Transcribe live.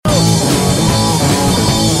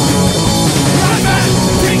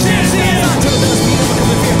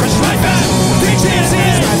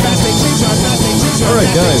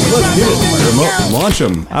Hit it, fire 'em up, launch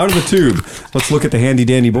them out of the tube. Let's look at the handy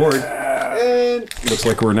dandy board. And looks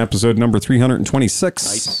like we're in episode number 326.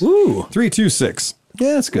 Nice. Woo, 326.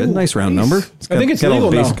 Yeah, that's good. Nice round number. I think it's legal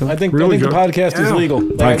now. I think the podcast is legal.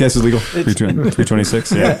 Podcast is legal.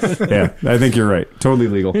 326. Yeah. I think you're right. Totally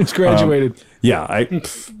legal. It's graduated.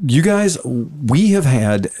 You guys, we have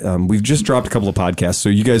had. We've just dropped a couple of podcasts, so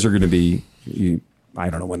you guys are going to be. I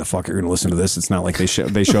don't know when the fuck you're going to listen to this. It's not like they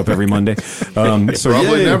show up every Monday. So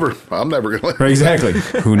probably never. I'm never going to. Exactly.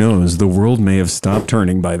 Who knows? The world may have stopped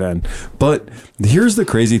turning by then. But here's the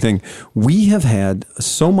crazy thing. We have had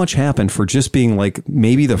so much happen for just being like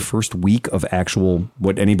maybe the first week of actual,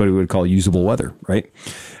 what anybody would call usable weather, right?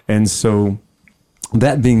 And so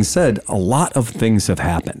that being said, a lot of things have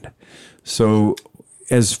happened. So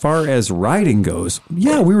as far as riding goes,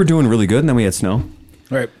 yeah, we were doing really good. And then we had snow.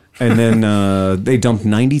 Right. And then they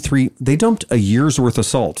dumped a year's worth of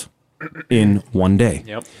salt in one day.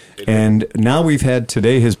 Yep. And now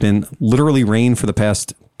today has been literally rain for the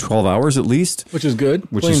past 12 hours at least. Which is good.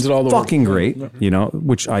 Which Cleans is it all the fucking way. great,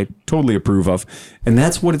 which I totally approve of. And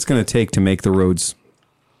that's what it's going to take to make the roads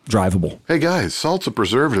drivable. Hey guys, salt's a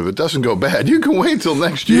preservative. It doesn't go bad. You can wait till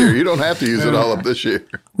next year. You don't have to use it all up this year.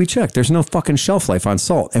 We checked. There's no fucking shelf life on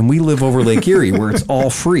salt. And we live over Lake Erie where it's all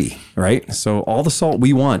free, right? So all the salt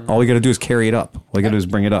we want, all we got to do is carry it up. All we got to do is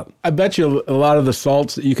bring it up. I bet you a lot of the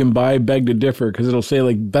salts that you can buy beg to differ because it'll say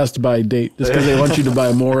like best by date just because they want you to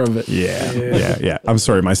buy more of it. Yeah. I'm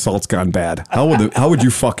sorry, my salt's gone bad. How would you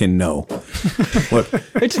fucking know? Look,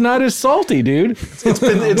 it's not as salty, dude. It's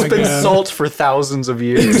been salt for thousands of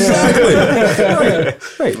years. Exactly.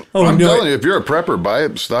 Right. Oh, I'm telling you, if you're a prepper, buy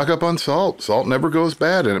it. Stock up on salt. Salt never goes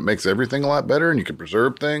bad, and it makes everything a lot better. And you can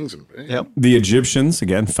preserve things. Yep. The Egyptians,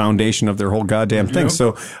 again, foundation of their whole goddamn thing.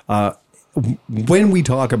 So when we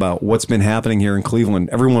talk about what's been happening here in Cleveland,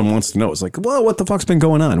 everyone wants to know. It's like, well, what the fuck's been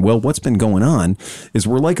going on? Well, what's been going on is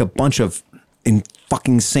we're like a bunch of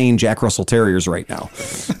fucking sane Jack Russell Terriers right now.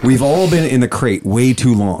 We've all been in the crate way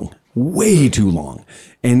too long.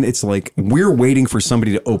 And it's like we're waiting for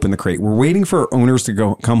somebody to open the crate. We're waiting for our owners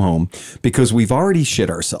to come home because we've already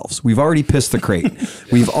shit ourselves. We've already pissed the crate.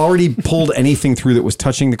 We've already pulled anything through that was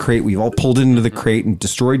touching the crate. We've all pulled it into the crate and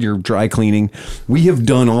destroyed your dry cleaning. We have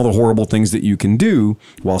done all the horrible things that you can do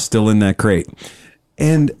while still in that crate.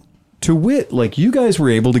 And to wit, like you guys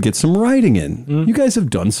were able to get some riding in. You guys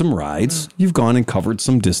have done some rides. You've gone and covered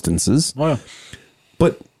some distances. Wow.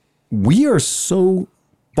 But we are so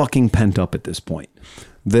fucking pent up at this point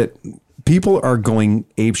that people are going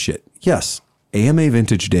apeshit. Yes, AMA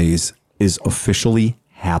Vintage Days is officially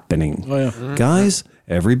happening. Oh, yeah. Guys,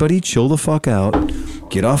 everybody chill the fuck out.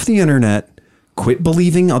 Get off the internet. Quit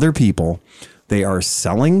believing other people. They are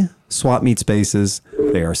selling swap meet spaces.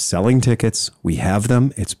 They are selling tickets. We have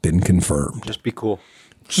them. It's been confirmed. Just be cool.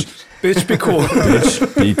 Bitch, be cool.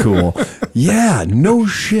 Bitch, be cool. Yeah, no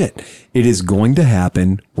shit. It is going to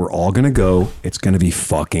happen. We're all going to go. It's going to be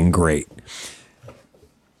fucking great.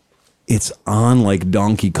 It's on like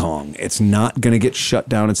Donkey Kong. It's not going to get shut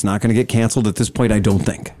down. It's not going to get canceled at this point, I don't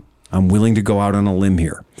think. I'm willing to go out on a limb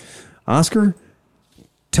here. Oscar,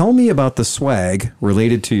 tell me about the swag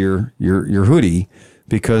related to your hoodie,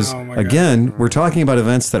 because again, we're talking about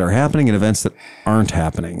events that are happening and events that aren't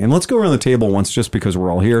happening. And let's go around the table once just because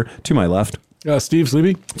we're all here. To my left. Steve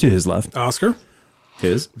Sleepy. To his left. Oscar.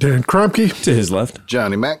 His. Dan Kromke. To his left.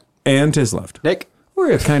 Johnny Mac. And to his left. Nick.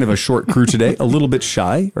 We're kind of a short crew today, a little bit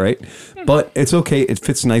shy, right? But it's okay. It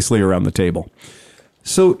fits nicely around the table.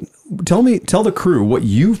 So tell the crew what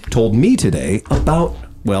you've told me today about,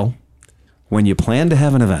 well, when you plan to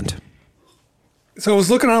have an event. So I was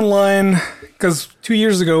looking online because 2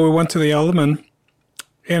 years ago we went to the Element,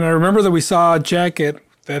 and I remember that we saw a jacket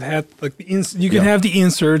that had like you can have the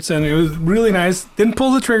inserts, and it was really nice. Didn't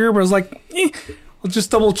pull the trigger, but I was like, we'll just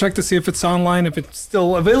double check to see if it's online, if it's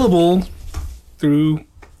still available through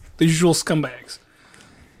the usual scumbags.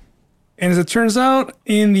 And as it turns out,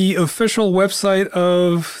 in the official website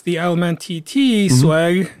of the Element TT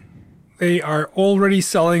swag, they are already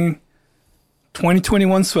selling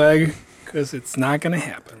 2021 swag because it's not going to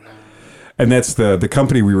happen. And that's the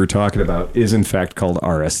company we were talking about is in fact called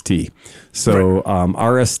RST. So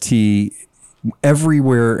RST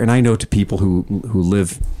everywhere, and I know to people who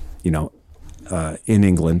live, in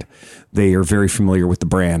England, they are very familiar with the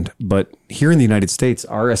brand. But here in the United States,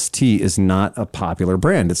 RST is not a popular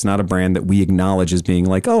brand. It's not a brand that we acknowledge as being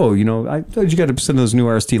like, oh, you got to send those new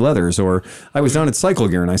RST leathers. Or I was down at Cycle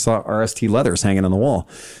Gear and I saw RST leathers hanging on the wall.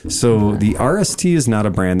 So the RST is not a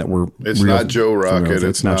brand that we're... It's not Joe Rocket.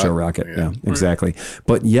 It's not Joe Rocket. Yeah, exactly.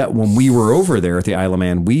 But yet when we were over there at the Isle of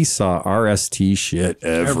Man, we saw RST shit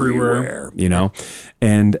everywhere.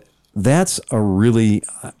 And that's a really,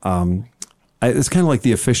 it's kind of like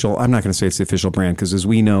the official, I'm not going to say it's the official brand because as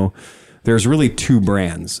we know, there's really two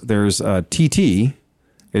brands. There's TT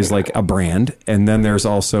is like a brand, and then there's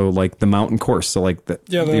also like the Mountain Course. So like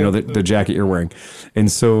the jacket you're wearing. And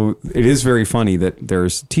so it is very funny that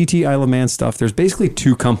there's TT Isle of Man stuff. There's basically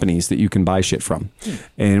two companies that you can buy shit from.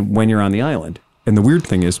 And when you're on the island, and the weird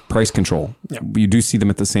thing is price control. Yep. You do see them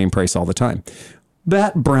at the same price all the time.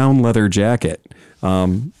 That brown leather jacket,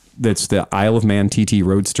 that's the Isle of Man TT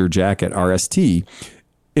Roadster jacket, RST,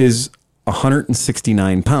 is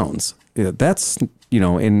 169 pounds. That's,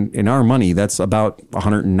 in our money, that's about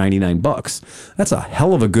 $199. That's a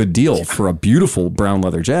hell of a good deal for a beautiful brown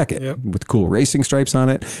leather jacket with cool racing stripes on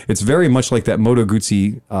it. It's very much like that Moto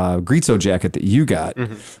Guzzi Grezzo jacket that you got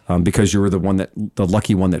because you were the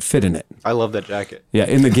lucky one that fit in it. I love that jacket. Yeah,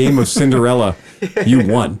 in the game of Cinderella, you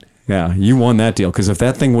won. Yeah, you won that deal because if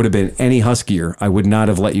that thing would have been any huskier, I would not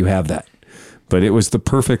have let you have that. But it was the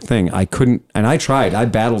perfect thing. I couldn't, and I tried. I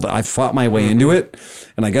battled. I fought my way into it,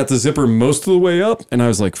 and I got the zipper most of the way up, and I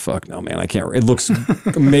was like, fuck no, man, I can't. It looks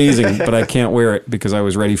amazing, but I can't wear it because I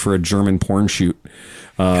was ready for a German porn shoot.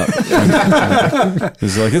 It's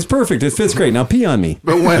like, it's perfect. It fits great. Now pee on me.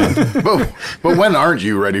 But when aren't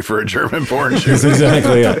you ready for a German porn shoot? That's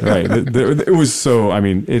exactly it. Right. It was so,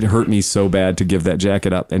 it hurt me so bad to give that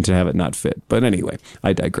jacket up and to have it not fit. But anyway,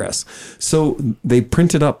 I digress. So they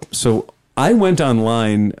printed up. So I went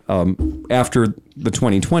online after the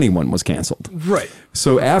 2020 one was canceled. Right.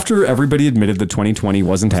 So after everybody admitted that 2020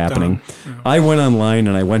 wasn't happening, I went online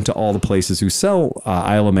and I went to all the places who sell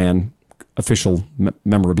Isle of Man official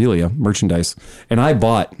memorabilia, merchandise, and I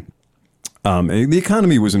bought. The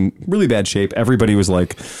economy was in really bad shape. Everybody was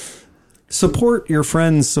like, support your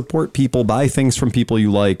friends, support people, buy things from people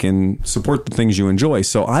you like, and support the things you enjoy.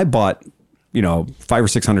 So I bought, $500 or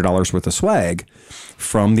 $600 worth of swag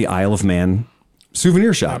from the Isle of Man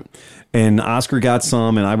souvenir shop. And Oscar got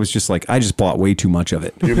some, and I was just like, I just bought way too much of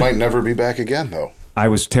it. You might never be back again, though. I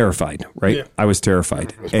was terrified, right? Yeah. I was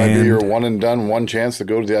terrified. This might be your one and done, one chance to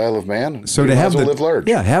go to the Isle of Man. So to have live large.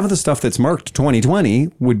 Have the stuff that's marked 2020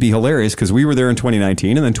 would be hilarious because we were there in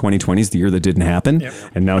 2019, and then 2020 is the year that didn't happen,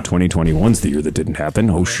 and now 2021's the year that didn't happen.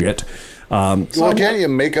 Oh shit! Well, can't you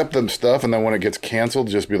make up them stuff and then when it gets canceled,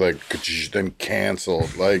 just be like, then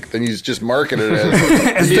canceled? Like then you just market it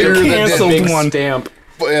as the canceled one stamp.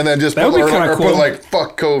 And then just put, put like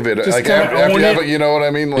fuck COVID. Just like after you have it, you know what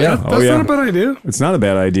I mean? Like, that's not a bad idea. It's not a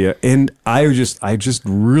bad idea. And I just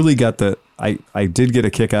really got I did get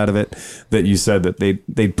a kick out of it that you said that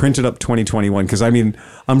they printed up 2021 because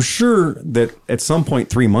I'm sure that at some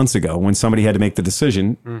point 3 months ago when somebody had to make the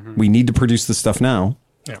decision, we need to produce this stuff now.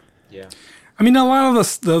 Yeah. A lot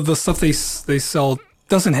of the stuff they sell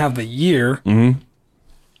doesn't have the year,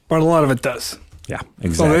 but a lot of it does. Yeah,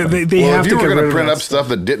 exactly. So they have if you to were going to print up stuff stuff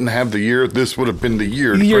that didn't have the year, this would have been the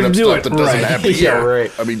year to print up stuff that doesn't have the year.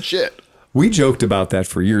 Right. Shit. We joked about that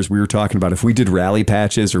for years. We were talking about if we did rally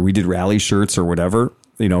patches or we did rally shirts or whatever,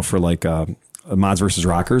 for like Mods versus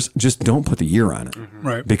Rockers, just don't put the year on it.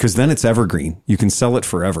 Right. Because then it's evergreen. You can sell it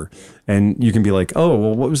forever. And you can be like, oh,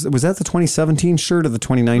 well, was that the 2017 shirt or the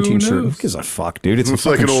 2019 shirt? Who gives a fuck, dude? It's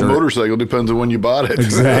like an old motorcycle. Depends on when you bought it.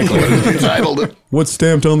 Exactly. Titled it. What's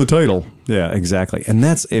stamped on the title? Yeah, exactly. And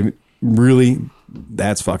that's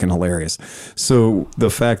fucking hilarious. So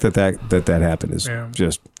the fact that happened is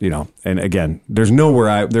just, and again, there's nowhere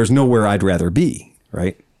I'd rather be,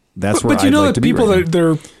 right? That's where I'd like to be. But people that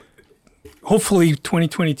they're hopefully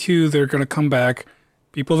 2022 they're going to come back.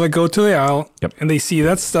 People that go to the Isle and they see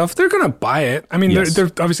that stuff, they're going to buy it. They're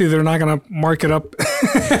obviously they're not going to mark it up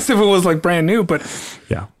as if it was like brand new, but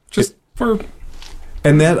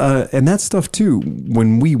and that stuff too.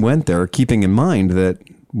 When we went there, keeping in mind that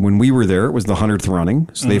when we were there, it was the 100th running,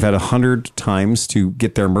 so they've had 100 times to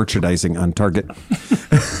get their merchandising on target.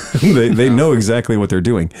 They know exactly what they're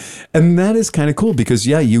doing, and that is kind of cool because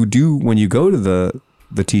you do when you go to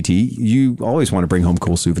the TT, you always want to bring home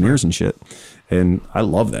cool souvenirs and shit. And I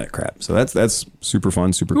love that crap. So that's super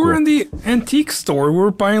fun, super cool. We were in the antique store. We were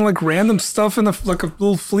buying like random stuff in like a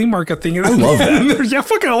little flea market thing. I love that. Yeah,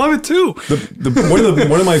 fucking I love it too.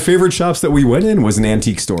 One of my favorite shops that we went in was an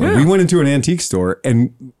antique store. Yeah. We went into an antique store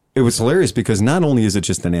and it was hilarious because not only is it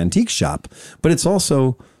just an antique shop, but it's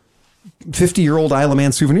also 50-year-old Isle of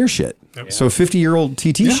Man souvenir shit. Yep. So 50-year-old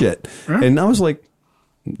TT shit. Right. And I was like,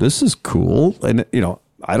 this is cool. And,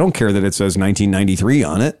 I don't care that it says 1993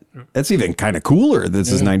 on it. That's even kind of cooler that it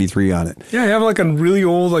says 93 on it. Yeah, you have like a really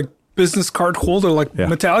old, like business card holder, like Yeah.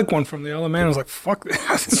 metallic one from the Isle of Man. I was like, fuck,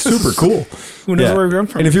 Super cool. Who knows where it came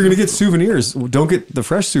from? And if you're going to get souvenirs, don't get the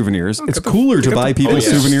fresh souvenirs. It's cooler to buy people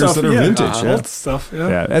souvenirs stuff, that are vintage. Old stuff. Yeah.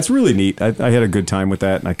 Yeah, that's really neat. I had a good time with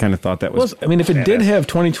that, and I kind of thought that was. I mean, if it did have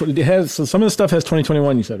 2020, it has, so some of the stuff has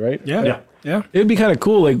 2021, you said, right? Yeah. It'd be kind of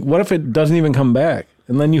cool. Like, what if it doesn't even come back?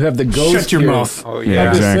 And then you have the ghost. Shut your here. mouth. Oh Yeah, yeah. I'm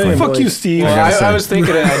just exactly. saying, Fuck like- you, Steve. Well, I was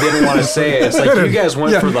thinking it. I didn't want to say it. It's like you guys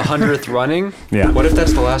went for the 100th running. Yeah. What if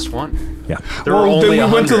that's the last one? Yeah. There were Well, only then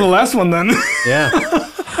we went to 100. the last one then.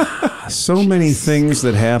 Yeah. So many things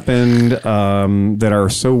that happened that are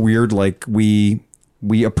so weird. Like we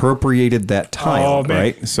appropriated that tile, Oh, man.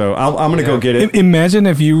 right? So I'm going to go get it. Imagine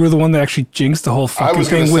if you were the one that actually jinxed the whole I fucking was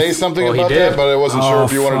going thing to say with. something Well, he about did. that, but I wasn't sure Oh,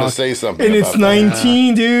 if you wanted to fuck. say something And about it's that.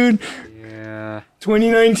 19, dude. Yeah.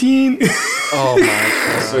 2019. Oh my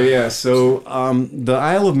god. So the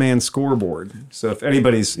Isle of Man scoreboard. So if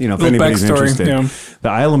anybody's, if Little anybody's backstory, interested, yeah. the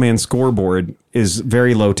Isle of Man scoreboard is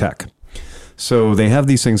very low tech. So they have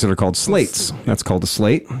these things that are called slates. That's called a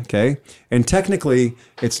slate. Okay, and technically,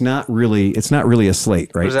 it's not really a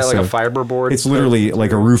slate, right? Was that like So a fiber board? It's literally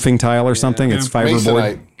like a roofing tile or something. It's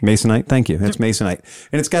fiberboard. Masonite. Thank you. That's Masonite.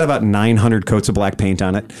 And it's got about 900 coats of black paint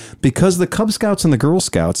on it because the Cub Scouts and the Girl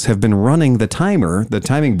Scouts have been running the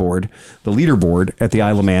timing board, the leaderboard at the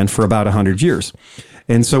Isle of Man for about 100 years.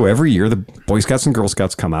 And so every year the Boy Scouts and Girl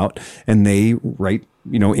Scouts come out and they write,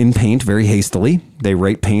 in paint very hastily. They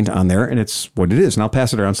write paint on there and it's what it is. And I'll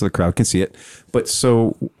pass it around so the crowd can see it. But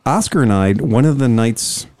so Oscar and I, one of the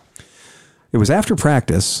nights, it was after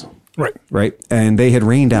practice. Right. And they had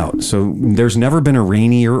rained out. So there's never been a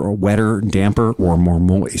rainier or wetter, damper, or more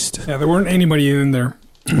moist. Yeah, there weren't anybody in there.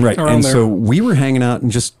 Right. Around And there. so we were hanging out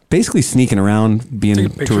and just basically sneaking around, being Taking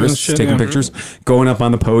pictures tourists, and shit, taking yeah. pictures, going up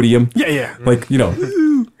on the podium. Yeah. Like,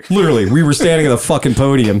 literally, we were standing at the fucking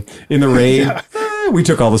podium in the rain. We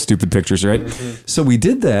took all the stupid pictures, right? Mm-hmm. So we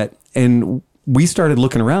did that and we started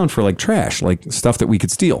looking around for like trash, like stuff that we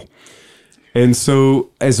could steal. And so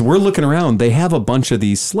as we're looking around, they have a bunch of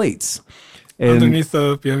these slates. And Underneath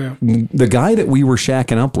the the guy that we were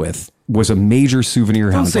shacking up with was a major souvenir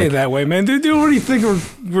Don't house. say it that way, man. Dude, you already think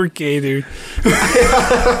we're gay, dude.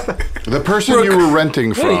 The person you were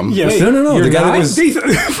renting from, Yes. No. You're The guy not? that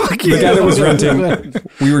was Fuck you. the guy that was renting.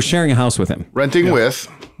 We were sharing a house with him. renting with,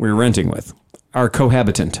 We were renting with our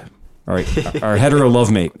cohabitant. All right, our hetero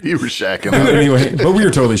love mate. you were shacking up. Anyway, but we were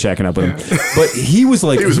totally shacking up with him. But he was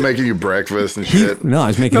like, He was making you breakfast and shit. no, I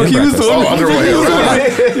was making No, him he was breakfast. the one- Other way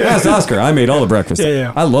around. Yes, Oscar. I made all the breakfast.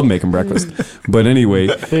 Yeah. I love making breakfast. But anyway,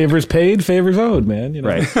 Favors paid, favors owed, man.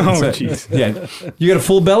 right. Oh, That's it. jeez. Yeah. You got a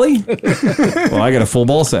full belly? Well, I got a full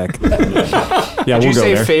ball sack. Yeah, Did we'll you go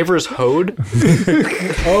say there. favors hoed?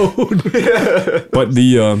 But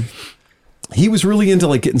he was really into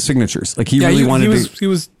like getting signatures. Like he Yeah, really wanted he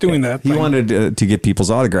was doing that. he wanted to get people's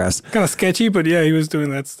autographs. Kind of sketchy, but yeah, he was doing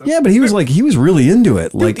that stuff. Yeah, but he was really into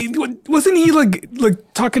it. Like Wasn't he like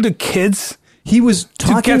talking to kids he was to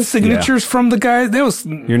talking get signatures from the guy? That was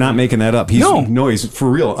Yeah. You're not making that up. He's for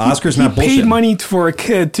real. Oscar's he not bullshit. paid money for a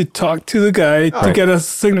kid to talk to the guy to Right. get a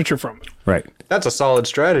signature from him. Right. That's a solid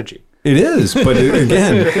strategy. It is, but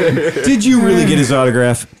again, did you really get his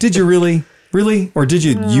autograph? Did you really? Really? Or did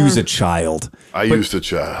you use a child? I used a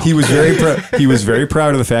child. He was very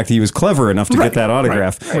proud of the fact that he was clever enough to get that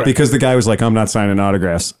autograph because the guy was like, I'm not signing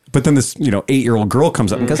autographs. But then this, 8-year-old girl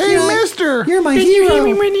comes up and goes, Hey, mister. you're my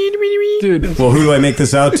hero. Dude, Well, who do I make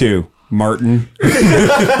this out to? Martin.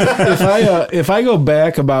 if I go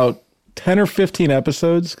back about 10 or 15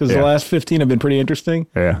 episodes, because Yeah. the last 15 have been pretty interesting,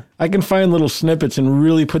 Yeah. I can find little snippets and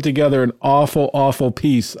really put together an awful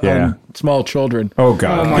piece Yeah. on small children. Oh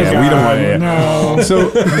God. my Yeah, we don't want to. No. So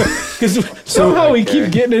Because somehow we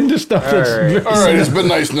keep getting into stuff that's very All right, it's been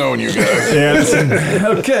nice knowing you guys. yeah,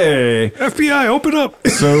 okay. FBI, open up.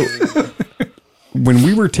 So when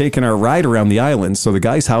we were taking our ride around the island, so the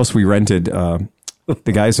guy's house we rented,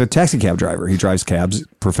 the guy's a taxi cab driver. He drives cabs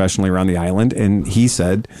professionally around the island. And he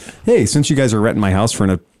said, hey, since you guys are renting my house for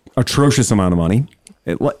an atrocious amount of money,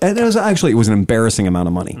 it was an embarrassing amount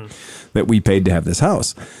of money that we paid to have this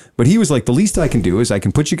house. But he was like, the least I can do is I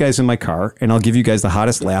can put you guys in my car and I'll give you guys the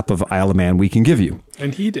hottest lap of Isle of Man we can give you.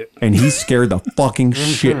 And he did. And he scared the fucking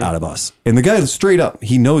shit out of us. And the guy, straight up,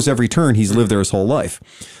 he knows every turn. He's lived there his whole life.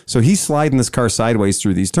 So he's sliding this car sideways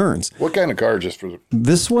through these turns. What kind of car? Just for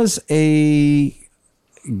This was a...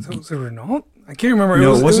 Was it Renault? I can't remember.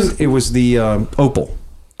 No, it wasn't. It was the Opel.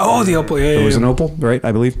 Oh, the Opel. Yeah, It was yeah. an Opel, right?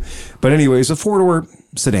 I believe. But anyway, it's a 4-door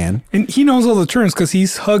sedan. And he knows all the turns because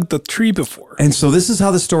he's hugged the tree before. And so this is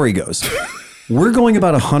how the story goes. We're going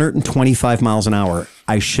about 125 miles an hour.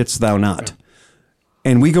 I shits thou not.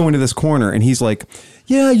 And we go into this corner and he's like,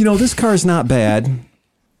 yeah, this car's not bad.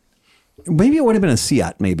 Maybe it would have been a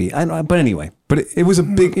Seat, maybe. I don't know, but anyway, it was a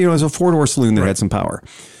big, it was a 4-door saloon that had some power.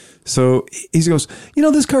 So he goes,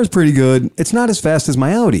 this car's pretty good. It's not as fast as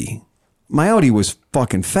my Audi. My Audi was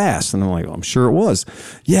fucking fast. And I'm like, I'm sure it was.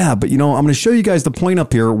 Yeah, but I'm going to show you guys the point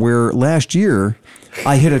up here where last year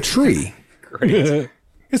I hit a tree. Great.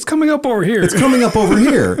 It's coming up over here. It's coming up over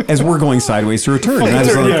here as we're going sideways to return. And I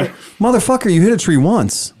was like, motherfucker, you hit a tree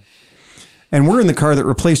once. And we're in the car that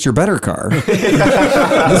replaced your better car.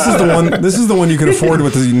 This is the one you can afford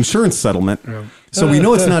with the insurance settlement. Yeah. So we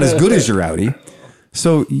know it's not as good as your Audi.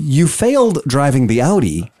 So you failed driving the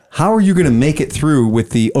Audi. How are you going to make it through with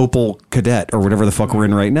the Opel Kadett or whatever the fuck we're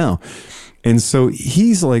in right now? And so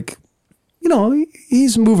he's like,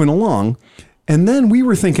 he's moving along. And then we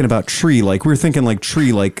were thinking about tree, like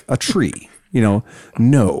a tree,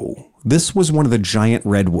 no. This was one of the giant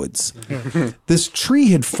redwoods. This tree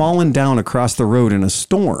had fallen down across the road in a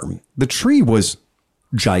storm. The tree was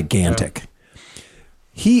gigantic. Yeah.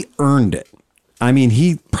 He earned it. I mean,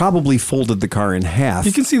 he probably folded the car in half.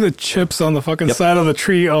 You can see the chips on the fucking side of the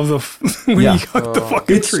tree of the when you cut the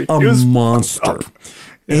fucking tree. It's a monster.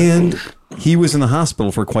 And he was in the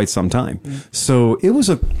hospital for quite some time. So it was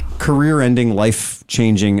a career-ending,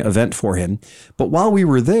 life-changing event for him. But while we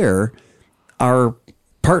were there, our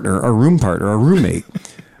roommate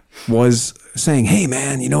was saying, hey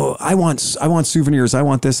man, I want souvenirs. I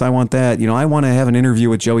want this. I want that. I want to have an interview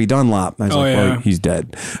with Joey Dunlop. And I was well, he's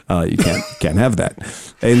dead. You can't have that.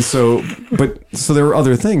 And so there were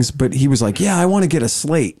other things, but he was like, yeah, I want to get a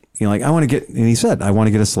slate. And he said, I want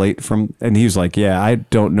to get a slate and he was like, yeah, I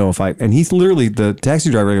don't know and he's literally, the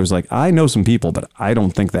taxi driver was like, I know some people, but I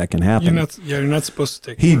don't think that can happen. You're not supposed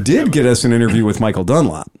to take He did get us an interview with Michael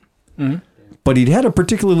Dunlop. Mm-hmm. But he'd had a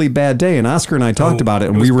particularly bad day, and Oscar and I talked about it,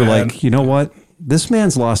 and we were like, you know what? This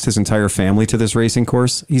man's lost his entire family to this racing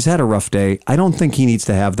course. He's had a rough day. I don't think he needs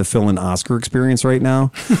to have the Phil and Oscar experience right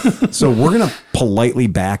now. So we're going to politely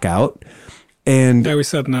back out. And we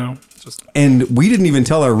said no. And we didn't even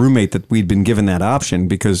tell our roommate that we'd been given that option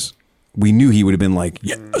because we knew he would have been like,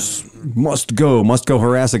 yes, must go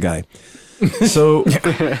harass a guy. So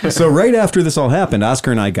right after this all happened, Oscar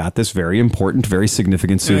and I got this very important, very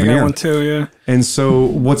significant souvenir. I got one too, yeah. And so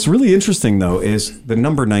what's really interesting, though, is the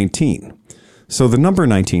number 19. So the number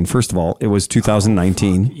 19, first of all, it was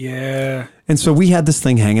 2019. Yeah. And so we had this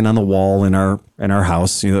thing hanging on the wall in our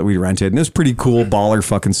house that we rented. And it was pretty cool baller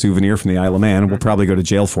fucking souvenir from the Isle of Man. We'll probably go to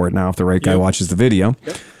jail for it now if the right guy watches the video.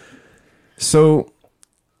 Yep. So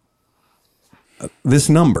this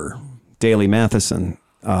number, Daley Matheson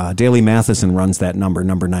runs that number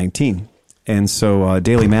 19. And so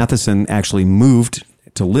Daley Matheson actually moved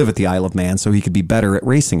to live at the Isle of Man so he could be better at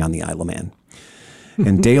racing on the Isle of Man.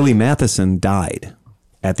 And Daley Matheson died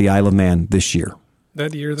at the Isle of Man this year.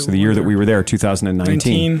 That year that we were there,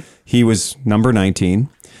 2019. He was number 19.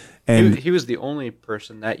 And he was the only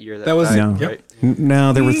person that year that was died, right?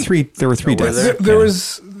 No, there were three deaths. There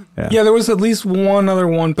was there was at least one other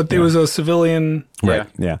one, but there was a civilian. Right.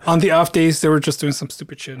 Yeah. On the off days, they were just doing some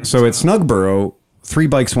stupid shit. So at Snugborough, 3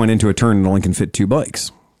 bikes went into a turn and only can fit 2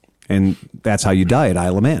 bikes. And that's how you die at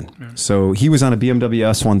Isle of Man. Yeah. So he was on a BMW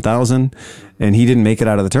S1000 and he didn't make it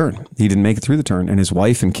out of the turn. He didn't make it through the turn, and his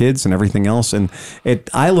wife and kids and everything else. And at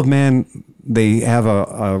Isle of Man, they have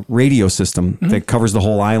a radio system that covers the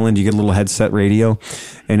whole island. You get a little headset radio,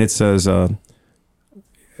 and it says,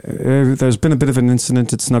 there's been a bit of an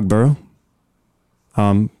incident at Snugborough.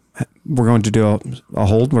 We're going to do a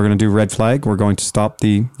hold. We're going to do red flag. We're going to stop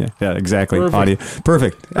the... Yeah, exactly. Perfect. Audio.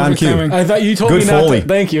 Perfect. On cue. I thought you told me not to.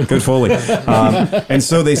 Thank you. Good Foley. And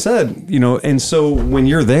so they said, and so when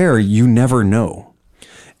you're there, you never know.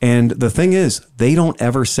 And the thing is, they don't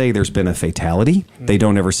ever say there's been a fatality. They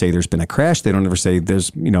don't ever say there's been a crash. They don't ever say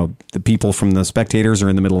there's, the people from the spectators are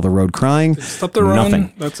in the middle of the road crying. Stop the Nothing.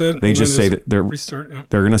 Run. That's it. They just say that they're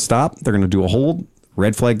going to stop. They're going to do a hold,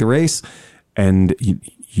 red flag the race, and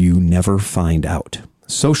you never find out.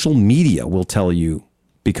 Social media will tell you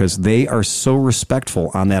because they are so respectful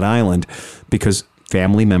on that island because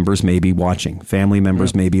family members may be watching. Family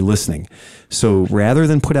members may be listening. So rather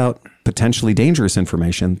than put out potentially dangerous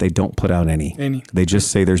information, they don't put out any. They just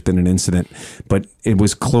say there's been an incident, but it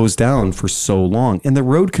was closed down for so long and the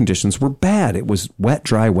road conditions were bad. It was wet,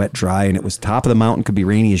 dry, and it was top of the mountain, could be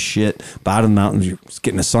rainy as shit. Bottom of the mountain, you're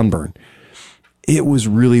getting a sunburn. It was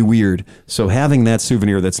really weird. So having that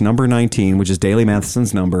souvenir that's number 19, which is Daley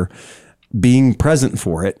Matheson's number, being present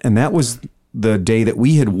for it, and that was the day that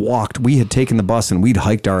we had taken the bus and we'd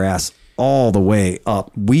hiked our ass all the way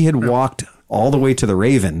up. We had walked all the way to the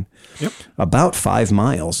Raven, about 5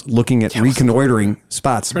 miles, looking at reconnoitering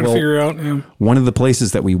spots. Trying to figure out. Yeah. One of the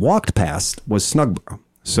places that we walked past was Snugborough.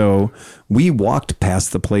 So we walked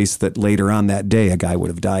past the place that later on that day a guy would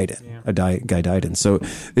have died in. Guy died in. So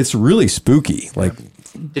it's really spooky. Like,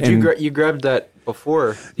 did you grabbed that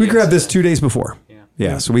before? We grabbed this 2 days before.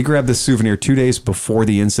 Yeah. So we grabbed this souvenir 2 days before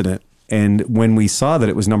the incident. And when we saw that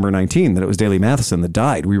it was number 19, that it was Daley Matheson that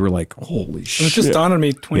died, we were like, holy shit. It just dawned on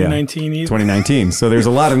me, 2019. 2019. So there's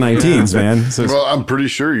a lot of 19s, man. So well, I'm pretty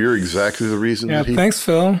sure you're exactly the reason that thanks,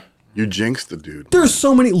 Phil. You jinxed the dude. There's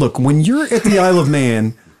so many. Look, when you're at the Isle of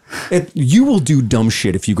Man, you will do dumb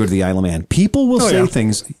shit if you go to the Isle of Man. People will say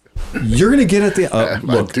things. You're going to get at the...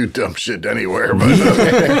 look, do dumb shit anywhere. But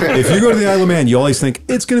if you go to the Isle of Man, you always think,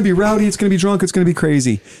 it's going to be rowdy, it's going to be drunk, it's going to be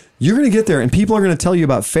crazy. You're going to get there, and people are going to tell you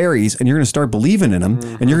about fairies, and you're going to start believing in them,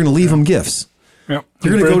 and you're going to leave them gifts. Yep.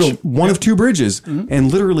 You're going to go to one of two bridges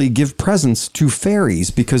and literally give presents to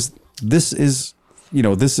fairies, because this is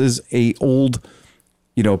a old,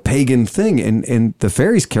 pagan thing, and the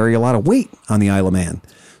fairies carry a lot of weight on the Isle of Man.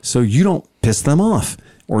 So you don't piss them off,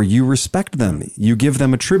 or you respect them. You give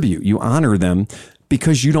them a tribute. You honor them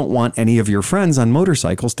because you don't want any of your friends on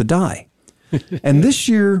motorcycles to die. And this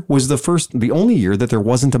year was the only year that there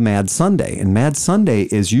wasn't a Mad Sunday. And Mad Sunday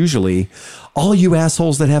is usually all you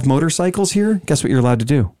assholes that have motorcycles here. Guess what you're allowed to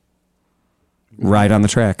do? Ride on the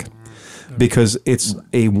track, because it's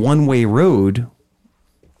a one-way road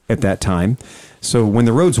at that time. So when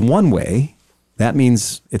the road's one way, that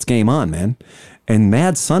means it's game on, man. And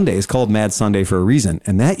Mad Sunday is called Mad Sunday for a reason,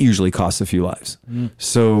 and that usually costs a few lives.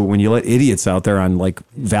 So when you let idiots out there on like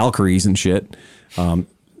Valkyries and shit,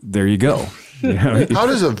 there you go. How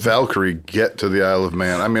does a Valkyrie get to the Isle of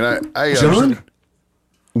Man? I mean, I John,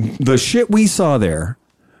 the shit we saw there,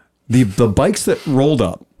 the bikes that rolled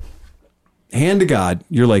up, hand to God,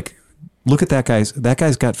 you're like, look at that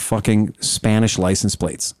guy's got fucking Spanish license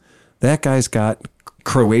plates. That guy's got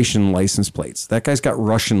Croatian license plates. That guy's got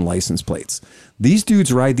Russian license plates.Ese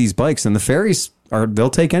dudes ride these bikes, and the ferries they'll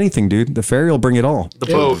take anything, dude. The ferry will bring it all. The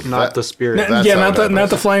boat, not the spirit. Not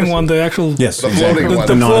the flying one, the actual the floating one.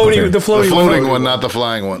 The floating one, not the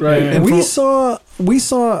flying one. Right. And we saw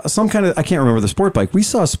some kind of, I can't remember the sport bike. We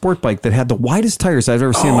saw a sport bike that had the widest tires I've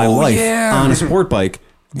ever seen in my life on a sport bike.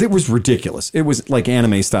 It was ridiculous. It was like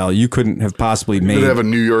anime style. You couldn't have possibly made. Did it have a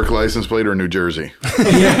New York license plate or a New Jersey?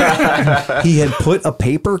 He had put a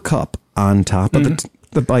paper cup on top of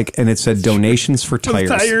the bike, and it said donations for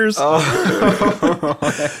tires.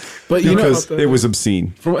 But it was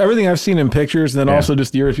obscene. From everything I've seen in pictures, and then also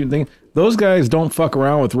just the European thing, those guys don't fuck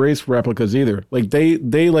around with race replicas either. Like they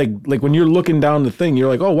like when you're looking down the thing, you're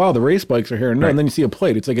like, oh wow, the race bikes are here, and then you see a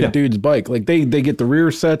plate. It's like a dude's bike. Like they get the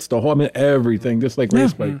rear sets, the whole, everything, just like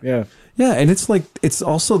race bike. Yeah. Yeah, and it's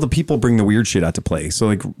also the people bring the weird shit out to play. So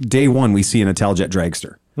like day one, we see an Italjet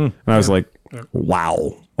dragster, and I was like,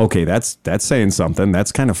 wow. Okay, that's saying something.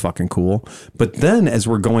 That's kind of fucking cool. But then as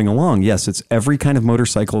we're going along, yes, it's every kind of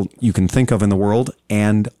motorcycle you can think of in the world,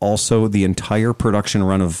 and also the entire production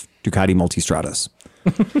run of Ducati Multistradas.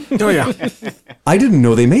 Oh, yeah. I didn't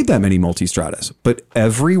know they made that many Multistradas, but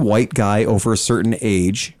every white guy over a certain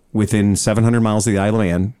age within 700 miles of the Isle of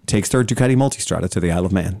Man takes their Ducati Multistrada to the Isle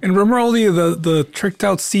of Man. And remember all the tricked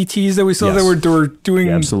out CTs that we saw that were doing,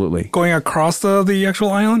 absolutely, going across the actual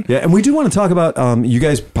island? Yeah, and we do want to talk about, you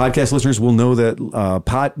guys podcast listeners will know that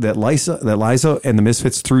that Liza and the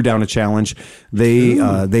Misfits threw down a challenge. They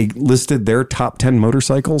listed their top 10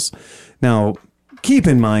 motorcycles. Now, keep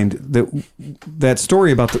in mind that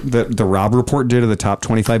story about the Rob Report did of the top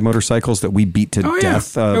 25 motorcycles that we beat to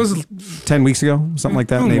death it was 10 weeks ago, something like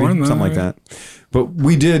that, maybe something like that. But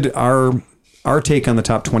we did our take on the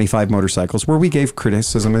top 25 motorcycles, where we gave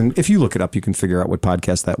criticism, and if you look it up, you can figure out what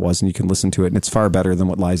podcast that was, and you can listen to it, and it's far better than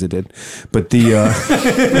what Liza did. But whoa,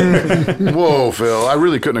 Phil, I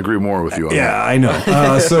really couldn't agree more with you on that. Yeah, I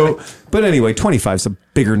know. But anyway, 25 is a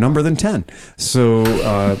bigger number than 10. So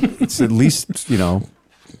it's at least,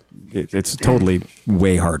 it's totally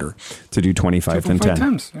way harder to do 25 than 10.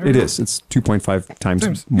 Times. It is. It's 2.5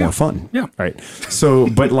 times more fun. Yeah. Right. So,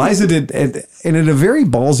 but Liza did, and in a very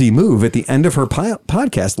ballsy move at the end of her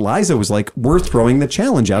podcast, Liza was like, we're throwing the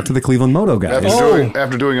challenge out to the Cleveland Moto guys.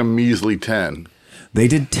 After doing a measly 10. They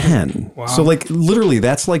did 10. Wow. So like literally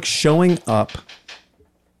that's like showing up.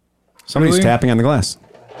 Somebody's tapping on the glass.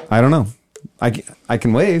 I don't know. I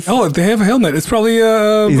can wave. Oh, they have a helmet. It's probably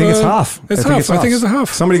you think it's Huff? It's Huff. I think it's a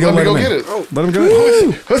Huff. Somebody let me go get it. it. Oh. Let him go in.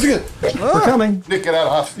 Let's get it. We're coming. Nick, get out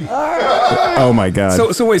of Huff. Oh my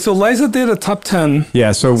God. So wait. So Liza did a top 10.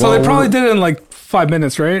 Yeah. So they probably did it in like 5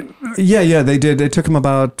 minutes, right? Yeah, they did. It took them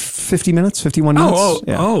about 50 minutes, 51 minutes.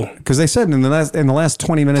 Oh. Because they said in the last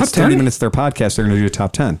 20 minutes, Top 30 10? minutes of their podcast, they're going to do a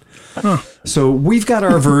top 10. So we've got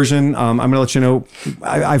our version. I'm going to let you know.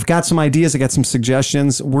 I've got some ideas. I got some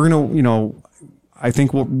suggestions. We're going to, I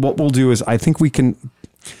think what we'll do is I think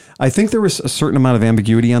there was a certain amount of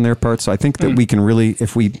ambiguity on their part. So I think that we can really,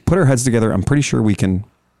 if we put our heads together, I'm pretty sure we can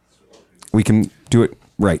do it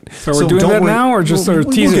right. So we're doing that now, or just sort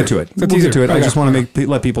of teaser? We'll get to it. It's a We'll get to it. teaser. I just want to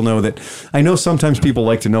let people know that I know sometimes people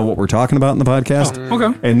like to know what we're talking about in the podcast.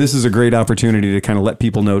 Okay. And this is a great opportunity to kind of let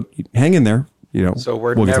people know, hang in there. So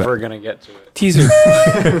we're we'll get to never that. going to get to it. Teaser.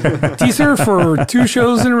 Teaser for 2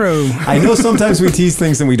 shows in a row. I know sometimes we tease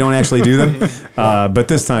things and we don't actually do them, but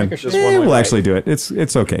this time we'll actually do it.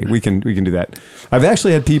 It's okay. We can do that. I've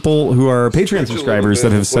actually had people who are Patreon subscribers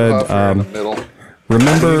that have said,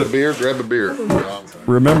 remember grab a beer.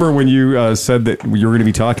 Remember when you said that you were going to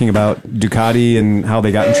be talking about Ducati and how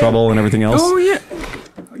they got in trouble and everything else? Oh, yeah.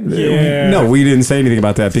 Yeah. No, we didn't say anything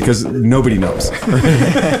about that because nobody knows.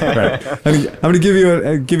 Right. I'm going to give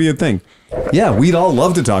you a thing. Yeah, we'd all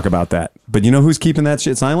love to talk about that, but you know who's keeping that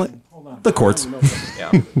shit silent? The courts.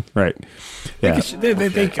 Yeah. Right. Yeah.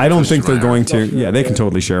 They I don't think they're going to. Yeah, they can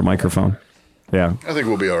totally share a microphone. Yeah. I think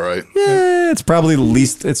we'll be all right. Yeah, it's probably the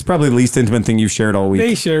least intimate thing you've shared all week.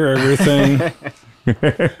 They share everything.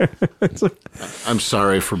 I'm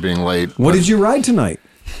sorry for being late. What did you ride tonight?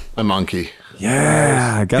 A monkey.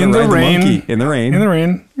 Yeah, I got to In the ride the rain. monkey in the rain. In the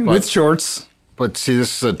rain. With shorts. But see,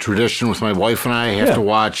 this is a tradition with my wife and I. Have to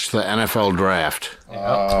watch the NFL draft.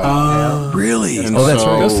 Really? And Oh, that's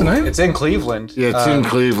so- right. Goes tonight? It's in Cleveland. Yeah, it's in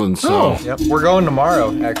Cleveland. So, Yep. We're going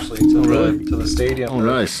tomorrow, actually, to the stadium. oh,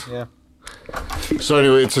 nice. Yeah. So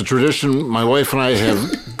anyway, it's a tradition. My wife and I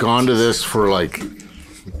have gone to this for like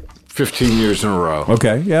 15 years in a row.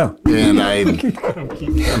 Okay, yeah. And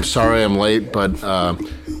I'm sorry I'm late, but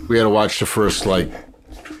we had to watch the first like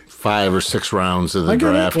 5 or 6 rounds of the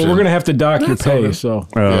draft. Well, we're going to have to dock your pay, so.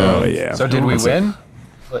 Oh, yeah. So did we win?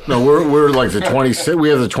 No, we're like the 26th. We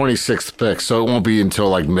have the 26th pick, so it won't be until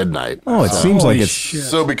like midnight. Oh, it seems like it's.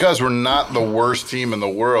 So because we're not the worst team in the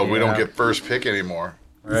world, we don't get first pick anymore.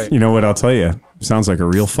 Right. You know what? I'll tell you. Sounds like a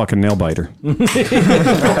real fucking nail biter. It's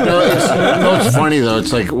funny though.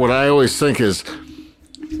 It's like what I always think is,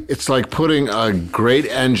 it's like putting a great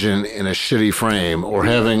engine in a shitty frame, or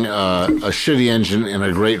having a shitty engine in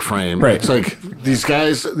a great frame. Right. It's like these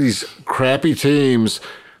guys, these crappy teams,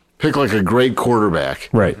 pick like a great quarterback,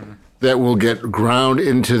 Right. that will get ground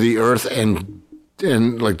into the earth and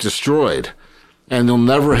like destroyed. And they'll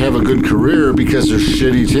never have a good career because they're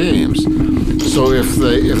shitty teams. So if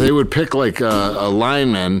they would pick like a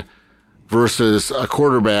lineman versus a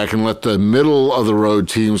quarterback and let the middle of the road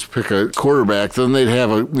teams pick a quarterback, then they'd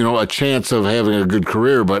have a chance of having a good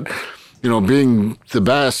career. But being the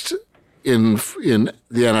best in the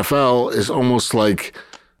NFL is almost like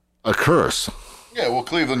a curse. Yeah, well,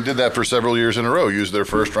 Cleveland did that for several years in a row. Used their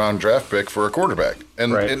first round draft pick for a quarterback,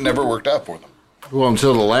 and it never worked out for them. Well,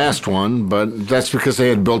 until the last one, but that's because they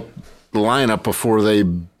had built the lineup before they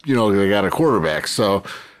got a quarterback. So,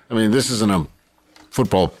 I mean, this isn't a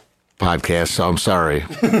football podcast, so I'm sorry.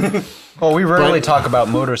 Well, we rarely talk about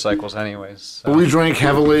motorcycles anyways. So. We drank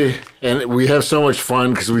heavily, and we have so much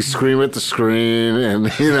fun because we scream at the screen, and, we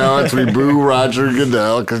boo Roger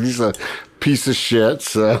Goodell because he's a piece of shit,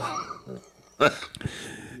 so...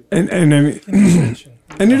 And I mean,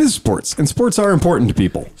 and it is sports, and sports are important to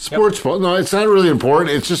people. Sports, no, it's not really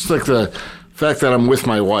important. It's just like the fact that I'm with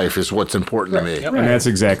my wife is what's important to me. And that's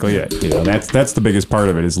exactly it. That's the biggest part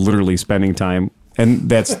of it, is literally spending time.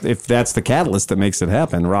 And if that's the catalyst that makes it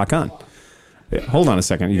happen, rock on. Yeah, hold on a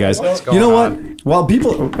second, you guys. You know what? While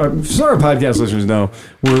people, so our podcast listeners know,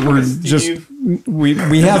 we're just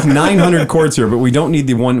we have 900 chords here, but we don't need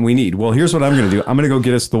the one we need. Well, here's what I'm going to do. I'm going to go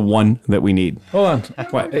get us the one that we need. Hold on.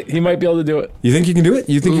 What? He might be able to do it. You think you can do it?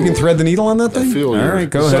 You think you can thread the needle on that thing? I feel all right,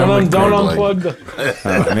 go ahead. Don't unplug the...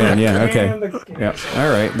 Oh, man, yeah, okay. Yeah. All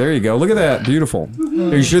right, there you go. Look at that. Beautiful.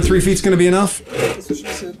 Are you sure 3 feet's going to be enough? That's what she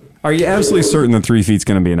said. Are you absolutely certain that 3 feet's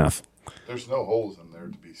going to be enough? There's no holes in there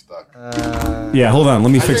to be stuck. Yeah, hold on.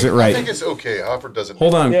 Let me fix it right. I think it's okay. Hopper doesn't.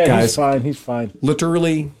 Hold on, Yeah, guys. he's fine.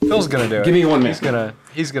 Literally. Phil's gonna do it. Give me 1 minute.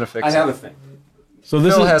 He's gonna fix it. a thing. So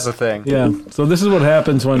this Phil is, has a thing. Yeah. So this is what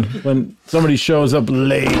happens when somebody shows up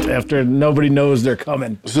late after nobody knows they're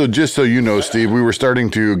coming. So just so you know, Steve, we were starting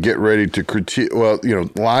to get ready to critique. Well,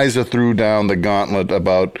 Liza threw down the gauntlet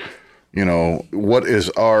about, what is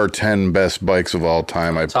our 10 best bikes of all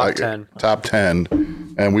time? Top 10. Top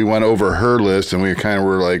 10. And we went over her list, and we kind of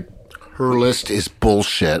were like, her list is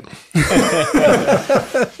bullshit. Well,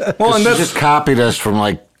 and She that's just copied us from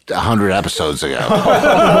like 100 episodes ago.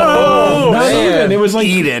 Not even. It was like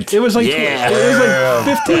Eat it. It was like Yeah. it was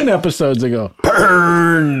like 15 episodes ago.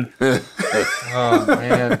 Burn. Oh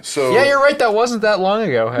man. So- yeah, you're right. That wasn't that long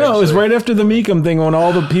ago. No, it was actually. right after the Meekum thing when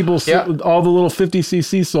all the people, Yeah. all the little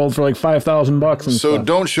 50cc sold for like $5,000 and So stuff.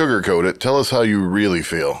 don't sugarcoat it. Tell us how you really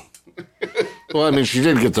feel. Well, I mean, she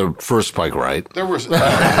did get the first spike right. There was.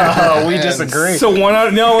 Oh, we disagree. So one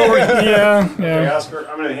out. No, yeah. Oscar,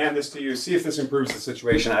 I'm going to hand this to you. See if this improves the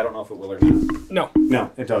situation. I don't know if it will or not. No. No,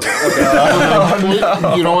 it doesn't.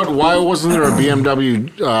 Okay. You know what? Why wasn't there a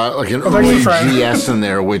BMW, like an early GS in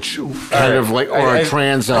there, which kind of like, or a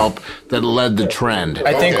Transalp that led the trend?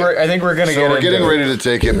 I think we're gonna So get. we're into getting it. ready to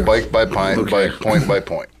take it bike by pint, by point by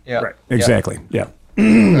point. Yeah. Right. Exactly. Yeah.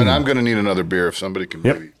 And I'm going to need another beer if somebody can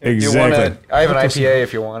Yep. maybe. You want Exactly. it? I have an IPA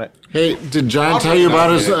if you want it. Hey, did John tell you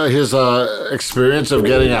about his experience of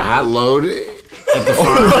getting a hot load at the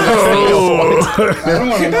farm? I don't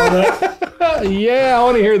want to know that. Yeah, I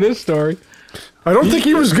want to hear this story. I don't think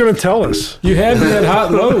he was going to tell us. You had me at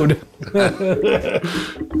hot load.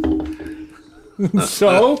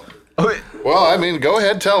 So, Well, I mean, go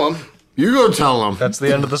ahead, tell them. You go tell him. That's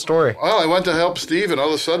the end of the story. Well, I went to help Steve, and all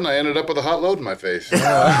of a sudden I ended up with a hot load in my face.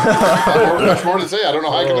 Not much more to say. I don't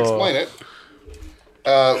know how I can explain it.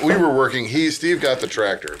 We were working. Steve got the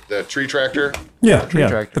tractor, the tree tractor. Yeah. Yeah.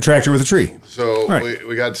 tractor. The tractor with a tree. So Right.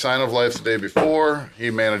 we got Sign of Life the day before.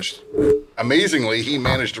 Amazingly, he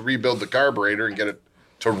managed to rebuild the carburetor and get it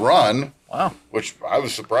to run. Wow. Which I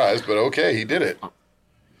was surprised, but okay, he did it.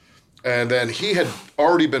 And then he had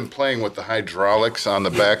already been playing with the hydraulics on the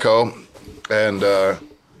backhoe, and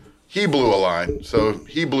he blew a line. So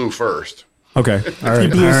he blew first. Okay. All right.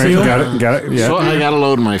 blew All right. seal? Got it. Got it. Yeah. So I got a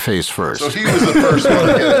load in my face first. So he was the first one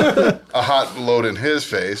to get a hot load in his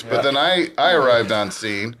face. But then I arrived on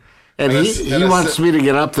scene. and he wants me to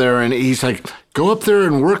get up there, and he's like, go up there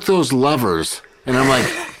and work those levers. And I'm like,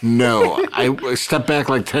 no. I step back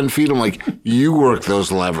like 10 feet. I'm like, you work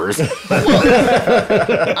those levers.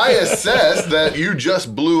 I assessed that you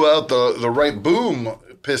just blew out the right boom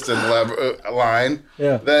piston line.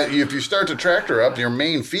 Yeah. That if you start the tractor up, your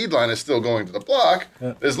main feed line is still going to the block.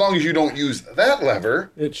 Yeah. As long as you don't use that lever,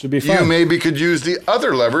 it should be fine. you maybe could use the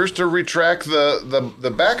other levers to retract the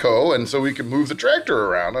backhoe, and so we could move the tractor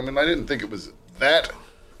around. I mean, I didn't think it was that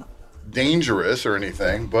dangerous or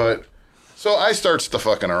anything, but so I starts the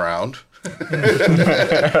fucking around. And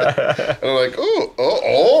I'm like,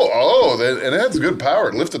 and it has good power.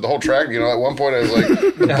 It lifted the whole tractor. You know, at one point I was like,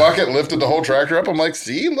 the bucket lifted the whole tractor up. I'm like,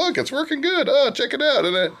 see, look, it's working good. Oh, check it out.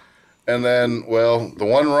 And then, well, the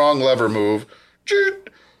one wrong lever move,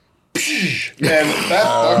 and that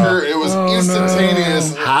fucker, it was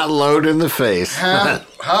instantaneous. Hot load in the face.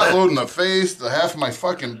 Hot load in the face. The half of my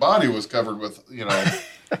fucking body was covered with,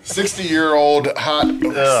 60-year-old hot,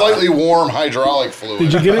 slightly warm hydraulic fluid.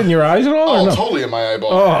 Did you get it in your eyes at all? Oh, or no? totally in my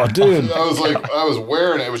eyeball. Oh, dude. I was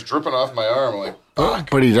wearing it. It was dripping off my arm. I'm like, fuck.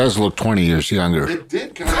 But he does look 20 years younger. It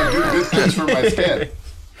did kind of do good things for my skin.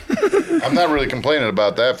 I'm not really complaining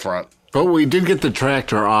about that front. But we did get the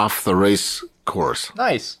tractor off the race course.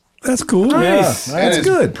 Nice. That's cool. Nice. And That's it's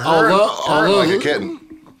good. purring Although- like a kitten.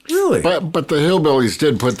 Really? But the Hillbillies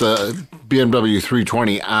did put the BMW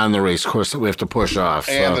 320 on the race course that we have to push off.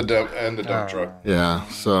 So, And the dump truck. yeah,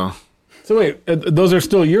 so. So wait, those are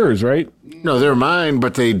still yours, right? No, they're mine,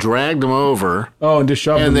 but they dragged them over. Oh, and just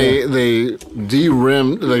shoved And them they there.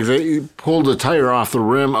 de-rimmed, like they pulled the tire off the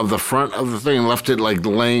rim of the front of the thing and left it like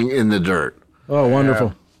laying in the dirt. Oh,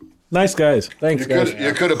 wonderful. Nice guys. Thanks, guys.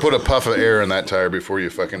 You could have put a puff of air in that tire before you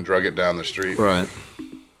fucking drug it down the street. Right.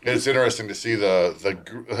 It's interesting to see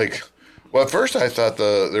well, at first I thought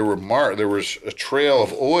there was a trail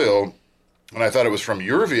of oil, and I thought it was from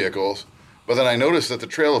your vehicles. But then I noticed that the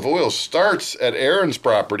trail of oil starts at Aaron's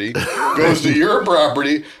property, goes to your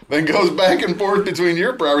property, then goes back and forth between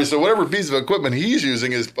your property. So whatever piece of equipment he's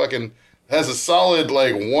using is has a solid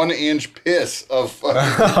 1-inch piss of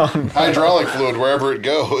fucking hydraulic fluid wherever it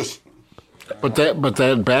goes. But that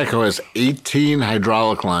backhoe has 18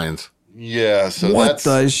 hydraulic lines. Yeah, so What that's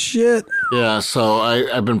the shit? Yeah, so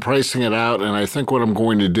I've been pricing it out, and I think what I'm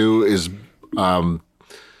going to do is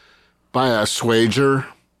buy a swager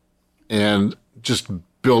and just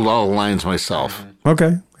build all the lines myself.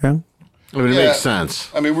 Okay. Yeah. I mean, it Yeah. makes sense.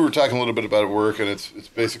 I mean, we were talking a little bit about it at work, and it's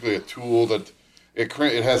basically a tool that it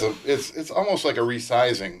has it's almost like a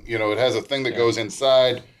resizing. It has a thing that goes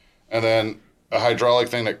inside, and then a hydraulic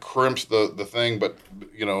thing that crimps the thing. But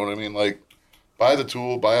you know what I mean? Like, buy the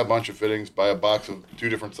tool, buy a bunch of fittings, buy a box of 2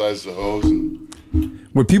 different sizes of hose. And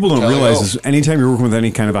What people don't Tell you realize how. is anytime you're working with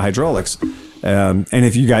any kind of a hydraulics, and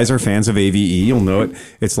if you guys are fans of AVE, you'll know it.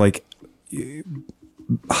 It's like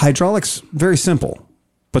hydraulics, very simple,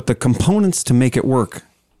 but the components to make it work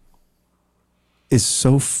is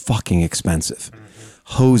so fucking expensive.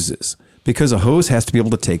 Hoses, because a hose has to be able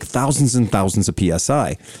to take thousands and thousands of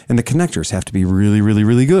PSI, and the connectors have to be really, really,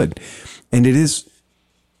 really good. And it is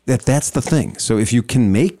that's the thing. So if you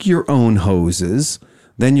can make your own hoses,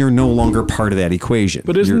 then you're no longer part of that equation.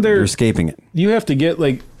 But you're escaping it. You have to get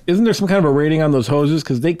isn't there some kind of a rating on those hoses?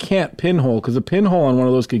 Because they can't pinhole, because a pinhole on one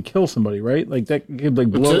of those could kill somebody, right? Like that could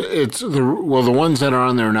blow. The ones that are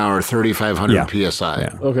on there now are 3,500 PSI.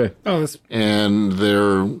 Yeah. Okay. Oh, And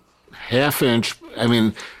they're half-inch. I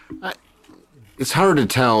mean, it's hard to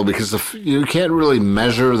tell because you can't really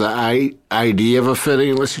measure the ID of a fitting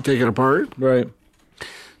unless you take it apart. Right.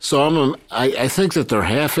 So I think that they're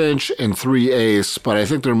half-inch and 3/8, but I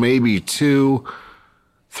think there may be 2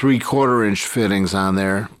 3/4-inch fittings on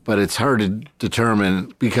there, but it's hard to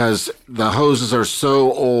determine because the hoses are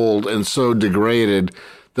so old and so degraded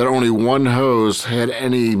that only one hose had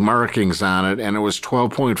any markings on it, and it was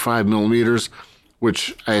 12.5 millimeters,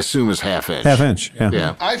 which I assume is half-inch. Half-inch, yeah.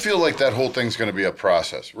 Yeah. I feel like that whole thing's going to be a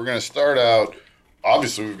process. We're going to start out,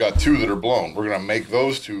 obviously, we've got 2 that are blown. We're going to make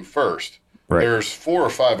those 2 first. Right. There's 4 or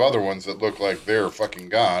 5 other ones that look like they're fucking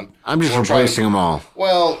gone. I'm just replacing them all.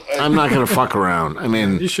 Well, I'm not going to fuck around. I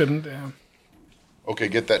mean, you shouldn't. Yeah. Okay,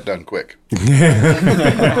 get that done quick. I'll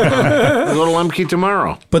go to Lemke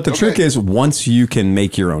tomorrow. But the trick is, once you can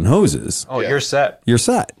make your own hoses, You're set. you're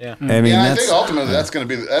set. Yeah. I mean, Yeah, I think ultimately that's going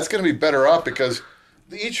to be better off because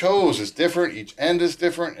each hose is different, each end is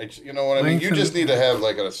different. It's, you know what I mean? You just need to have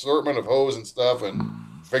like an assortment of hose and stuff and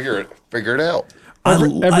figure it out.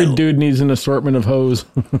 Every dude needs an assortment of hose.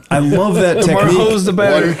 I love that The more technique. hose, the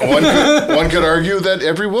better. One could argue that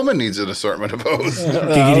every woman needs an assortment of hose.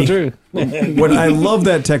 True. When I love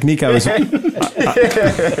that technique, I was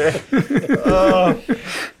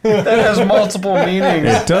That has multiple meanings.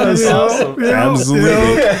 it does Awesome.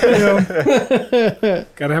 absolutely.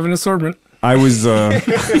 Gotta have an assortment. I was. Yeah,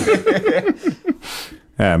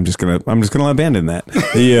 I'm just gonna abandon that.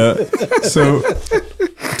 So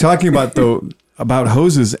talking about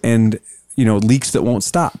hoses and leaks that won't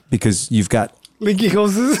stop because you've got Leaky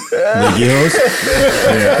hoses. leaky hose.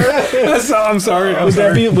 I'm sorry. Would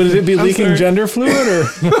it be leaking sorry. gender fluid or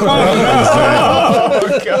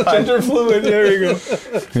Gender fluid. There you go.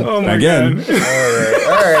 Oh my Again, god.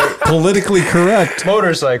 All right. politically correct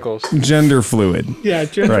Motorcycles. gender fluid. Yeah,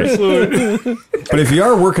 gender Right. fluid. But if you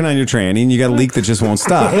are working on your tranny and you got a leak that just won't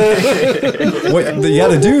stop, what you got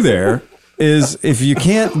to do there is if you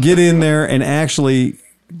can't get in there and actually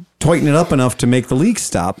tighten it up enough to make the leak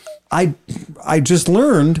stop, I just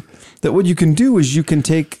learned that what you can do is you can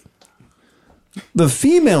take the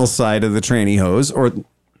female side of the tranny hose or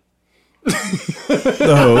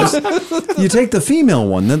the hose. You take the female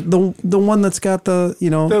one, the one that's got the The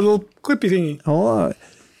little clippy thingy.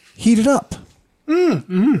 heat it up.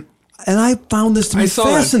 And I found this to be I saw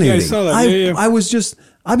that. fascinating. Yeah, I saw that. Yeah.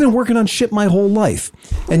 I've been working on shit my whole life.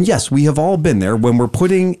 And yes, we have all been there when we're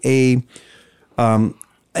putting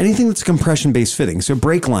anything that's compression-based fitting, so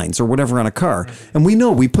brake lines or whatever on a car. And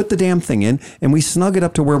we put the damn thing in and we snug it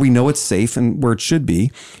up to where we know it's safe and where it should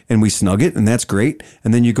be. And we snug it and that's great.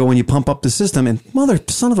 And then you go and you pump up the system and mother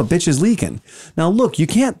son of a bitch is leaking. Now look, you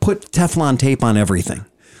can't put Teflon tape on everything.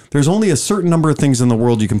 There's only a certain number of things in the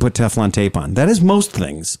world you can put Teflon tape on. That is most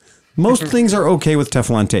things. Most things are okay with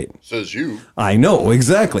Teflon tape. Says you. I know,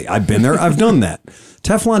 exactly. I've been there. I've done that.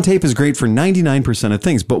 Teflon tape is great for 99% of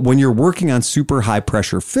things, but when you're working on super high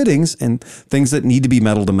pressure fittings and things that need to be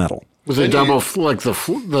metal to metal. With a double, like the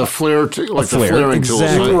flare, the flare, flaring tool.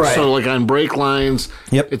 exactly. So, so like on brake lines,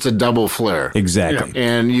 Yep. it's a double flare. Exactly.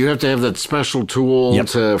 And you have to have that special tool Yep.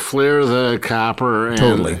 to flare the copper. And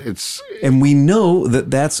Totally. And we know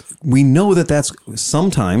that's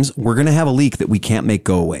sometimes we're going to have a leak that we can't make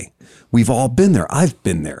go away. We've all been there. I've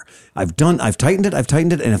been there. I've tightened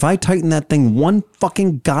it. And if I tighten that thing one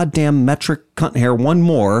fucking goddamn metric cunt hair, one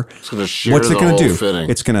more, gonna shear what's it the going to whole do? fitting.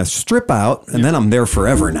 It's going to strip out and then I'm there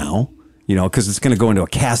forever now, because it's going to go into a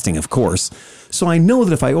casting, of course. So I know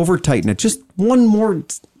that if I over tighten it just one more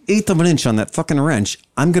eighth of an inch on that fucking wrench,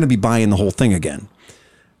 I'm going to be buying the whole thing again.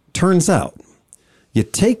 Turns out, you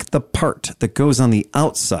take the part that goes on the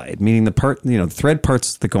outside, meaning the part, the thread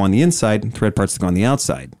parts that go on the inside and thread parts that go on the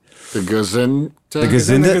outside. The gazinta. The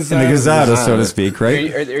gazinta and the gazada, so to speak,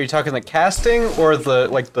 right? Are you talking the casting or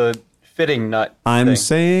the fitting nut? I'm thing?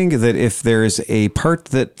 saying that if there's a part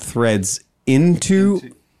that threads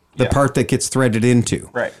into the part that gets threaded into,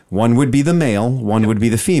 Right. One would be the male, one would be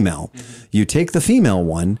the female. You take the female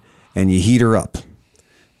one and you heat her up.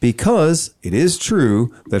 Because it is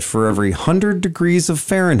true that for every 100 degrees of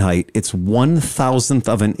Fahrenheit, it's 1,000th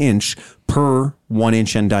of an inch per 1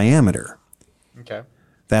 inch in diameter. Okay.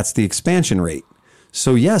 That's the expansion rate.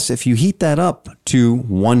 So yes, if you heat that up to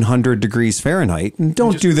 100 degrees Fahrenheit, and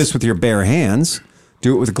don't do this with your bare hands,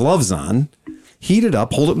 do it with gloves on, heat it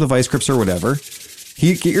up, hold it with the vice grips or whatever,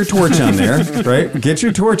 get your torch on there, right? Get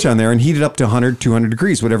your torch on there and heat it up to 100, 200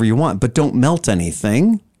 degrees, whatever you want, but don't melt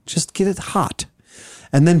anything. Just get it hot.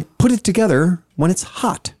 And then put it together when it's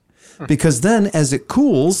hot. Because then as it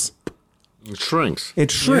cools, It shrinks.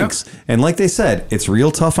 And like they said, it's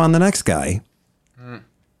real tough on the next guy.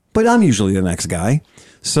 But I'm usually the next guy.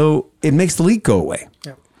 So it makes the leak go away.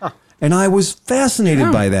 Yeah. And I was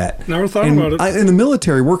fascinated by that. Never thought about it. In the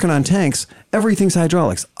military, working on tanks, everything's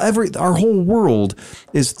hydraulics. Our whole world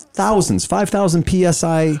is thousands, 5,000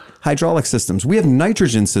 PSI hydraulic systems. We have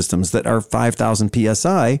nitrogen systems that are 5,000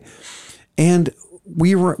 PSI. And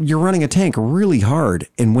you're running a tank really hard.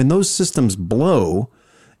 And when those systems blow,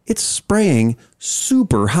 it's spraying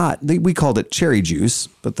super hot. We called it cherry juice,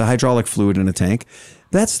 but the hydraulic fluid in a tank.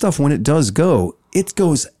 That stuff, when it does go, it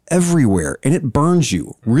goes everywhere and it burns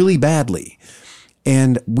you really badly.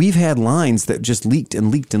 And we've had lines that just leaked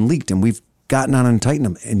and leaked and leaked, and we've gotten on and tightened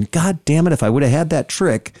them. And God damn it, if I would have had that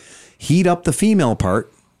trick, heat up the female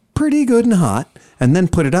part pretty good and hot, and then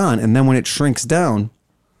put it on. And then when it shrinks down,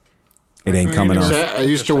 it ain't coming off. I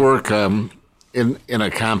used to work in a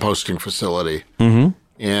composting facility,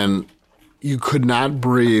 and you could not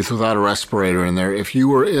breathe without a respirator in there. If you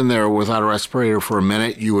were in there without a respirator for a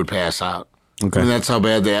minute, you would pass out. Okay. And that's how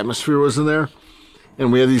bad the atmosphere was in there.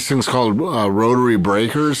 And we had these things called rotary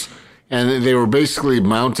breakers, and they were basically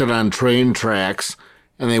mounted on train tracks,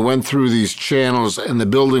 and they went through these channels, and the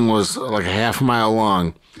building was like a half mile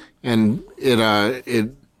long, and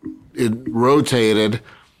it rotated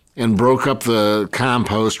and broke up the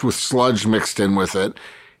compost with sludge mixed in with it,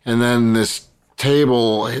 and then this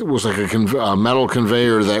table, it was like a metal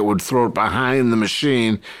conveyor that would throw it behind the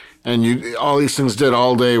machine, and all these things did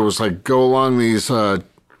all day was like go along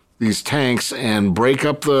these tanks and break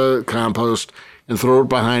up the compost and throw it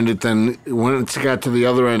behind it. Then when it got to the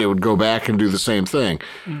other end, it would go back and do the same thing.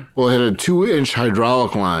 Well, it had 2-inch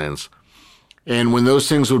hydraulic lines. And when those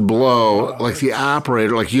things would blow, like the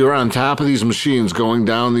operator, like you're on top of these machines going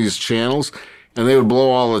down these channels, and they would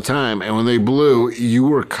blow all the time. And when they blew, you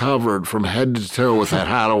were covered from head to toe with that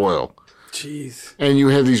hot oil. Jeez. And you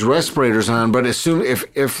had these respirators on, but as soon if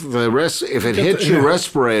it hit your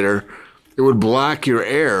respirator, it would block your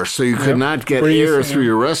air, so you could not get air through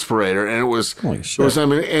your respirator. And it was I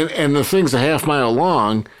mean, and the thing's a half mile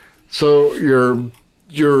long, so you're where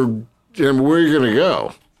are you going to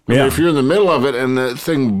go? I mean, if you're in the middle of it and the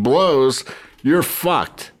thing blows, you're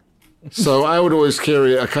fucked. So I would always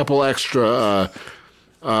carry a couple extra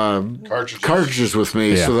cartridges with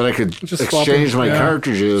me so that I could just exchange my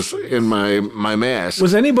cartridges in my mask.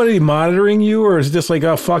 Was anybody monitoring you, or is it just like,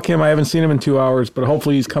 oh, fuck him, I haven't seen him in 2 hours, but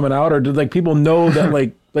hopefully he's coming out? Or did like people know that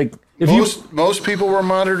like if most people were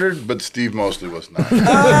monitored, but Steve mostly was not.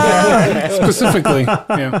 Specifically,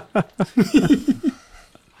 yeah.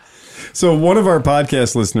 So one of our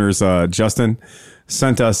podcast listeners, Justin,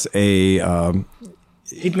 sent us a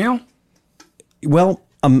email. Well,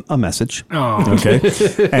 a message. Oh, okay.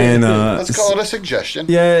 And let's call it a suggestion.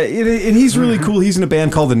 Yeah, and he's really cool. He's in a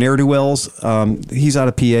band called the Ne'er-Do-Wells. He's out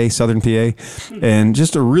of PA, Southern PA, and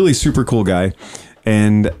just a really super cool guy.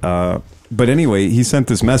 And but anyway, he sent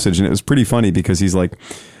this message, and it was pretty funny because he's like,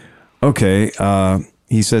 okay,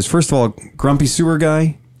 he says, first of all, grumpy sewer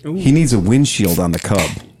guy, he needs a windshield on the Cub.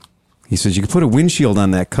 He says, you can put a windshield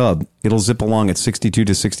on that Cub. It'll zip along at 62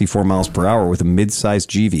 to 64 miles per hour with a mid-sized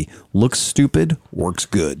GV. Looks stupid, works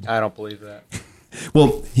good. I don't believe that.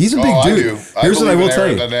 Well, he's a big dude. I do. Here's what I will tell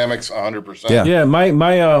you. Aerodynamics 100%. Yeah. yeah, my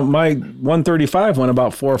 135 went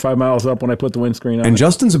about 4 or 5 miles up when I put the windscreen on. And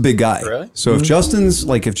Justin's a big guy. Really? So if Justin's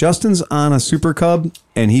on a Super Cub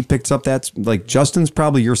and he picks up that, like, Justin's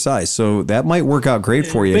probably your size. So that might work out great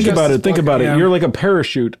for you. Think about it. Yeah. You're like a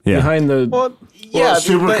parachute behind the. Well, yeah,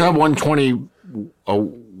 Super Cub 120, the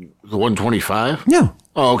 125. Yeah.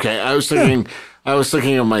 Oh, okay. I was thinking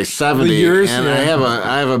of my 70, and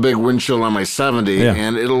I have a big windshield on my 70,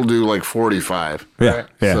 and it'll do like 45. Yeah. Right.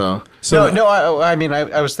 Yeah. So I mean,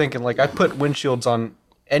 I was thinking, like, I put windshields on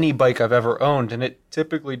any bike I've ever owned, and it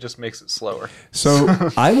typically just makes it slower.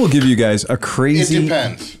 So I will give you guys a crazy. It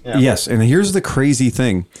depends. Yeah. Yes, and here's the crazy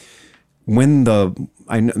thing.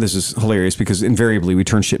 I know this is hilarious because invariably we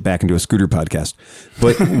turn shit back into a scooter podcast.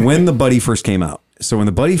 But when the Buddy first came out, So when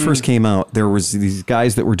the Buddy first came out, there was these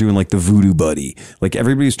guys that were doing like the Voodoo Buddy. Like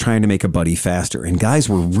everybody was trying to make a Buddy faster. And guys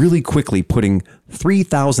were really quickly putting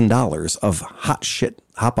 $3,000 of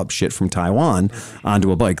hop-up shit from Taiwan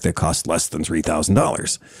onto a bike that cost less than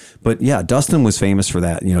 $3,000. But yeah, Dustin was famous for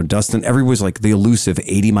that. You know, Dustin, everyone was like the elusive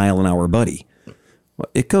 80-mile-an-hour Buddy. Well,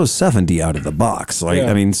 it goes 70 out of the box. Right?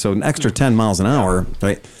 Yeah. I mean, so an extra 10 miles an hour,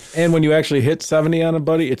 right? And when you actually hit 70 on a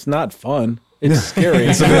Buddy, it's not fun. It's scary.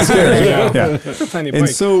 It's a bit scary. Yeah. It's a tiny And bike.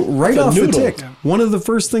 so right It's a off the noodle. tick, one of the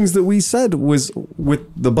first things that we said was with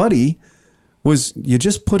the Buddy was you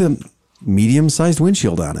just put a medium-sized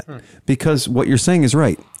windshield on it. Because what you're saying is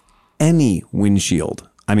right. Any windshield,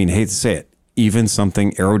 I mean, hate to say it, even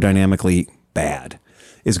something aerodynamically bad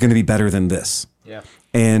is going to be better than this. Yeah.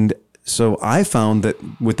 And so I found that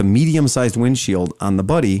with the medium-sized windshield on the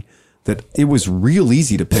Buddy, that it was real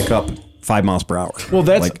easy to pick up 5 miles per hour. Well,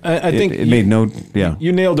 that's Like, I think it made no, yeah.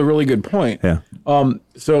 You nailed a really good point. Yeah.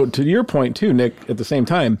 So to your point too, Nick, at the same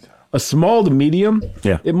time, a small to medium,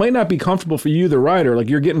 Yeah. it might not be comfortable for you, the rider. Like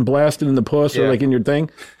you're getting blasted in the puss or Yeah. like in your thing,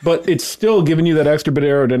 but it's still giving you that extra bit of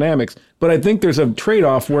aerodynamics. But I think there's a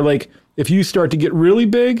trade-off where like if you start to get really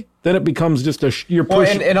big, then it becomes just you're Well,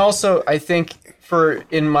 pushing. and also I think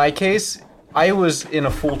in my case, I was in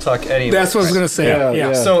a full tuck anyway. That's what I was going to say. Yeah, Yeah.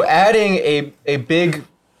 yeah. So adding a big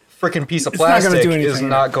freaking piece of It's not gonna plastic do is anything.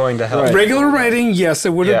 not going to help. Right. Regular riding, yes,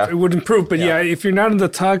 it would Yeah. it would improve. But yeah, if you're not in the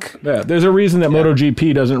tuck, yeah, there's a reason that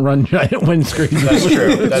MotoGP doesn't run giant windscreens. That's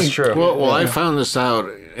true. That's true. Well, I found this out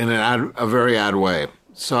in a very odd way.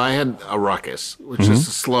 So I had a Ruckus, which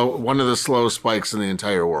is one of the slowest bikes in the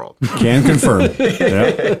entire world. Can confirm.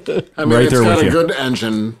 Yeah. I mean, Right it's there got with a you. good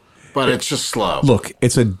engine, but it's just slow. Look,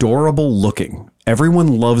 it's adorable looking. Everyone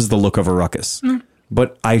loves the look of a Ruckus.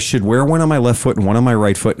 But I should wear one on my left foot and one on my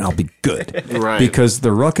right foot, and I'll be good. Right. Because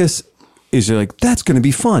the Ruckus is like, that's going to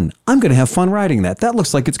be fun. I'm going to have fun riding that. That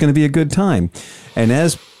looks like it's going to be a good time. And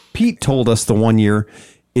as Pete told us the one year,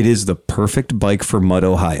 it is the perfect bike for Mud,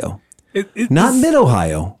 Ohio. Not Mid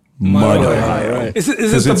Ohio, Mud, Ohio. Right. is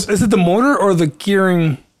Because it the motor or the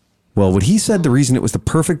gearing? Well, what he said, the reason it was the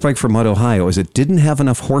perfect bike for Mud, Ohio, is it didn't have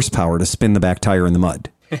enough horsepower to spin the back tire in the mud.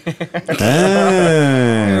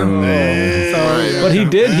 But he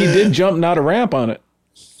did jump not a ramp on it.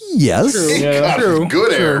 Yes. God, True. it's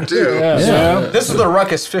good air too. This is the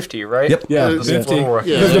Ruckus 50, right? Yep. Yeah. The 50. little Ruckus.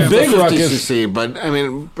 Yeah, Because the big 50 Ruckus- cc, but I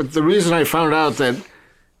mean, but the reason I found out that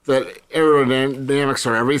aerodynamics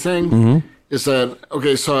are everything is that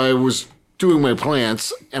okay. So I was doing my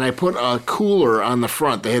plants, and I put a cooler on the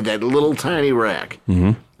front. They had that little tiny rack,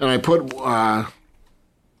 and I put my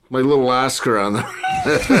little Oscar on the.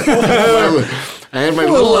 I had my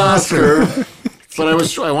little Oscar, but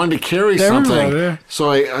I wanted to carry something, yeah. so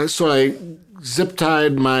I zip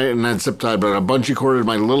tied not zip tied, but a bungee corded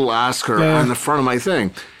my little Oscar on the front of my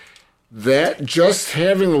thing. That just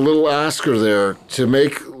having the little Oscar there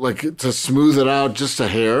to smooth it out just a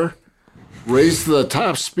hair, raised the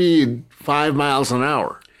top speed 5 miles an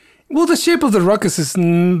hour. Well, the shape of the Ruckus is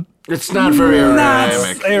It's not very not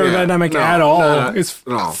aerodynamic. aerodynamic Yeah. at all. No, It's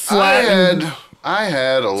no. flat. I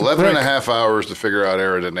had 11 and a half hours to figure out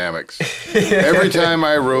aerodynamics every time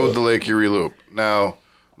I rode the Lake Erie Loop. Now,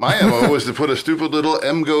 my MO was to put a stupid little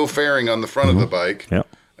MGO fairing on the front of the bike Yep.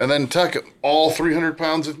 and then tuck all 300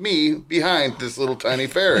 pounds of me behind this little tiny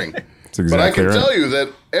fairing. That's But I exactly can right. tell you that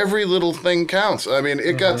every little thing counts. I mean,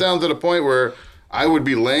 it got down to the point where I would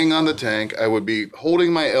be laying on the tank, I would be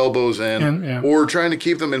holding my elbows in, Yeah. or trying to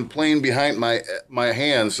keep them in plane behind my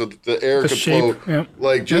hands so that the air The could shape, flow. yeah.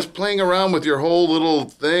 Like just playing around with your whole little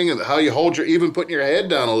thing and how you hold even putting your head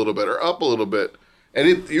down a little bit or up a little bit. And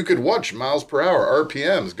you could watch miles per hour,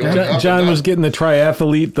 RPMs going up and John down. was getting the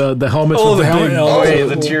triathlete, the helmet. Oh, with the helmet. big- Oh, Okay,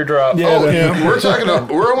 the teardrop. Yeah, Oh,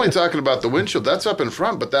 the- we're only talking about the windshield. That's up in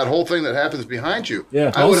front, but that whole thing that happens behind you.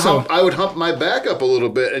 Yeah. I would Also- hump my back up a little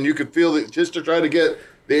bit, and you could feel that just to try to get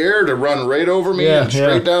the air to run right over me Yeah, and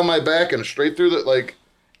straight yeah. down my back and straight through the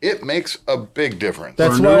it makes a big difference.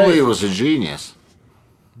 That's Bernoulli why. was a genius.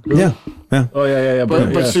 Yeah. Yeah. Oh yeah.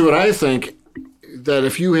 But yeah. see what I think, that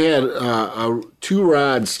if you had two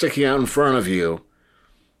rods sticking out in front of you,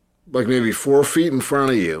 like maybe 4 feet in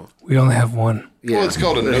front of you. We only have one. Well, it's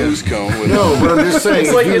called a nose cone. With No, but I'm just saying.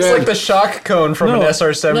 It's like if you it's had- like the shock cone from an No.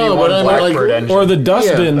 SR-71 No, but I mean, like- Blackbird engine. or the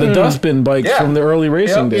dustbin bikes Yeah. from the early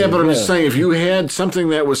racing days. Yeah, but I'm just saying, if you had something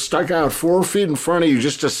that was stuck out 4 feet in front of you,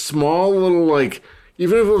 just a small little,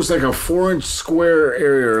 even if it was like a 4-inch square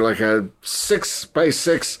area, or like a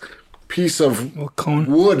 6x6 piece of Little cone.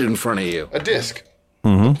 wood in front of you, a disc,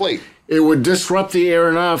 a plate. it would disrupt the air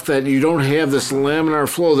enough that you don't have this laminar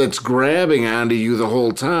flow that's grabbing onto you the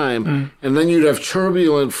whole time, and then you'd have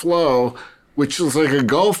turbulent flow which is like a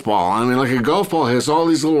golf ball. I mean, like a golf ball has all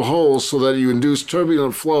these little holes so that you induce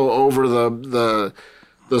turbulent flow over the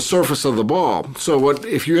surface of the ball. So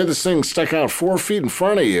if you had this thing stuck out 4 feet in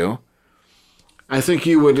front of you, I think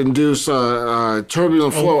you would induce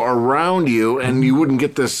turbulent flow around you, and you wouldn't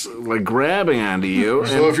get this like grabbing onto you.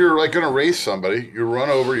 So if you're like going to race somebody, you run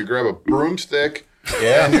over, you grab a broomstick,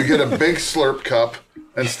 and you get a big slurp cup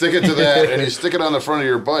and stick it to that, and you stick it on the front of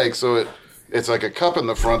your bike, so it's like a cup in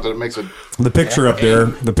the front that it makes a... The picture up there,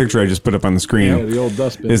 the picture I just put up on the screen, the old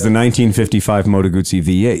dustbin is the 1955 Moto Guzzi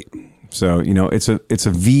V8. So, it's a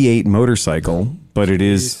V8 motorcycle, but it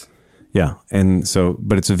is... Yeah,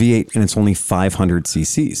 but it's a V8 and it's only 500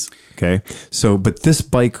 cc's. Okay, so but this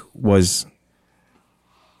bike was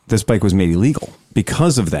made illegal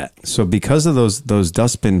because of that. So because of those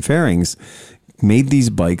dustbin fairings, made these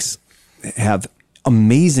bikes have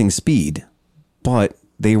amazing speed, but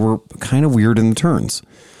they were kind of weird in the turns.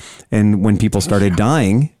 And when people started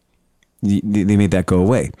dying, they made that go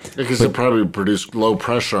away. Because it probably produced low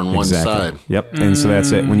pressure on one side. Yep. And so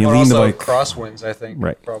that's it. When you Or lean the also bike, crosswinds, I think.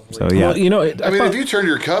 right? Probably. So yeah. Well, I mean, if you turned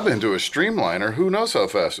your Cub into a Streamliner, who knows how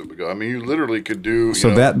fast it would go? I mean, you literally could do...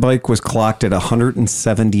 So that bike was clocked at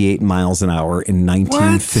 178 miles an hour in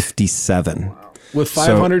 1957. with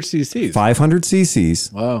 500 cc's. 500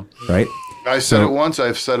 cc's. Wow. Right? I said it once,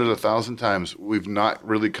 I've said it 1,000 times. We've not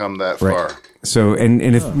really come that far. So, and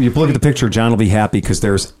if you look at the picture, John will be happy because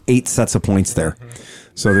there's 8 sets of points there.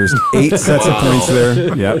 So there's 8 sets of points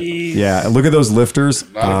there. Yeah. Yeah. Look at those lifters.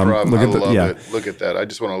 Not a problem. Look I at love it. Look at that. I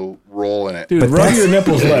just want to roll in it. Dude, rub your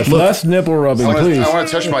nipples less. Less nipple rubbing, please. I want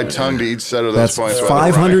to touch my tongue to each set of those That's points.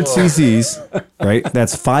 500 cc's, right?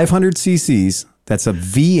 That's 500 cc's. That's a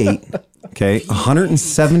V8. Okay.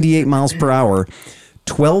 178 miles per hour,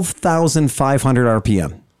 12,500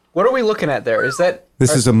 RPM. What are we looking at there? Is that...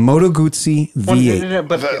 This is a Moto Guzzi V8.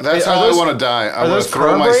 But That's how I want to die. I want to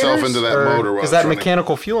throw myself into that motor. Is that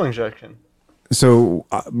mechanical fuel injection? So,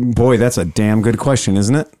 boy, that's a damn good question,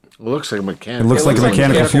 isn't it? It looks like mechanical. It looks like a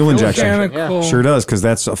mechanical fuel injection. Mechanical. Sure does, because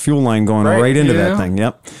that's a fuel line going right into that thing.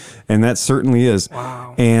 Yep. And that certainly is.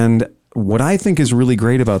 Wow. And what I think is really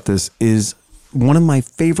great about this is one of my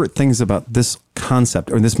favorite things about this concept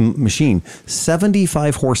or this machine,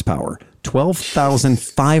 75 horsepower,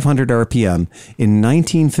 12,500 RPM in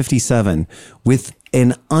 1957 with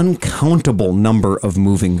an uncountable number of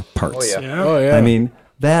moving parts. Oh, yeah. I mean,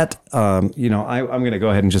 that, I'm going to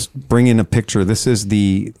go ahead and just bring in a picture. This is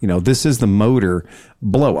the motor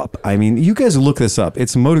blow up. I mean, you guys look this up.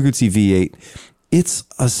 It's a Moto Guzzi V8. It's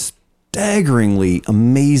a staggeringly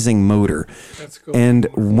amazing motor. That's cool. And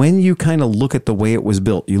when you kind of look at the way it was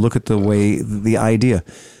built, you look at the way, the idea,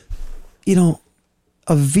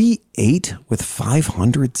 a V8 with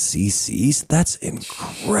 500 cc's, that's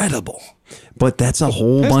incredible. But that's a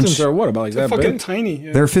whole Pistons bunch. are what, about like that Fucking big? tiny.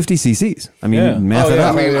 Yeah. They're 50 cc's. I mean, Yeah. math it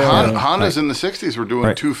out. I mean, Yeah. Hondas in the 60s were doing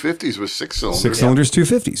Right. 250s with 6 cylinders. 6 cylinders,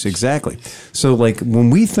 250s, exactly. So, like,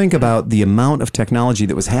 when we think about the amount of technology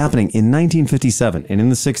that was happening in 1957 and in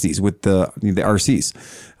the 60s with the RCs,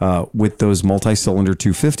 with those multi-cylinder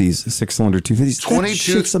 250s, 6-cylinder 250s, that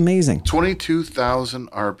shit's amazing. 22,000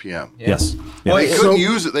 RPM. Yes. Well, They couldn't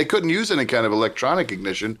use it. They couldn't use any kind of electronic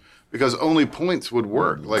ignition because only points would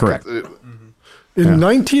work. Like Correct. In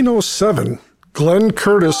 1907, Glenn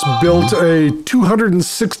Curtis built a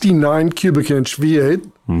 269 cubic inch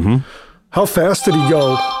V8. Mm-hmm. How fast did he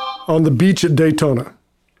go on the beach at Daytona?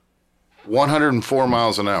 104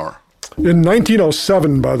 miles an hour. In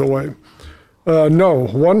 1907, by the way. No,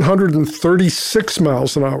 136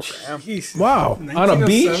 miles an hour Wow. On a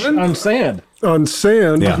beach? 1907? On sand? on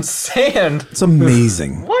sand. Yeah. Sand. It's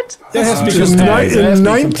amazing. What? That has to be In, some pads. That has in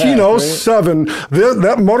to be some pads, right? 1907,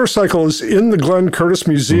 that motorcycle is in the Glenn Curtis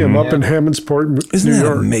Museum up in Hammondsport, Isn't New that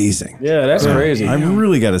York. amazing? Yeah, that's crazy. I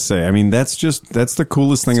really got to say, I mean, that's the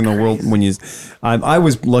coolest thing in the world. When I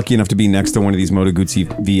was lucky enough to be next to one of these Moto Guzzi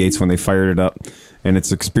V8s when they fired it up, and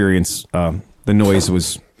its experience, the noise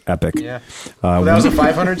was epic. Yeah. Well, that was a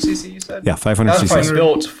 500cc, you said? Yeah, 500 That was probably cc.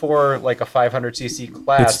 built for like a 500cc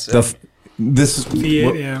class. This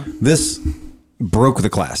V8, yeah. this broke the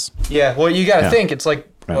class. Yeah, well, you got to Yeah. think. It's like,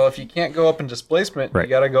 well, if you can't go up in displacement, Right. you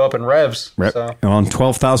got to go up in revs. Right. So. And on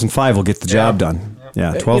 12,005 will get the job done.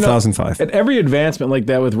 Yeah, 12,005. At every advancement like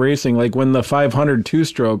that with racing, like when the 500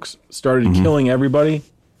 two-strokes started Mm-hmm. killing everybody,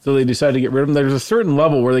 so they decided to get rid of them, there's a certain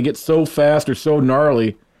level where they get so fast or so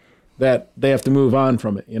gnarly that they have to move on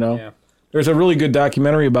from it, you know? Yeah. There's a really good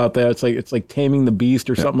documentary about that. It's like Taming the Beast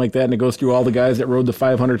or something like that, and it goes through all the guys that rode the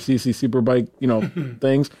 500cc superbike,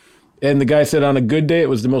 things. And the guy said on a good day, it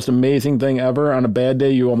was the most amazing thing ever. On a bad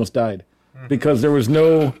day, you almost died. because there was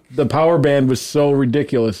the power band was so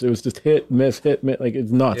ridiculous. It was just hit, miss, like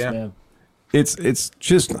it's nuts, man. It's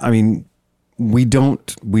just, I mean, we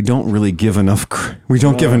don't really give enough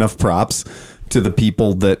give enough props to the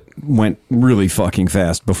people that went really fucking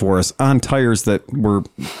fast before us on tires that were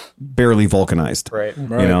barely vulcanized. Right. You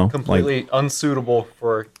know, completely unsuitable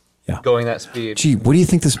for going that speed. Gee, what do you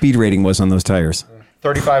think the speed rating was on those tires?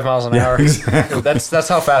 35 miles an hour. Exactly. That's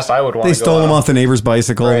how fast I would want They to go. stole them off the neighbor's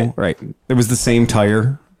bicycle. Right. It was the same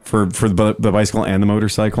tire for the bicycle and the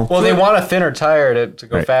motorcycle. Well, they want a thinner tire to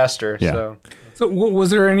go faster. Yeah. So was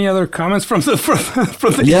there any other comments from the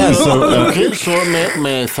from the Yeah. So Okay, so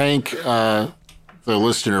may I thank the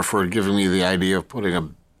listener for giving me the idea of putting a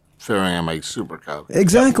fairing on my Super Cub.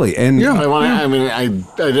 exactly, and I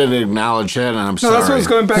didn't acknowledge that, and I'm sorry. that's what I was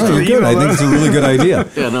going back to. The good. email. I think it's a really good idea.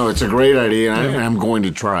 Yeah, no, it's a great idea, and I'm going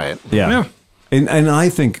to try it. Yeah. And I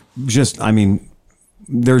think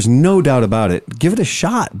there's no doubt about it. Give it a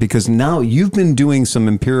shot, because now you've been doing some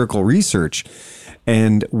empirical research,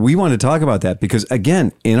 and we want to talk about that because,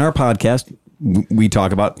 again, in our podcast, we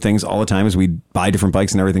talk about things all the time as we buy different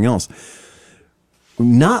bikes and everything else.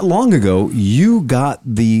 Not long ago, you bought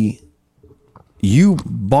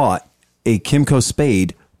a Kymco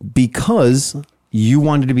Spade because you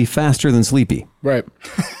wanted to be faster than Sleepy, Right.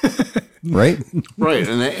 right? Right,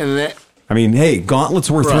 and that I mean, hey, gauntlets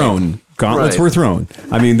were thrown. Gauntlets were thrown.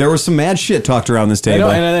 I mean, there was some mad shit talked around this table.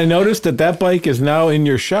 And I noticed that bike is now in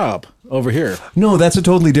your shop over here. No, that's a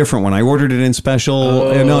totally different one. I ordered it in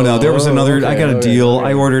special. No, there was another. Okay, I got a deal.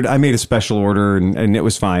 okay. I made a special order, and it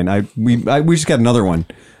was fine. We just got another one.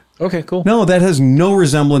 Okay, cool. No, that has no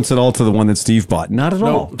resemblance at all to the one that Steve bought. Not at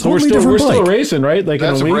all. So Totally we're different still bike. racing, right? Like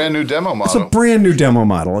That's in a a week? brand new demo It's a model. brand new demo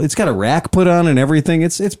model. It's got a rack put on and everything.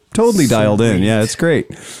 It's totally dialed in. Yeah, it's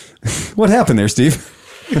great. What happened there, Steve?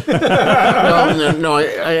 no,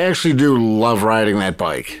 I actually do love riding that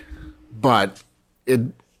bike, but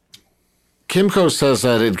Kymco says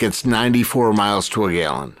that it gets 94 miles to a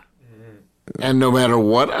gallon, and no matter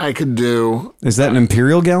what I could do, Is that an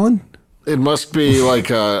imperial gallon? it must be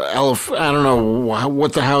like I don't know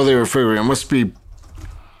how they were figuring. It must be,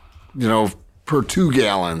 per 2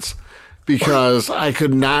 gallons, because I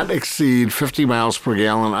could not exceed 50 miles per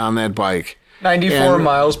gallon on that bike. 94 And-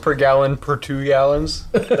 miles per gallon per 2 gallons.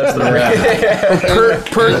 That's the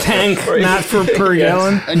per tank, not per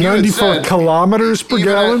gallon. And you had 94 said, kilometers per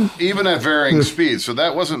gallon. Even at varying speeds. So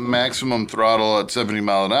that wasn't maximum throttle at 70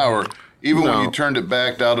 mile an hour. Even when you turned it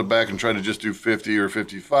back, dialed it back, and tried to just do 50 or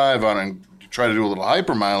 55 on it, and try to do a little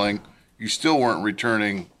hypermiling, you still weren't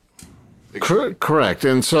returning. Correct.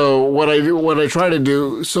 And so what I try to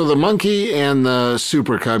do, so the Monkey and the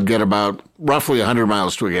Super Cub get about roughly 100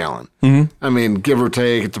 miles to a gallon. Mm-hmm. I mean, give or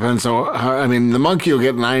take, it depends on how, the Monkey will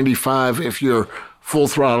get 95 if you're full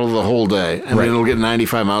throttle the whole day. I mean, it'll get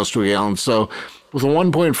 95 miles to a gallon. So with a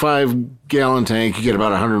 1.5 gallon tank, you get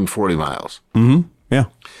about 140 miles. Mm-hmm. Yeah.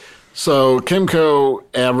 So Kymco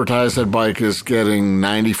advertised that bike is getting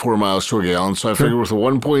 94 miles to a gallon. So I figured with a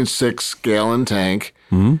 1.6 gallon tank,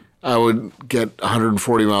 I would get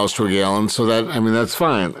 140 miles to a gallon. So that's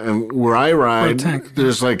fine. And where I ride,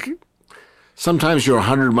 there's sometimes you're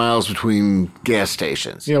 100 miles between gas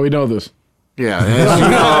stations. Yeah, we know this. Yeah, as you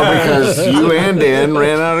know, because you and Dan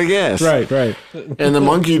ran out of gas. Right. And the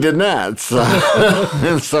Monkey did not.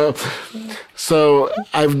 So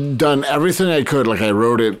I've done everything I could. Like I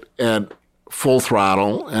rode it at full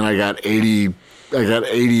throttle, and I got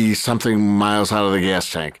 80 something miles out of the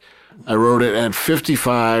gas tank. I rode it at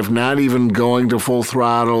 55, not even going to full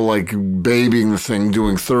throttle, like babying the thing,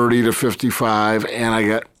 doing 30 to 55,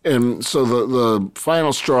 and so the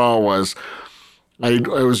final straw was I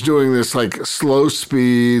was doing this like slow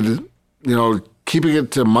speed, keeping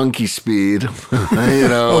it to monkey speed.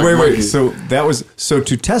 Wait. So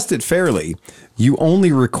to test it fairly, you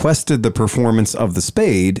only requested the performance of the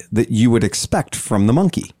Spade that you would expect from the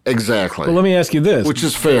Monkey. Exactly. Well, let me ask you this. Which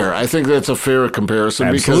is fair. I think that's a fair comparison.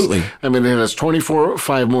 Absolutely. Because, it has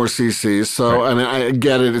 5 more cc's. So, I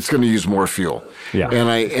get it. It's going to use more fuel. Yeah.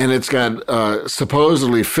 And it's got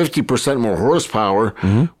supposedly 50% more horsepower,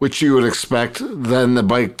 which you would expect than the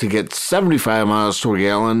bike to get 75 miles to a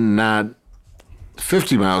gallon, not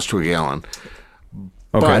 50 miles to a gallon.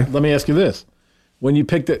 Okay. But let me ask you this. When you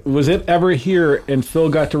picked it, was it ever here and Phil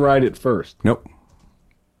got to ride it first? Nope.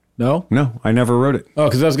 No? No, I never rode it. Oh,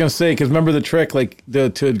 because I was going to say, because remember the trick, like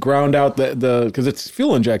to ground out the because it's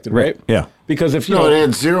fuel injected, right? Yeah. Because if you No, know, it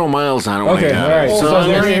had 0 miles on it. when I Okay, got all right. it. So, So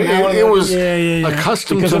I mean, there- it was Yeah.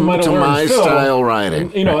 accustomed because it might have to learned my Phil, style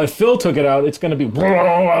riding. you know, if Phil took it out, it's going to be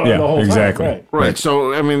the whole exactly. time. Right.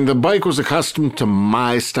 So, I mean, the bike was accustomed to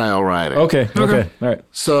my style riding. Okay. All right.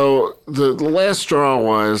 So the last straw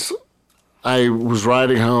was I was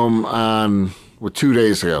riding home on 2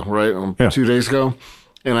 days ago, right? Yeah. 2 days ago.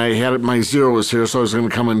 And I had it, my zero was here, so I was going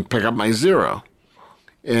to come and pick up my zero.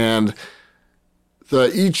 And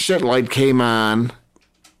the each shit light came on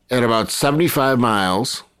at about 75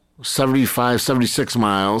 miles, 75, 76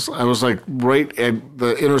 miles. I was like right at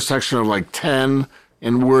the intersection of like 10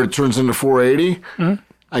 and where it turns into 480.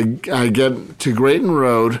 I get to Grayton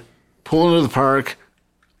Road, pull into the park,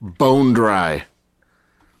 bone dry.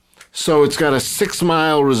 So it's got a 6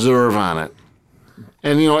 mile reserve on it.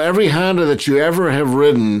 And, you know, every Honda that you ever have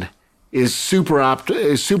ridden is super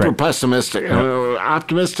pessimistic.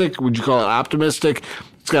 Optimistic, would you call it optimistic?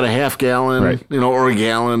 It's got a half gallon, you know, or a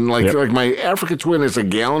gallon. Like my Africa Twin is a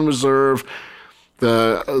gallon reserve.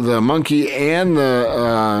 The Monkey and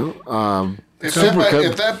the If Super Cub.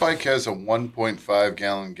 if that bike has a 1.5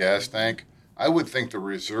 gallon gas tank, I would think the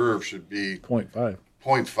reserve should be 0.5.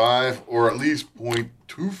 0.5 or at least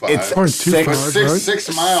 0.25. It's But 0.25, six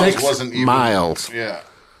right? miles 6 wasn't even miles. Yeah.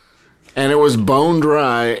 And it was bone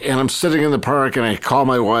dry, and I'm sitting in the park, and I call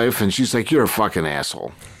my wife, and she's like, "You're a fucking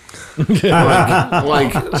asshole."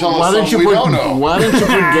 like, Tell why us don't you something we put don't know. why don't you put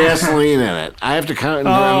gasoline in it? I have to come.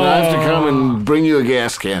 I have to come and bring you a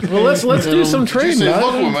gas can. Well, let's do some You trading. say,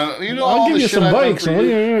 I'll- look, woman, you know I'll all give the you shit some I've done bikes. for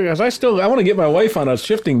you. Because I want to get my wife on a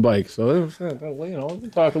shifting bike. So, you know, we'll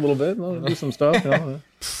talk a little bit. We'll do some stuff. You know.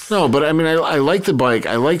 No, but I mean, I like the bike.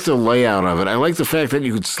 I like the layout of it. I like the fact that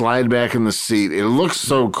you could slide back in the seat. It looks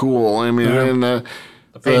so cool. I mean, and the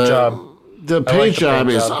paint job. The I like paint the job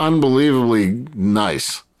paint is job. unbelievably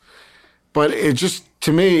nice. But it just,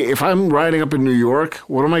 to me, if I'm riding up in New York,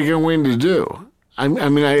 what am I going to do? I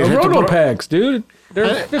mean, I The have to Roto put, packs, dude.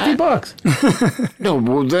 They're $50. No,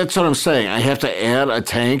 well, that's what I'm saying. I have to add a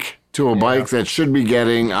tank to a bike that should be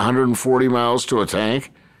getting 140 miles to a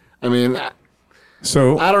tank. I mean,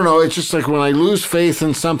 So, I don't know. It's just like when I lose faith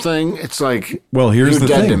in something, it's like, well, here's you're the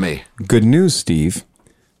dead thing. to me. Good news, Steve.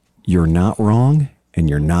 You're not wrong and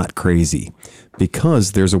you're not crazy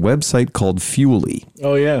because there's a website called Fuelie.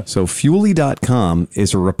 Oh, yeah. So Fuelie.com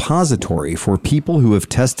is a repository for people who have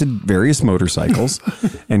tested various motorcycles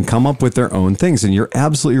and come up with their own things. And you're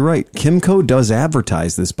absolutely right. Kimco does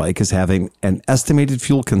advertise this bike as having an estimated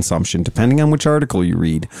fuel consumption, depending on which article you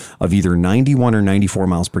read, of either 91 or 94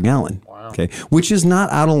 miles per gallon. Wow. Okay, which is not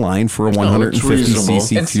out of line for a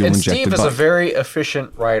 150cc And fuel Steve injected is a bike. very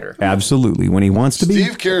efficient rider. Absolutely. When he wants to be.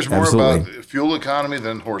 Steve cares more Absolutely. about fuel economy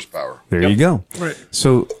than horsepower. There you go. Right.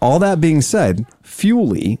 So all that being said,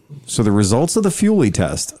 Fuelie, so the results of the Fuelie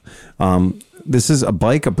test, this is a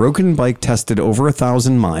broken bike tested over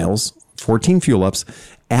 1,000 miles, 14 fuel ups,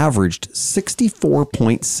 averaged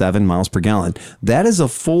 64.7 miles per gallon. That is a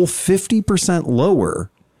full 50% lower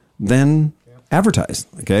than advertised.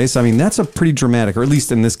 Okay. So, I mean, that's a pretty dramatic, or at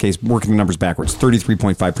least in this case, working the numbers backwards,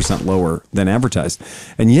 33.5% lower than advertised.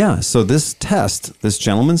 And yeah, so this test, this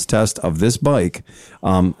gentleman's test of this bike,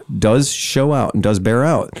 does show out and does bear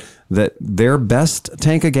out that their best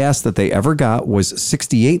tank of gas that they ever got was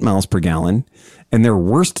 68 miles per gallon. And their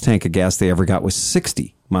worst tank of gas they ever got was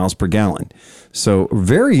 60 miles per gallon. So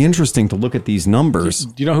very interesting to look at these numbers.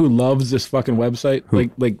 Do you know who loves this fucking website?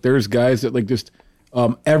 Like there's guys that like just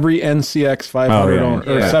every NCX 500 yeah, owner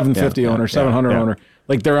or yeah, 750 yeah, owner, yeah, 700 yeah. owner.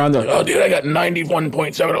 Like they're on the, oh dude, I got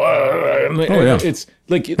 91.7. yeah. It's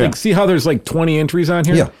like see how there's like 20 entries on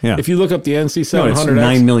here? Yeah, yeah. If you look up the NC No, it's 700X.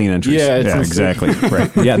 9 million entries. Yeah, it's exactly.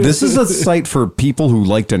 Right. Yeah, this is a site for people who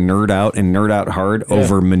like to nerd out and nerd out hard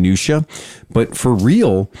over minutia. But for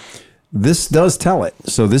real, this does tell it.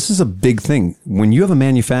 So this is a big thing. When you have a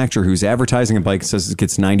manufacturer who's advertising a bike that says it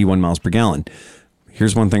gets 91 miles per gallon,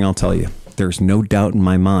 here's one thing I'll tell you. There's no doubt in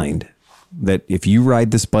my mind that if you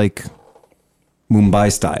ride this bike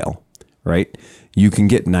Mumbai style, right, you can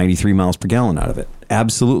get 93 miles per gallon out of it.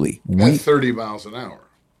 Absolutely. At 30 miles an hour.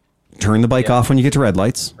 Turn the bike off when you get to red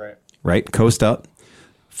lights. Right. Coast up,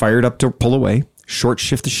 fire it up to pull away, short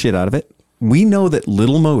shift the shit out of it. We know that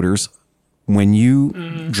little motors, when you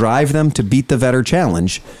drive them to beat the Vetter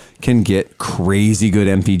Challenge, can get crazy good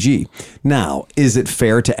MPG. Now, is it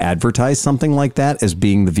fair to advertise something like that as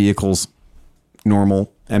being the vehicle's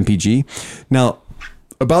normal MPG? Now,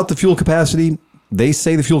 about the fuel capacity, they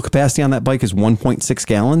say the fuel capacity on that bike is 1.6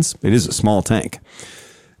 gallons. It is a small tank.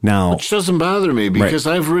 Now, Which doesn't bother me because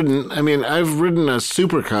I've ridden a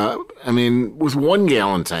Super Cup, with 1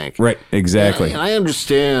 gallon tank. right, exactly. And I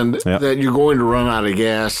understand Yep. that you're going to run out of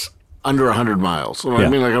gas under 100 miles. Yeah.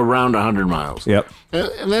 Like around 100 miles. Yep.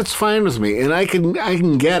 And that's fine with me. And I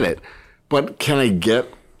can get it. But can I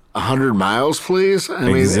get 100 miles, please?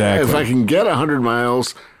 Exactly. If I can get 100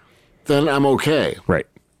 miles, then I'm okay. Right.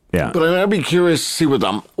 Yeah. But I'd be curious to see what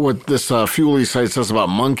this Fuelie site says about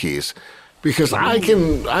monkeys. Because I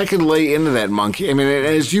can lay into that monkey.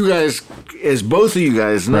 As both of you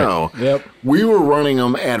guys know, Right. Yep. we were running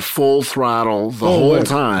them at full throttle the whole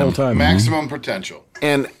time. Maximum potential.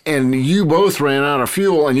 And you both ran out of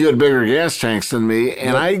fuel, and you had bigger gas tanks than me.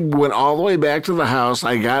 And I went all the way back to the house.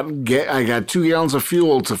 I got 2 gallons of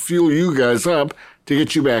fuel to fuel you guys up to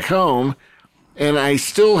get you back home, and I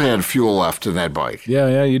still had fuel left in that bike.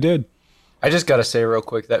 Yeah, you did. I just got to say real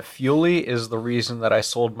quick that Fuelie is the reason that I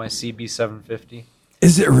sold my CB750.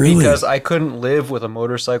 Is it really? Because I couldn't live with a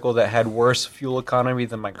motorcycle that had worse fuel economy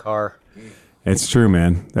than my car. It's true,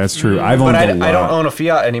 man. That's true. I've But owned a lot. I don't own a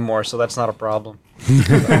Fiat anymore, so that's not a problem.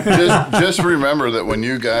 just remember that when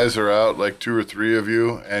you guys are out, like 2 or 3 of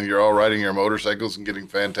you, and you're all riding your motorcycles and getting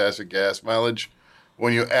fantastic gas mileage,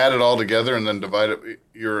 when you add it all together and then divide it,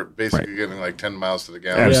 you're basically getting like 10 miles to the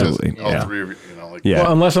gallon. Absolutely. All Yeah. 3 of you, Yeah.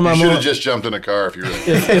 Well, unless I'm You on should one, have just jumped in a car if you really.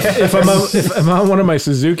 if I'm on one of my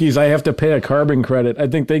Suzukis, I have to pay a carbon credit. I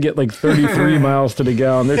think they get like 33 miles to the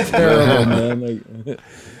gallon. They're terrible, man.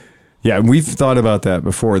 Yeah, we've thought about that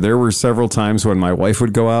before. There were several times when my wife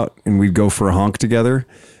would go out and we'd go for a honk together.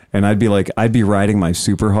 And I'd be riding my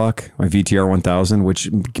Super Hawk, my VTR 1000, which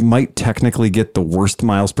might technically get the worst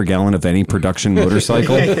miles per gallon of any production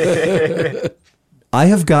motorcycle. I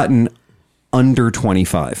have gotten under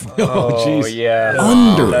 25. Oh, jeez. yeah.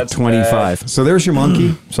 Under That's 25. So there's your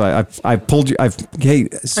monkey. So I pulled you. Hey,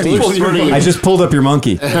 Steve, pretty- I just pulled up your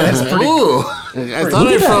monkey. Ooh, I thought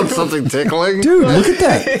I found something tickling. Dude, look at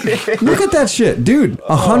that. Look at that shit. Dude,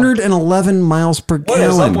 111 miles per What gallon.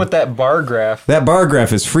 is up with that bar graph? That bar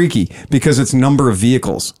graph is freaky because it's number of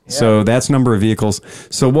vehicles. So that's number of vehicles.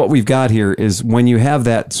 So what we've got here is when you have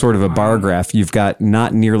that sort of a bar graph, you've got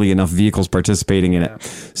not nearly enough vehicles participating in it.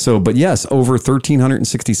 So, but yes, over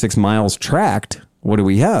 1,366 miles tracked, what do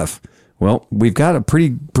we have? Well, we've got a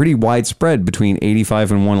pretty wide spread between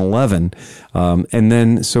 85 and 111. And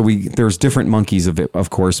then, so there's different monkeys of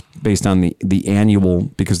course, based on the annual,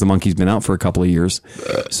 because the monkey's been out for a couple of years.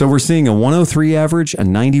 So we're seeing a 103 average, a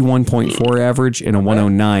 91.4 average, and a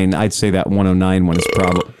 109. I'd say that 109 one is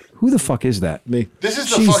probably... Who the fuck is that? Me. This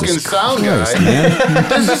is the Jesus fucking sound Christ, guy. man.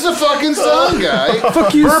 This is the fucking sound guy.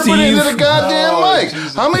 Fuck you, Burping Steve. into the goddamn mic.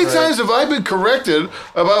 How many times have I been corrected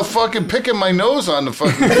about fucking picking my nose on the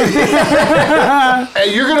fucking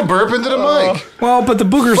and you're gonna burp into the mic. Well, but the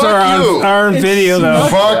boogers Fuck you. are on video, though.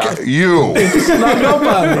 Fuck you.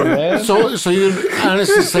 So you'd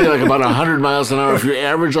honestly say like about 100 miles an hour. If you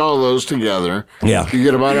average all those together, Yeah. you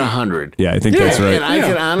get about 100. Yeah, I think that's right. And I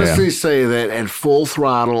can honestly say that at full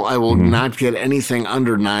throttle, I will not get anything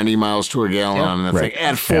under 90 miles to a gallon on that Right. thing.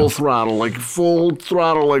 At full throttle, like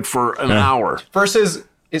for an hour. Versus,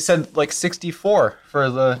 it said like 64 for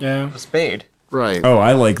the Spade. Right. Oh,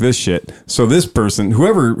 I like this shit. So this person,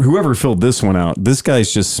 whoever filled this one out, this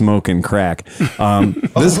guy's just smoking crack.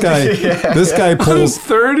 This guy pulls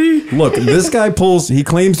 30? Look, this guy pulls. He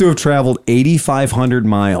claims to have traveled 8,500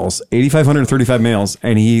 miles, 8,535 miles,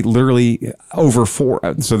 and he literally over 4.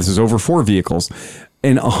 So this is over 4 vehicles,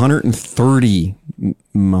 and 130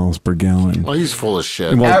 miles per gallon. Well, he's full of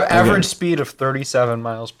shit. Well, Average speed of 37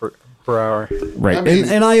 miles per hour. Right. I mean-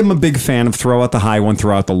 and I am a big fan of throw out the high one,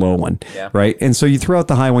 throw out the low one. Yeah. Right. And so you throw out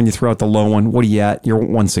the high one, you throw out the low one. What are you at? You're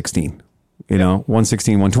 116.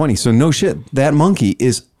 116, 120. So no shit. That monkey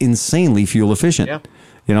is insanely fuel efficient.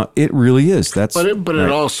 Yeah. It really is. That's But it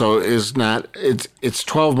also is not. It's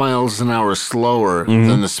 12 miles an hour slower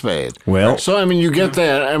than the Spade. Well- so you get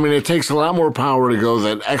that. It takes a lot more power to go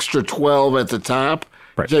that extra 12 at the top.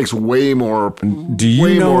 Right. It takes way more.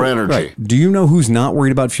 way more energy. Right. Do you know who's not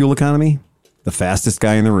worried about fuel economy? The fastest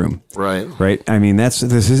guy in the room. Right. Right. That's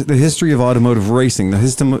the history of automotive racing,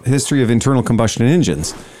 the history of internal combustion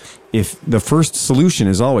engines. If the first solution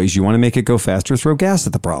is always you want to make it go faster, throw gas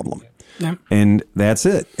at the problem. Yeah. And that's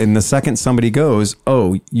it. And the second somebody goes,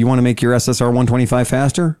 oh, you want to make your SSR 125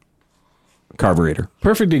 faster? Carburetor.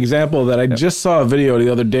 Perfect example of that. I just saw a video the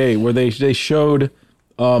other day where they showed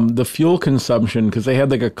the fuel consumption, because they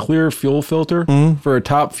had like a clear fuel filter for a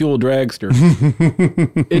top fuel dragster.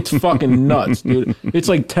 It's fucking nuts, dude. It's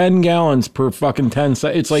like 10 gallons per fucking 10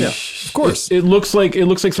 seconds. It's like, of course. it looks like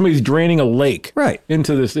somebody's draining a lake Right.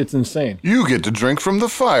 into this. It's insane. You get to drink from the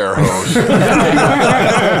fire hose.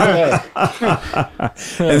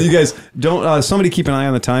 And you guys don't. Somebody keep an eye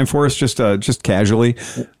on the time for us, just casually.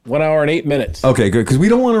 1 hour and 8 minutes. Okay, good, because we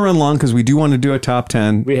don't want to run long, because we do want to do a top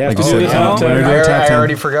 10. We have like to you do said, the top 10. we're gonna do a top I 10.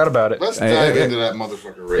 already forgot about it. Let's dive into that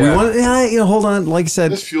motherfucker right We now. want, hold on. Like I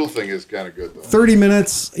said, This fuel thing is kind of good, though. 30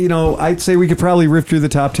 minutes. I'd say we could probably rip through the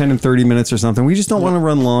top 10 in 30 minutes or something. We just don't want to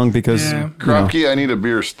run long because Yeah. Kropke, I need a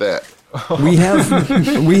beer stat. we have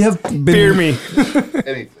been Beer me.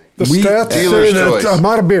 Anything. The We- stats Dealer's say that choice. I'm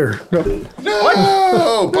out of beer. No.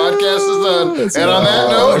 No! Podcast is done. And on that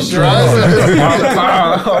note,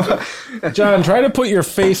 drive. John, try to put your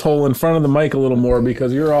face hole in front of the mic a little more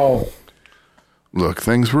because you're all. Look,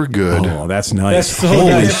 things were good. Oh, that's nice. That's so Holy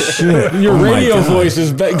nice. shit! Your Oh my radio God. voice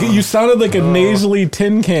is. You sounded like a nasally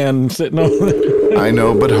tin can sitting over there. I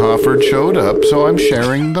know, but Hofford showed up, so I'm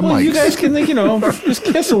sharing the Well, mic. you guys can, just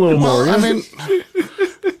kiss a little more. I mean,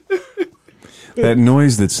 That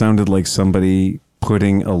noise that sounded like somebody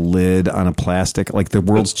putting a lid on a plastic, like the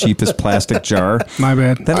world's cheapest plastic jar. My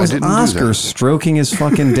bad. That was didn't do Oscar that. stroking his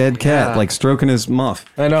fucking dead cat, like stroking his muff.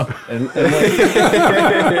 I know. And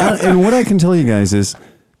And what I can tell you guys is,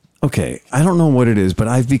 okay, I don't know what it is, but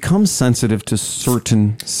I've become sensitive to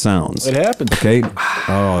certain sounds. it happens. Okay. Oh,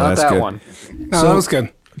 Not that's that good. one. No, that was good.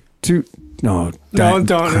 No, No, that-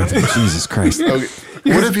 don't. Jesus Christ. okay.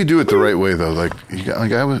 What if you do it the right way, though? Like,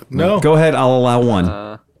 I was. No. Go ahead. I'll allow one.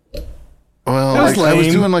 Well, That was I was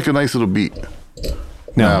lame. doing like a nice little beat.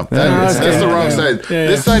 no, That's the wrong Yeah. side. Yeah,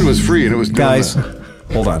 This side was free, and it was doing guys, that.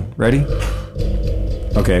 hold on. Ready?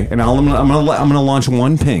 Okay, and I'm gonna launch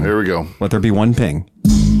one ping. There we go. Let there be one ping.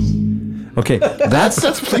 Okay, that's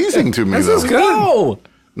That's pleasing to me, This though. is good. No.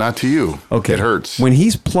 Not to you. okay. It hurts. When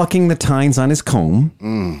he's plucking the tines on his comb.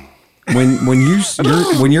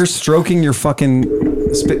 When you're stroking your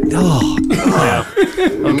fucking spit. Oh,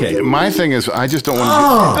 okay. My thing is, I just don't want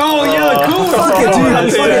to. Oh, yeah, cool. Fuck it,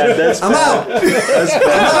 dude. I'm out.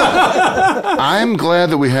 I'm glad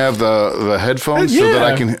that we have the headphones so that Yeah.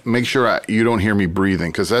 I can make sure you don't hear me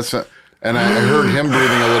breathing, because that's. And I heard him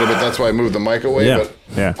breathing a little bit. That's why I moved the mic away. Yeah, But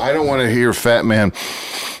yeah. I don't want to hear fat man.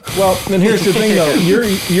 Well, then here's the thing, though. You're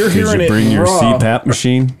Did hearing you it bring your raw. CPAP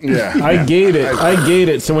machine? Yeah. I gate it. I gate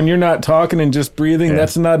it. So when you're not talking and just breathing,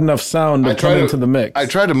 that's not enough sound to come into the mix. I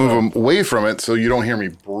tried to move him away from it so you don't hear me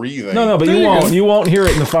breathing. No, but There you you won't. go. You won't hear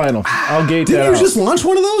it in the final. I'll gate that Didn't you out. just launch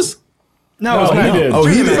one of those? No, No, it's he not. did. Oh,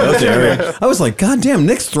 he did. Okay, all right. I was like, God damn,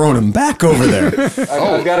 Nick's throwing him back over there.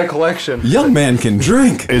 I've got a collection. Young man can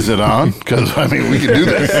drink. Is it on? Because, I mean, we can do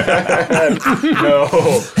this.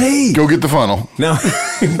 No. Hey. Go get the funnel. Now,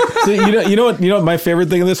 So, you know what my favorite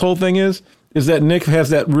thing of this whole thing is that Nick has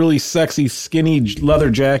that really sexy skinny leather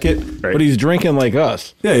jacket, but he's drinking like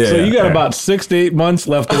us. Yeah, So you got about 6 to 8 months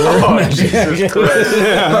left to wear that jacket.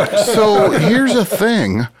 So here's a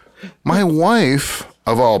thing. My wife,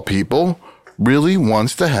 of all people, really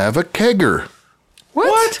wants to have a kegger.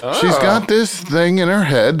 What? She's got this thing in her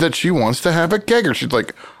head that she wants to have a kegger. She's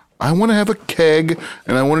like, I want to have a keg,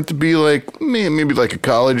 and I want it to be like maybe like a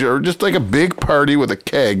college or just like a big party with a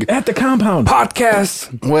keg. At the compound.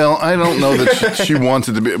 Podcast. Well, I don't know that she wants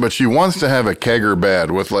it to be, but she wants to have a kegger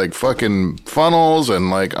bad with like fucking funnels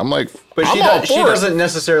and like I'm like. But I'm she, all she for it. doesn't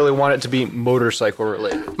necessarily want it to be motorcycle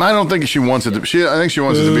related. I don't think she wants it to. I think she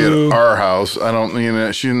wants it to be at our house. I don't.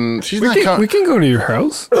 She's not. We can go to your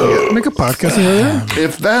house. Make a podcast over there.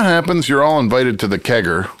 If that happens, you're all invited to the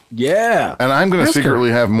kegger, Yeah. and I'm going to Ask her.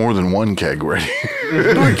 secretly have more than one keg ready.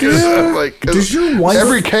 Does your wife-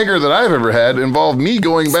 Every kegger that I've ever had involved me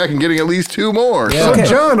going back and getting at least two more. So, Okay.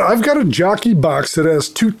 John, I've got a jockey box that has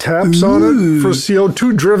 2 taps on it for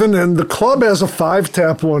CO2 driven, and the club has a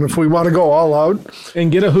 5-tap one if we want to go all out.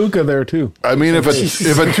 And get a hookah there, too. I mean, if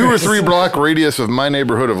a 2 or 3 block radius of my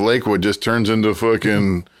neighborhood of Lakewood just turns into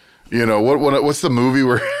fucking, what's the movie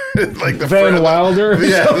where like the Van Wilder.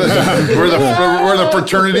 Yeah, where the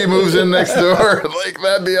fraternity moves in next door, like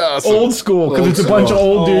that'd be awesome. Old school, because it's a bunch of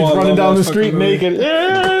old dudes I running love down that the street fucking movie. naked.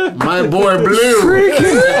 Yeah. My boy Blue.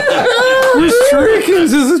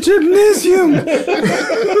 Restrictions is a gymnasium.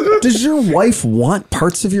 does your wife want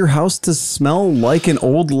parts of your house to smell like an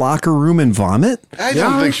old locker room and vomit? I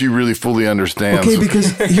don't think she really fully understands. Okay,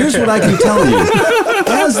 because here's what I can tell you.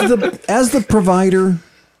 As the provider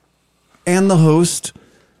and the host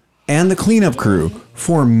and the cleanup crew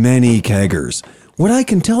for many keggers, what I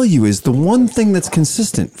can tell you is the one thing that's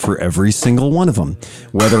consistent for every single one of them,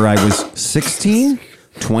 whether I was 16,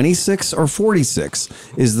 26 or 46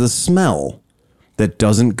 is the smell that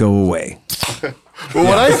doesn't go away. Well,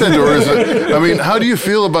 what I said to her is, I mean, how do you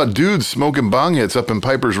feel about dudes smoking bong hits up in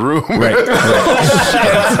Piper's room? Right.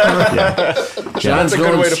 John's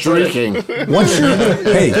going streaking.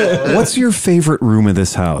 What's your favorite room of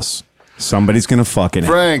this house? Somebody's going to fuck in it.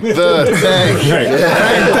 Frank the Tank.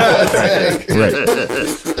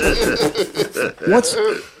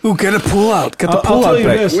 Ooh, get a pull out. Get the I'll pull tell out you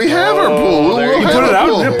back. this. We have our pool. We'll have put it a out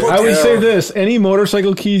pool. there. I would say this: any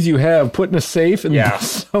motorcycle keys you have, put in a safe and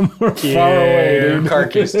somewhere far away, dude. Car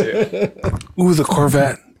keys too. Ooh, the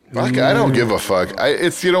Corvette. Fuck, I don't give a fuck.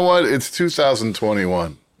 It's you know what? It's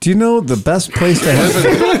 2021. Do you know the best place to have Live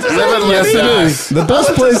and let die. the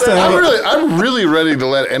best place to have I'm really ready to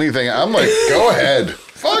let anything. I'm like, go ahead.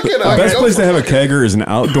 Fuck it. the best place to have a kegger is an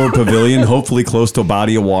outdoor pavilion, hopefully close to a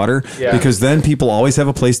body of water, because then people always have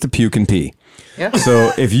a place to puke and pee. Yeah.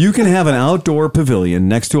 So if you can have an outdoor pavilion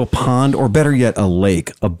next to a pond, or better yet, a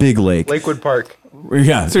lake, a big lake. Lakewood Park.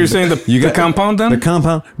 Yeah. So you're saying the compound then? The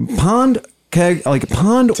compound. Pond, keg, like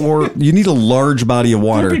pond, or you need a large body of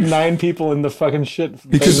water. There'd be 9 people in the fucking shit.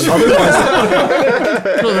 Because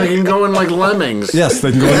otherwise, So they can go in like lemmings. yes,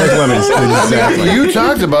 they can go in like lemons. Exactly. You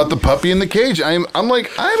talked about the puppy in the cage. I'm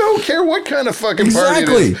like, I don't care what kind of fucking party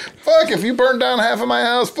Exactly. it is. Fuck, if you burn down half of my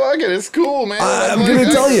house, fuck it. It's cool, man. I'm like,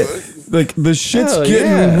 gonna tell you, like the shit's Hell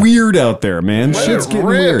getting yeah. weird out there, man. Let Shit's it getting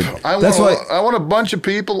rip. weird. That's why I want a bunch of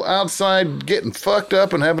people outside getting fucked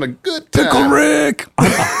up and having a good time. Pickle Rick.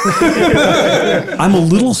 I'm a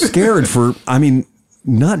little scared for. I mean,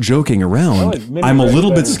 not joking around. Oh, Mini I'm a Rick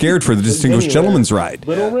little bit better. scared for the Distinguished Mini Gentleman's Rick. Ride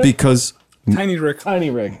Little Rick? because Tiny Rick. Tiny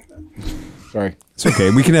rig. Sorry. it's okay.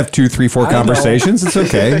 We can have 2, 3, 4 conversations. It's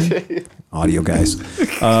okay. Audio guys,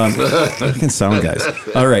 you can sound guys.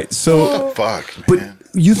 All right, so. Fuck, But man.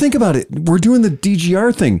 you think about it. We're doing the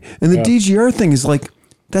DGR thing, and the DGR thing is like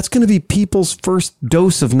that's going to be people's first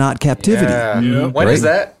dose of not captivity. When is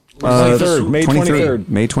that? 23rd, May 23rd.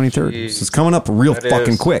 May 23rd. So it's coming up real That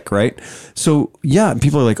fucking is. quick, right? So yeah,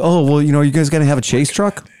 people are like, oh well, you know, you guys got to have a chase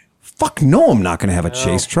truck. Fuck no, I'm not going to have a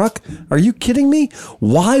chase truck. Are you kidding me?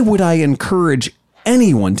 Why would I encourage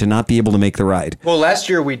anyone to not be able to make the ride? Well, last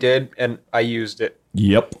year we did, and I used it,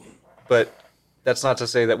 Yep. but that's not to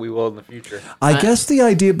say that we will in the future. I guess the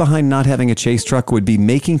idea behind not having a chase truck would be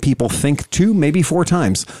making people think 2, maybe 4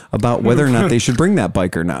 times about whether or not they should bring that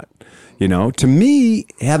bike or not. You know, to me,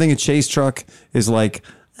 having a chase truck is like,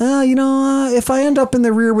 if I end up in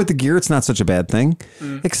the rear with the gear, it's not such a bad thing,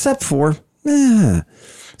 except for,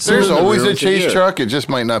 There's the always rear a to chase gear. truck. It just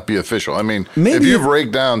might not be official. I mean, Maybe if you if-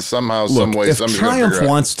 break down somehow, some way, if somebody's gonna Triumph figure it out.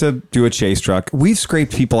 wants to do a chase truck, we've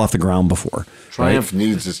scraped people off the ground before. Triumph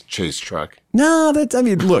needs his chase truck. No, that's, I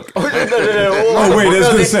mean, look. No. Oh, wait, I was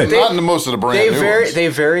going to say. Not in the most of the brand new ones. They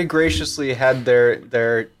very graciously had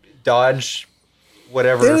their Dodge,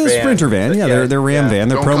 whatever. It is a Sprinter van. Yeah, they're Ram van.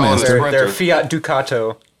 They're Don't call it a ProMaster. Sprinter. Their Fiat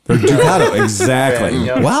Ducato. They're Ducato. Exactly.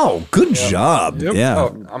 Yeah, yeah. Wow. Good job. Yeah.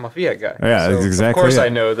 Oh, I'm a Fiat guy. Yeah, so that's exactly Of course, it. I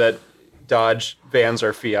know that Dodge vans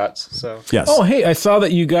are Fiats. So Yes. Oh, hey, I saw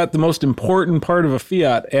that you got the most important part of a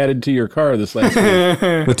Fiat added to your car this last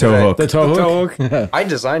week. the tow hook. The tow hook. I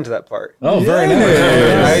designed that part. Oh, very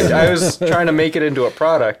nice. I was trying to make it into a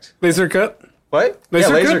product. Laser cut. What?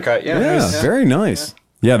 Laser laser cut? cut. Yeah. Yeah, very nice.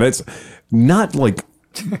 Yeah, that's not like,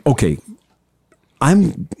 okay,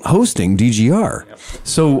 I'm hosting DGR.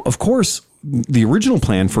 So, of course, the original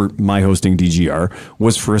plan for my hosting DGR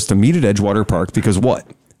was for us to meet at Edgewater Park because what?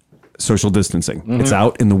 Social distancing. It's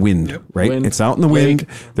out in the wind, right? Wind. It's out in the wind.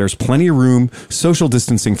 There's plenty of room. Social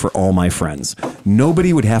distancing for all my friends.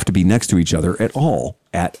 Nobody would have to be next to each other at all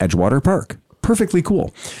at Edgewater Park. Perfectly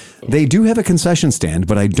cool. They do have a concession stand,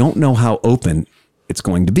 but I don't know how open it's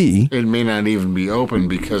going to be. It may not even be open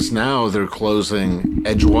because now they're closing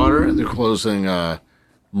Edgewater. They're closing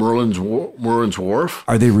Merlin's Wharf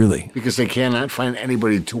Are they really? because they cannot find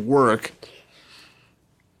anybody to work,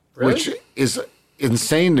 which is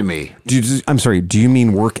insane to me. I'm sorry. Do you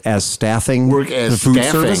mean work as staffing? Work as the food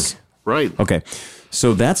staffing. service? Right. Okay.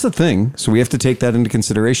 So that's the thing. So we have to take that into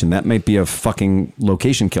consideration. That might be a fucking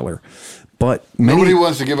location killer. But Nobody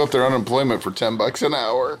wants to give up their unemployment for $10 an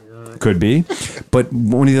hour. could be. But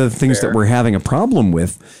one of the things that we're having a problem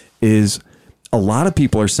with is a lot of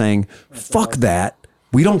people are saying, fuck that.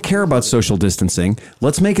 We don't care about social distancing.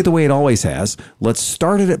 Let's make it the way it always has. Let's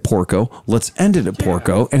start it at Porco. Let's end it at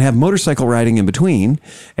Porco and have motorcycle riding in between.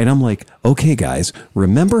 And I'm like, okay, guys,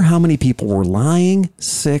 remember how many people were lying,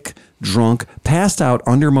 sick, drunk, passed out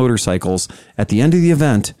under motorcycles at the end of the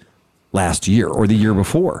event last year or the year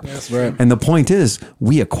before? That's right. And the point is,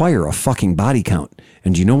 we acquire a fucking body count.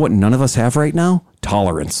 And you know what none of us have right now?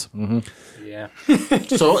 Tolerance. Yeah.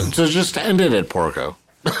 So just end it at Porco.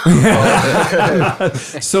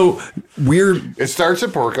 So It starts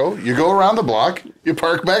at Porco. You go around the block. You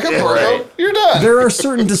park back at Porco. right. You're done. there are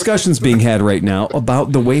certain discussions being had right now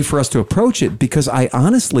about the way for us to approach it, because I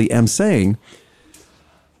honestly am saying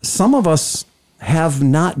some of us have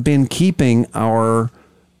not been keeping our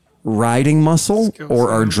riding muscle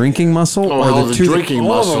or our drinking muscle or the two that- drinking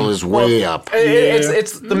muscle is way up.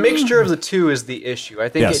 It's the mixture of the two is the issue. I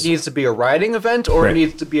think Yes. it needs to be a riding event or Right. it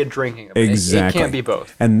needs to be a drinking event. Exactly. It can't be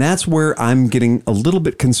both. And that's where I'm getting a little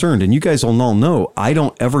bit concerned. And you guys all know I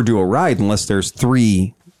don't ever do a ride unless there's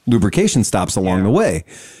 3 lubrication stops along the way.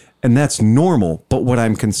 And that's normal. But what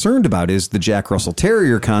I'm concerned about is the Jack Russell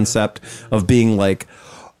Terrier concept of being like,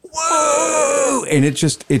 whoa, and it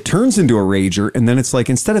turns into a rager. And then it's like,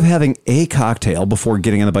 instead of having a cocktail before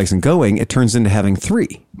getting on the bikes and going, it turns into having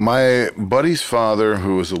 3. My buddy's father,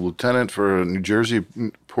 who was a lieutenant for New Jersey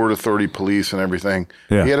Port Authority Police and everything,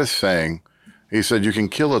 Yeah. he had a saying. He said, you can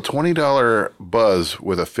kill a $20 buzz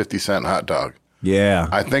with a 50-cent hot dog. Yeah.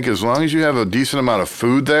 I think as long as you have a decent amount of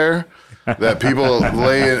food there, that people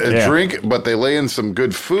lay in Yeah. drink, but they lay in some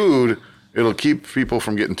good food, it'll keep people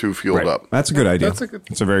from getting too fueled up. That's a good idea. That's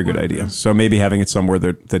It's a very good idea. So maybe having it somewhere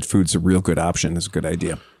that food's a real good option is a good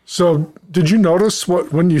idea. So, did you notice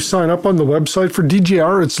when you sign up on the website for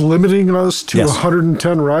DGR, it's limiting us to Yes.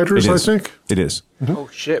 110 riders, It I is. think? It is. Oh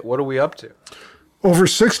shit! What are we up to? Over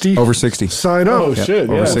 60. Over 60. Sign up. Oh shit!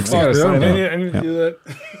 over Yeah, 60. Fuck, Yeah. sign I up. need to do that.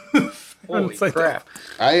 Holy It's like crap!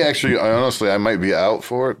 I might be out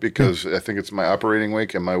for it because I think it's my operating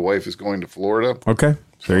week and my wife is going to Florida. Okay.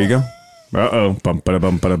 There you go. Uh-oh. Bum, ba-da,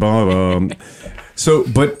 bum, ba-da, bum, bum. So,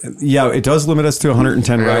 but yeah, it does limit us to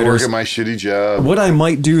 110 I gotta work riders. at my shitty job. What I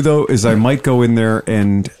might do though is I might go in there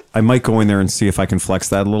and see if I can flex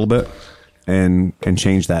that a little bit and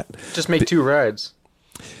change that. Just make 2 rides.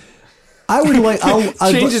 I would like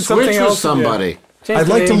I'd Change it something Switch with else. somebody. I'd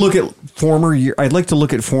like to look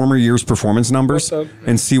at former years' performance numbers What's up?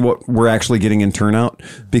 and see what we're actually getting in turnout,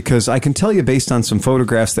 because I can tell you based on some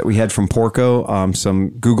photographs that we had from Porco, some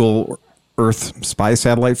Google Earth spy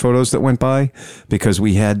satellite photos that went by, because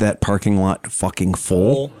we had that parking lot fucking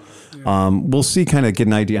full. We'll see, kind of get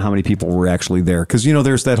an idea how many people were actually there, because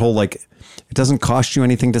there's that whole like, it doesn't cost you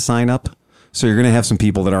anything to sign up. So you're going to have some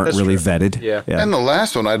people that aren't That's really true. vetted. Yeah. And the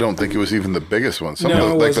last one, I don't think it was even the biggest one. Some No, of the, it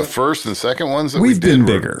like the wasn't. first and second ones that We've we did been were-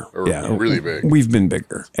 bigger. were Yeah. really big. We've been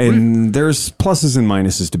bigger. And there's pluses and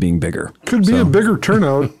minuses to being bigger. Could be a bigger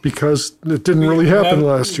turnout because it didn't really happen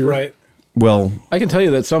last year. Right. Well, I can tell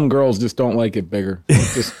you that some girls just don't like it bigger.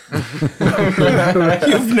 It's just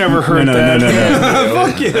You've never heard that.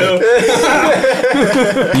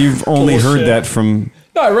 no. You've only heard that from...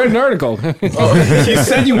 no. I read an article. You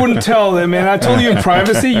said you wouldn't tell them, man. I told you in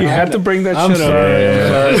privacy you had to bring that I'm shit sorry.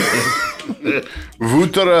 up.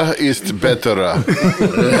 Vutera ist betera.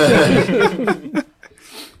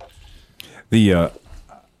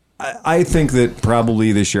 I think that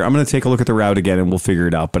probably this year, I'm going to take a look at the route again and we'll figure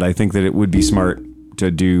it out. But I think that it would be smart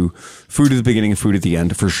to do food at the beginning and food at the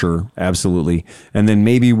end for sure. Absolutely. And then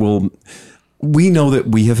maybe we know that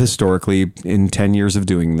we have historically, in 10 years of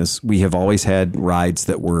doing this, we have always had rides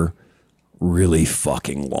that were really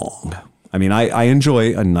fucking long. I mean, I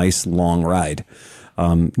enjoy a nice long ride,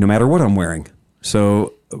 no matter what I'm wearing.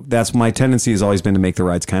 So that's my tendency has always been to make the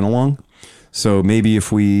rides kind of long. So maybe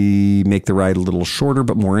if we make the ride a little shorter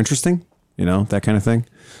but more interesting, that kind of thing.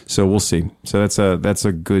 So we'll see. So that's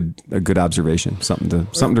a good observation. Something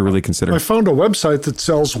to really consider. I found a website that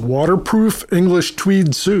sells waterproof English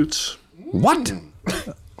tweed suits. What?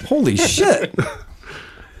 Holy shit!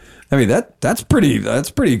 I mean that's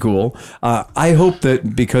pretty cool. I hope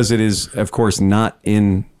that because it is, of course, not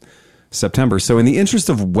in September. So in the interest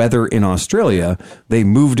of weather in Australia, they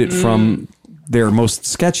moved it from their most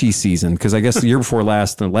sketchy season, because I guess the year before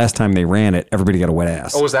last, the last time they ran it, everybody got a wet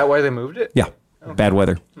ass. Oh, is that why they moved it? Yeah, bad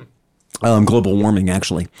weather, global warming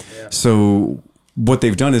actually. So what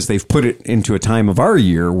they've done is they've put it into a time of our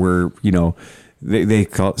year where they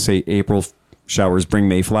call it, say, April showers bring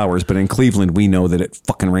May flowers, but in Cleveland we know that it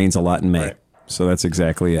fucking rains a lot in May. Right. So that's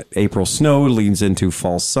exactly it. April snow leads into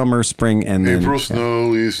fall, summer, spring, and then April snow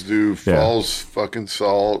leads to fall's fucking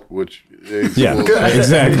salt, which Yeah,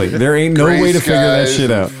 exactly. There ain't no way to figure that shit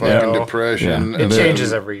out. Fucking Yeah. depression. Yeah. It and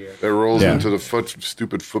changes then every year. It rolls Yeah. into the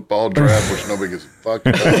stupid football draft, which nobody gives a fuck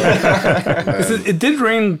about. It did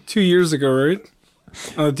rain 2 years ago, right?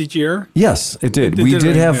 DGR? Yes, it did. It We did did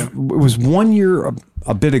rain, have. yeah. It was 1 year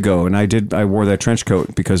a bit ago, and I wore that trench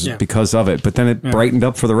coat because of it. But then it brightened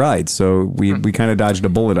up for the ride, so we kind of dodged a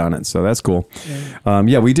bullet on it. So that's cool.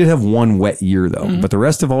 We did have one wet year though, but the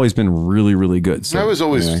rest have always been really, really good. So I was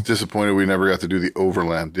always disappointed we never got to do the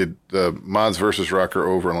Overland. Did the Mods versus Rocker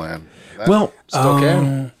Overland? well, Still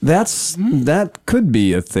can. that could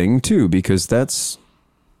be a thing too, because that's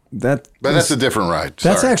But that's a different ride.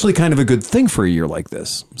 That's Sorry. actually kind of a good thing for a year like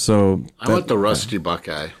this. So I want the Rusty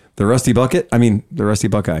Buckeye. the Rusty Bucket, the Rusty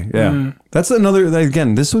Buckeye. Yeah. That's another,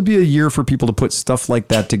 again, this would be a year for people to put stuff like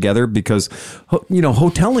that together because,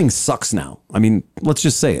 hoteling sucks now. I mean, let's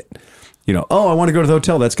just say it. I want to go to the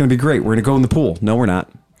hotel. That's going to be great. We're going to go in the pool. No, we're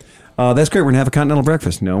not. That's great. We're going to have a continental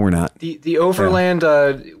breakfast. No, we're not. The Overland,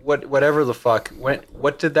 whatever the fuck,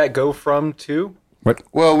 what did that go from to? What?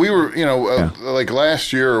 Well, we were, like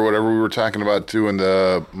last year or whatever, we were talking about doing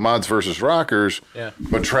the Mods versus Rockers,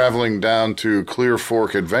 but traveling down to Clear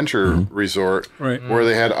Fork Adventure Resort, where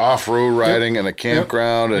they had off-road riding and a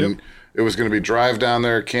campground, and it was going to be drive down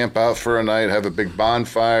there, camp out for a night, have a big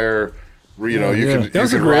bonfire. You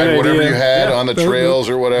could ride whatever you had on the trails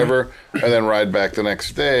or whatever, and then ride back the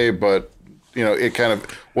next day. But it kind of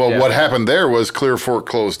what happened there was Clear Fork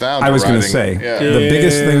closed down. I was going to say the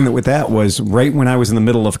biggest thing with that was right when I was in the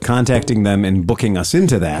middle of contacting them and booking us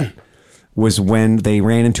into that was when they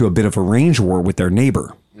ran into a bit of a range war with their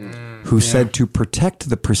neighbor, who said to protect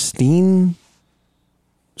the pristine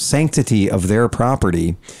sanctity of their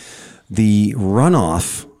property, the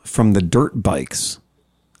runoff from the dirt bikes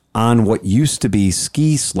on what used to be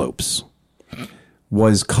ski slopes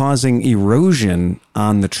was causing erosion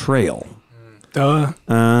on the trail. Duh.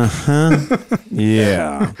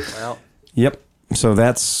 Yeah. Well, Yep. So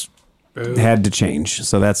that's had to change.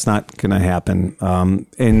 So that's not going to happen.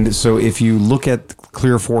 And so if you look at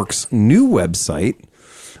Clear Fork's new website,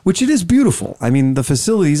 which it is beautiful. I mean, the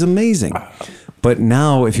facility is amazing. But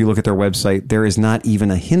now if you look at their website, there is not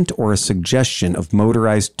even a hint or a suggestion of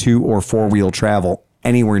motorized 2 or 4-wheel travel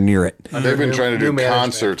anywhere near it. They've been trying to do new management.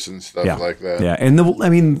 concerts and stuff like that. Yeah, and the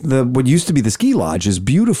what used to be the ski lodge is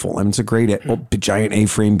beautiful. I mean, it's a great giant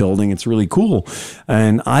A-frame building. It's really cool.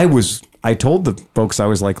 And I told the folks, I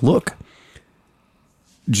was like, look,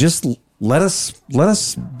 just let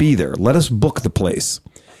us be there. Let us book the place.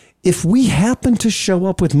 If we happen to show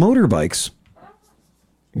up with motorbikes,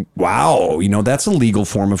 wow, that's a legal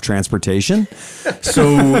form of transportation.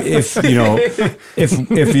 So if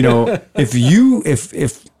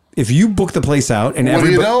you book the place out and What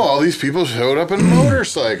do you know? All these people showed up in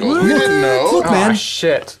motorcycles. We didn't know. Look, man,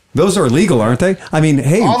 shit. those are legal, aren't they? I mean,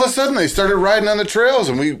 hey, All of a sudden, they started riding on the trails,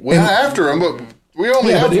 and we went after them, but we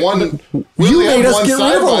only have one. We you only made have us one get rid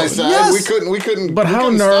side of by them. side. Yes. We couldn't. But we how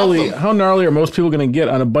couldn't stop gnarly? them. How gnarly are most people going to get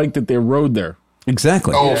on a bike that they rode there?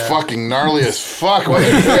 exactly. Oh, fucking gnarly as fuck!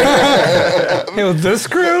 Hey, with this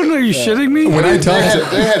crowd? Are you shitting me? When I they talked to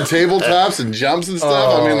had tabletops and jumps and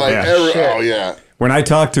stuff. I mean, like, yeah. When I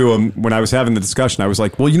talked to him, when I was having the discussion, I was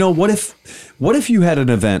like, well, what if you had an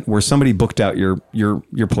event where somebody booked out your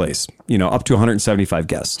place, up to 175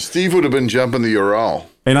 guests? Steve would have been jumping the Ural.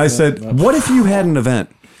 And I said, what if you had an event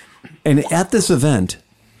and at this event,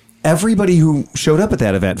 everybody who showed up at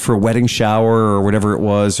that event for a wedding shower or whatever it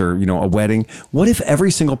was, or, a wedding, what if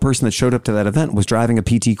every single person that showed up to that event was driving a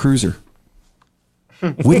PT Cruiser?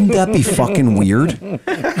 Wouldn't that be fucking weird? Wouldn't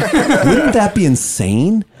that be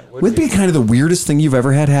insane? Would be kind of the weirdest thing you've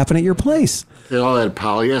ever had happen at your place. They all had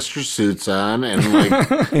polyester suits on and like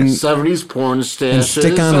 70s porn stashes. And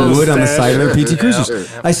stick on wood on the side of their PT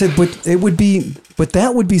Cruisers. I said, but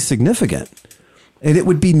that would be significant. And it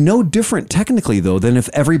would be no different technically, though, than if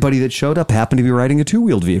everybody that showed up happened to be riding a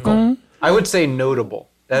 2-wheeled vehicle. Mm-hmm. I would say notable.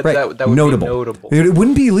 That would notable. be notable. It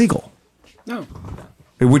wouldn't be illegal. No.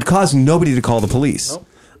 It would cause nobody to call the police. Nope.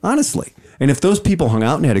 Honestly. And if those people hung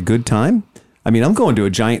out and had a good time, I mean, I'm going to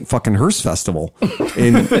a giant fucking hearse festival at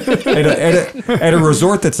a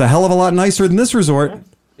resort that's a hell of a lot nicer than this resort.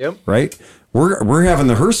 Yep. Right? We're having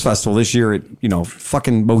the hearse festival this year at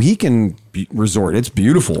fucking Mohican Resort. It's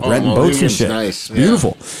beautiful. Renting boats and Mohican's shit. nice.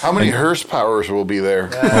 Beautiful. How many hearse powers will be there?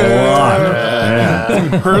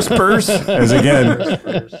 Hearse purse. As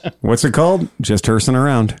again, what's it called? Just hearsing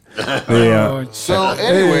around. So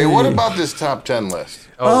anyway, what about this top 10 list?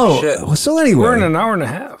 Oh, shit. So anyway, We're in an hour and a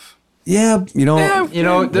half. yeah,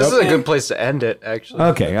 This is a good place to end it, actually.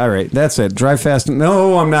 Okay, all right, that's it. Drive fast.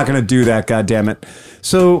 No, I'm not going to do that. God damn it.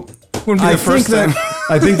 So Wouldn't be I the first think that time.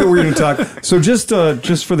 I think that we're going to talk. So just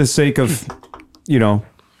for the sake of,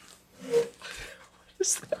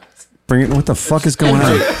 bring it. What the fuck is going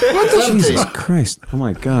on? Jesus Christ! Oh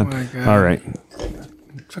my god! All right.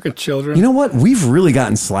 Fucking children. You know what? We've really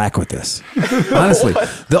gotten slack with this. Honestly,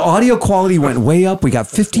 the audio quality went way up. We got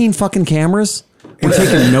 15 fucking cameras. We're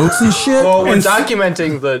taking notes and shit. Well, we're And-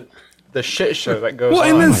 documenting the shit show that goes well, on.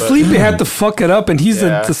 and then but- Sleepy had to fuck it up, and he's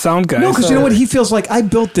Yeah. the sound guy. No, because you know what? He feels like I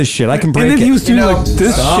built this shit. I can break And then it. he was doing You know, like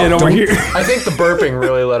this shit over Don't- here. I think the burping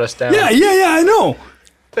really let us down. Yeah, I know.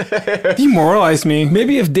 Demoralized me.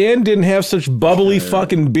 Maybe if Dan didn't have such bubbly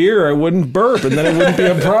fucking beer, I wouldn't burp, and then it wouldn't be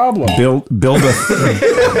a problem. build build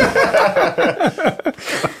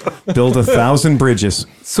 1,000 bridges.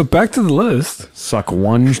 So back to the list. Suck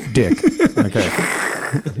one dick. Okay.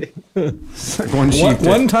 Suck one sheep dick.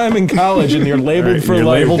 One time in college, and you're labeled for You're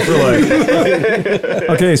life. labeled for life.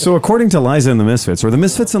 Okay, so according to Liza and the Misfits, or the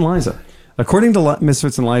Misfits and Liza, according to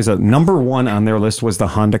Misfits and Liza, number one on their list was the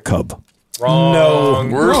Honda Cub. Wrong. No,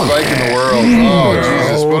 Worst bike in the world. Oh,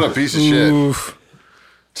 Jesus. What a piece of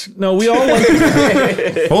shit. no, we all like.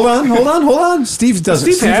 Hold on. Steve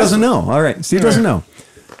doesn't know. All right, Steve doesn't know.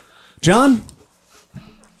 John,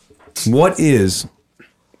 what is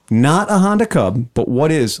not a Honda Cub, but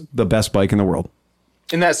what is the best bike in the world?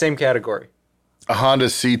 In that same category. A Honda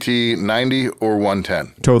CT 90 or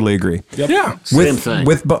 110. Totally agree. Yeah. Same thing.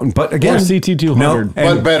 But again, Or CT200. No, But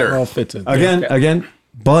and better. All fits in. again,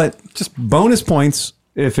 but just bonus points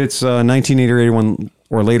if it's 1980 or 81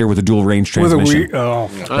 or later with a dual range With a transmission. weird. Oh.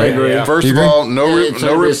 I agree. First of all, no It's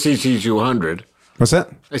not a re- CT200. What's that?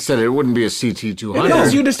 I said it wouldn't be a CT200. No,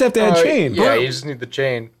 you just have to add chain. Yeah, you just need the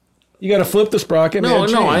chain. You got to flip the sprocket. No,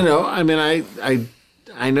 and add chain. I know. I mean,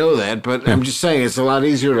 I know that, but I'm just saying it's a lot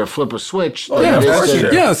easier to flip a switch. Than Yeah, it of is course.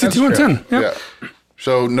 to- Yeah, CT110. Yeah. Yeah.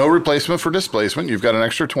 So no replacement for displacement. You've got an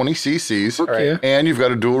extra 20 cc's. Yeah. And you've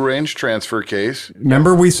got a dual range transfer case.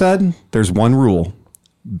 Remember we said there's one rule.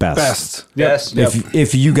 Best. Best. Yes.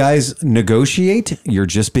 If you guys negotiate, you're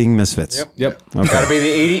just being misfits. Yep. Gotta be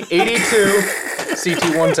the 82 CT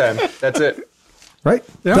 110. That's it. Right?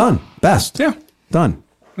 Yeah. Done. Best. Yeah. Done.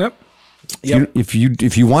 Yep. If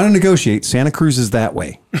you want to negotiate, Santa Cruz is that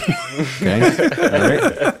way. Okay. All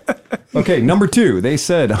right. Okay. Number two, they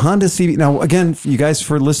said Honda CB. Now, again, you guys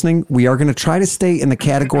for listening, we are going to try to stay in the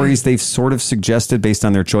categories they've sort of suggested based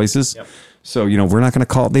on their choices. Yep. So, we're not going to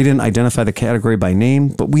call. They didn't identify the category by name,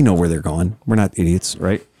 but we know where they're going. We're not idiots,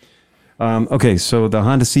 right? Okay. So the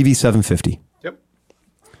Honda CB 750. Yep.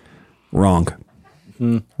 Wrong.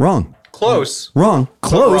 Wrong. Close. Wrong.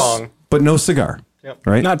 Close. wrong. But no cigar. Yep.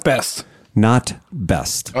 Right. Not best. Not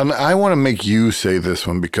best. And I want to make you say this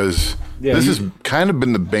one because this has kind of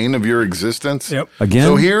been the bane of your existence. Yep. Again.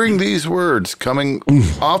 So hearing these words coming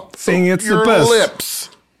off Saying it's the your best. lips.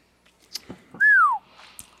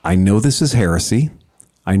 I know this is heresy.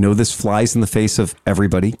 I know this flies in the face of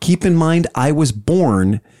everybody. Keep in mind, I was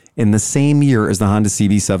born in the same year as the Honda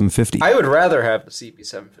CB750. I would rather have the CB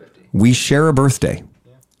 750. We share a birthday,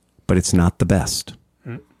 but it's not the best.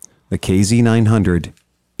 The KZ900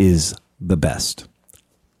 is the best.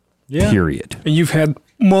 Yeah. Period. And you've had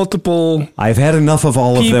multiple I've had enough of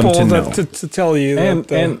all of them people to know. to tell you And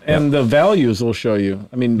that. and the values will show you.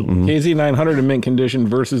 I mean, KZ900 in mint condition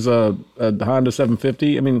versus a Honda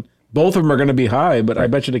 750. I mean, both of them are going to be high, but I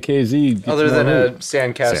bet you the KZ. gets Other more than hoop. a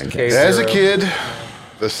Sandcast case. As a kid,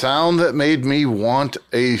 the sound that made me want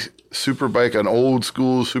a superbike, an old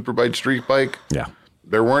school superbike street bike, Yeah.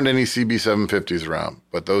 there weren't any CB750s around.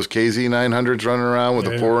 But those KZ900s running around with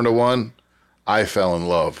a 4-into-1, I fell in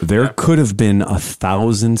love. There could have been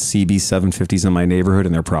 1,000 CB750s in my neighborhood,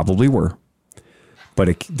 and there probably were.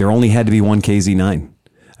 But there only had to be one KZ9.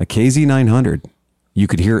 A KZ900, you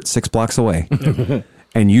could hear it 6 blocks away.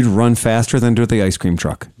 And you'd run faster than the ice cream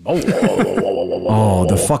truck. Oh,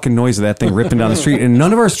 the fucking noise of that thing ripping down the street. And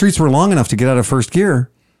none of our streets were long enough to get out of first gear.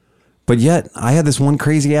 But yet, I had this one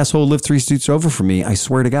crazy asshole live 3 streets over from me. I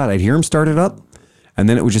swear to God, I'd hear him start it up. And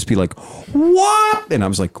then it would just be like, what? And I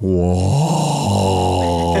was like,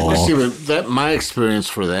 whoa. Well, see, but my experience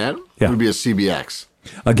for that Yeah. would be a CBX.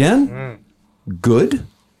 Again, good,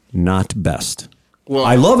 not best. Well,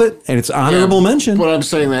 I love it, and it's honorable mention. But I'm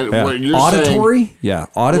saying that Yeah. what you're Auditory, saying, yeah,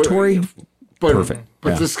 auditory, but, perfect.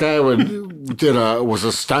 But Yeah. this guy was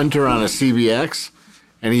a stunter on a CBX,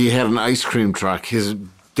 and he had an ice cream truck. His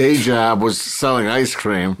day job was selling ice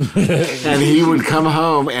cream, and he would come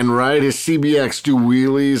home and ride his CBX, do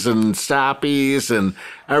wheelies and stoppies and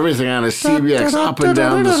everything on his CBX up and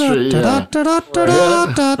down the street. Yeah.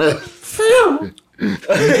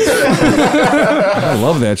 I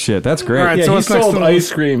love that shit. That's great. All right, Yeah, so he what's next sold on the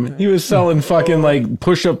ice cream. He was selling fucking like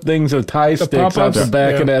push-up things with tie sticks out pop-ups? the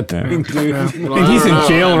back of Yeah. that thing, dude. And he's in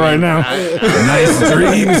jail right now. Nice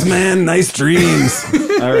dreams, man. Nice dreams.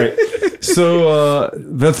 All right. So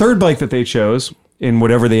the third bike that they chose in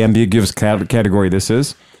whatever the ambiguous category this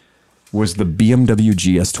is, was the BMW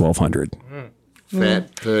GS 1200.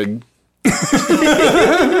 Fat pig.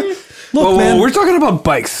 Look, man, we're talking about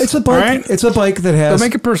bikes. it's a bike. right? It's a bike that has Don't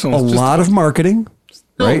make it personal. a It's just- lot of marketing.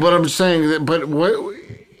 No, Right. but I'm saying that. But what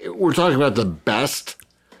we're talking about the best.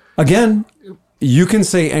 Again, you can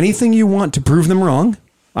say anything you want to prove them wrong.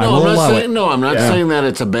 I No, will I'm not allow saying. it. No, I'm not saying that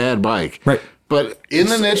it's a bad bike. Right. But In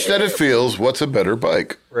the niche that it feels, what's a better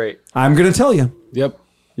bike? Right. I'm going to tell you. Yep.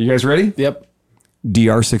 You guys ready? Yep.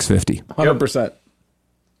 DR 650. 100%.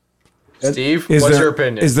 Steve, Is what's there, your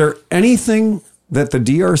opinion? Is there anything that the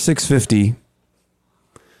DR 650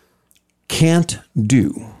 can't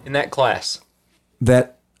do in that class?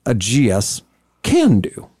 that a GS can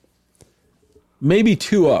do? Maybe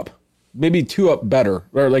 2 up. Maybe 2 up better.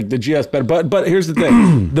 Or like the GS better. But here's the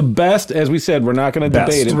thing. The best, as we said, we're not going to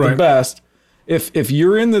debate it. The right. best. If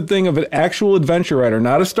you're in the thing of an actual adventure rider,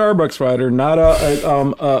 not a Starbucks rider, not a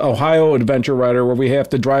Ohio adventure rider where we have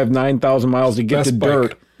to drive 9,000 miles to get Best to bike.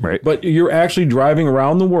 dirt, Right. but you're actually driving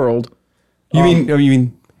around the world, You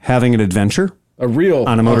mean having an adventure? a real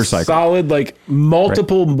On a motorcycle. solid like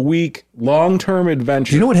multiple week long term adventure.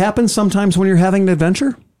 Do you know what happens sometimes when you're having an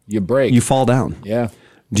adventure? You break. You fall down. Yeah,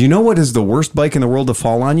 Do you know what is the worst bike in the world to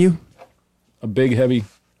fall on you? a big heavy.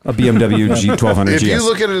 A BMW G1200 If GS. you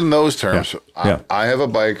look at it in those terms, Yeah. I have a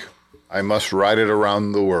bike. I must ride it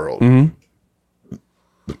around the world.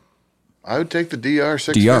 I would take the DR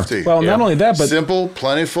 650. Well, not only that, but Simple,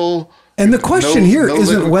 plentiful. And the question No- here no not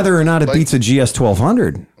liquid- whether or not it like- beats a GS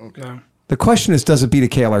 1200. No. The question is, does it beat a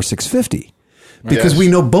KLR 650? Because Yes. we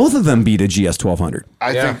know both of them beat a GS 1200.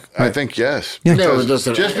 I think yes. Yeah. no, Because- it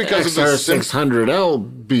doesn't. just because of the XR600L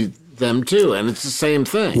beat them too, and it's the same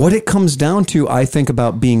thing. What it comes down to, I think,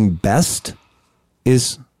 about being best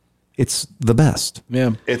is it's the best.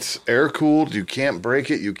 yeah. it's air cooled. You can't break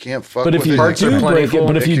it. You can't fuck But if with you it. Parts are do break plentiful. it,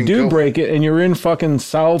 but if It you can do go- break it and you're in fucking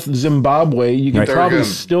South Zimbabwe, you can Right. probably They're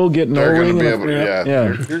gonna- still get no They're going ring. to be and able a- to, yeah.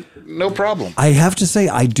 yeah. You're no problem. I have to say,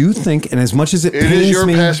 I do think, and as much as it It pains is your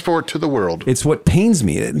me, passport to the world. it's what pains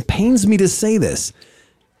me. It pains me to say this.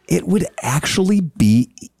 It would actually be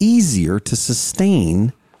easier to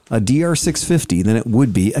sustain a DR 650 than it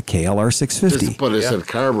would be a KLR 650. But it's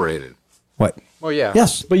carbureted. What? Well, yeah.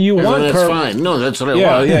 Yes. But you Well, want that's car- fine. No, that's what I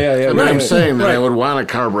Yeah, want. yeah. I mean, I'm Right. saying that I Right. would want a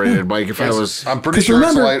carbureted bike if I was. I'm pretty 'Cause sure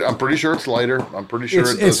remember- it's light. I'm pretty sure it's lighter. I'm pretty sure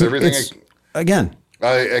it does everything. again,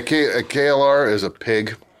 A KLR is a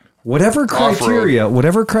pig. whatever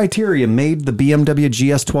Off-road. criteria made the BMW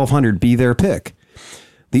GS 1200 be their pick.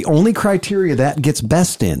 The only criteria that gets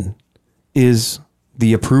best in is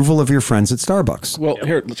the approval of your friends at Starbucks. Well,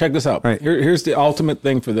 here, check this out. Right. Here's the ultimate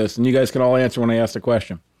thing for this, and you guys can all answer when I ask the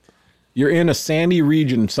question. You're in a sandy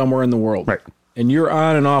region somewhere in the world. Right. And you're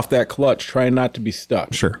on and off that clutch trying not to be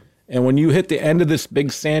stuck. Sure. And when you hit the end of this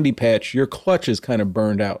big sandy patch, your clutch is kind of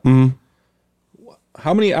burned out. Mm-hmm.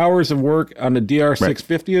 How many hours of work on the DR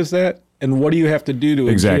 650 is that? And what do you have to do to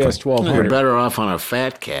a Exactly. GS You're 1200? better off on a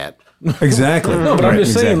fat cat. Exactly. No, but I'm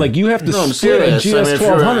just saying, like, you have to No, I'm split a serious. I mean, GS if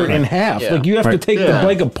you're- 1200 in half. Yeah. Like, you have to Right. take the Yeah.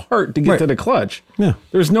 bike apart to get Right. to the clutch. Yeah.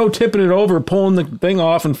 There's no tipping it over, pulling the thing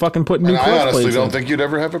off, and fucking putting new And I clutch honestly plates don't in. think you'd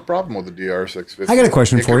ever have a problem with the DR 650. I got a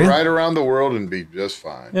question it for can you. ride around the world and be just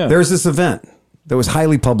fine. Yeah. There's this event that was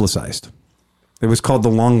highly publicized. It was called the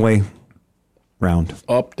Long Way Round.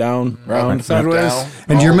 Up, down, round, Up, sideways. down,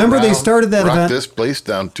 And do you all remember they around, started that rock event? this place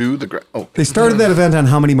down to the ground. Oh, They started that event on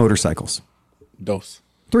how many motorcycles? Dos.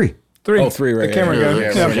 3. 3. Oh, 3, right, The camera yeah, guy.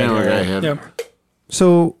 Yeah, Yeah. the camera guy had. Yeah.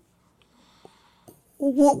 So,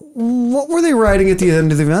 what were they riding at the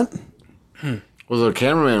end of the event? Well, the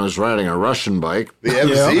cameraman was riding a Russian bike. the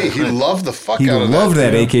MZ, he loved the fuck He out of loved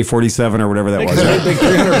that yeah. AK-47 or whatever that was. Like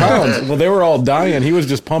 300 pounds. Well, they were all dying. He was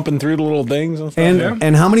just pumping through the little things and stuff.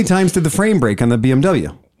 And how many times did the frame break on the BMW?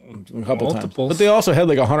 A couple times. Multiples. But they also had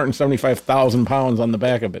like 175,000 pounds on the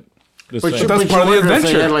back of it. Just saying. that's part of the wonder if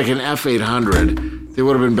adventure. they had like an F800, they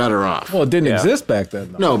would have been better off. Well, it didn't exist back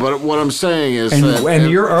then, though. No, but what I'm saying is And, that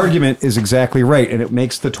and your argument is exactly right, and it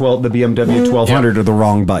makes the BMW 1200 the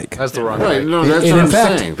wrong bike. That's the wrong right. way. No, that's And what in I'm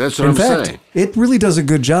fact, saying. That's what in I'm fact, saying. it really does a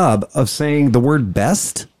good job of saying the word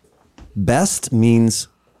best. Best means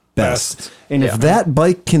best. And if that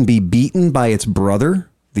bike can be beaten by its brother,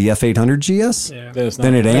 the F800 GS, Yeah. That is not-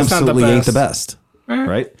 then it That's not the absolutely ain't the best. best.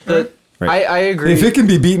 Right? I agree. If it can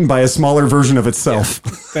be beaten by a smaller version of itself,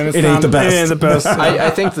 Then it's it not ain't the best. It ain't the best.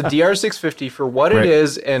 I think the DR650 for what Right. it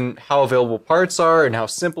is and how available parts are and how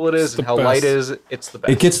simple it is and how best. light it is, it's the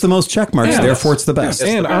best. It gets the most check marks, Yeah. therefore it's the best. It's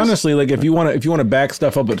And the best. honestly, like if you want to back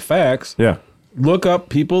stuff up with facts, Yeah. look up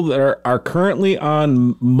people that are currently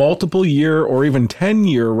on multiple year or even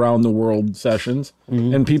 10-year round the world sessions,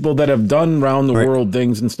 and people that have done round the world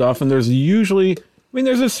things and stuff. And there's usually,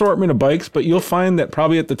 there's an assortment of bikes, but you'll find that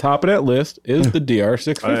probably at the top of that list is the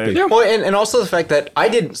DR650. Well, and also the fact that I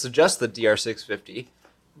didn't suggest the DR650.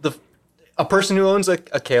 A person who owns a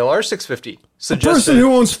KLR 650 suggested. A person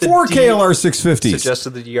who owns 4 KLR 650s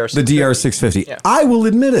suggested the DR650. The DR650. Yeah. I will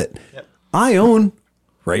admit it. Yep. I own,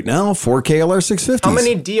 right now, 4 KLR 650s. How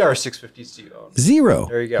many DR650s do you own? 0.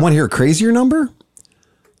 There you go. Want to hear a crazier number?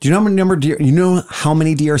 Do you know how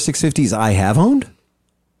many DR650s I have owned?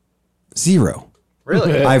 0.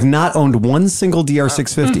 Really? I've not owned one single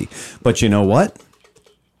DR650. But you know what?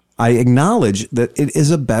 I acknowledge that it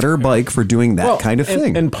is a better bike for doing that kind of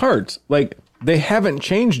thing. And parts, like they haven't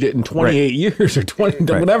changed it in 28 years or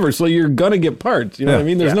 20 whatever. So you're gonna get parts. You know what I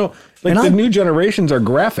mean? There's no like the new generations are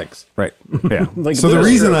graphics. Right. Yeah. Like so the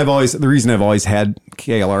reason I've always had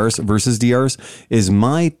KLRs versus DRs is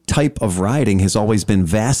my type of riding has always been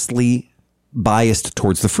vastly biased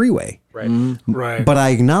towards the freeway. Right. Right. But I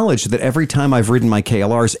acknowledge that every time I've ridden my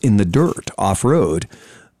KLRs in the dirt off road,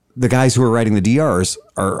 the guys who are riding the DRs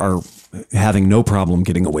are having no problem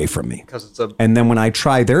getting away from me. And then when I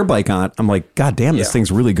try their bike on, I'm like, God damn, this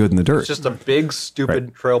thing's really good in the dirt. It's just a big,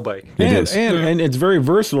 stupid trail bike. It is. And it's very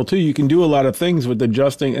versatile too. You can do a lot of things with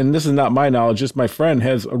adjusting. And this is not my knowledge. Just my friend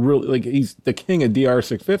has a really, he's the king of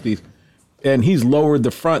DR650s. And he's lowered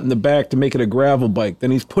the front and the back to make it a gravel bike.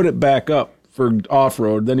 Then he's put it back up for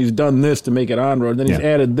off-road. Then he's done this to make it on-road. Then he's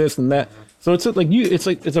added this and that. So it's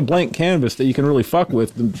a blank canvas that you can really fuck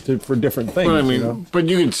with for different things. Well, but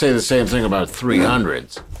you could say the same thing about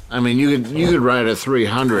 300s. I mean, you could ride a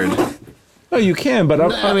 300. No, you can, but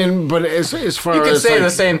but as far as you can say the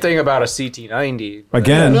same thing about a CT90.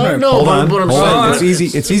 Again, hold on. It's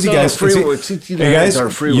easy. It's easy, guys. Hey guys,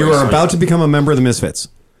 you are about to become a member of the Misfits.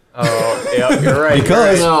 Oh, yeah, you're right.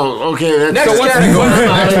 Because next bike.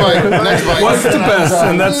 Next bike. What's the best?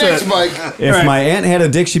 And that's Next it. bike. if my aunt had a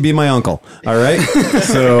dick, she'd be my uncle. All right.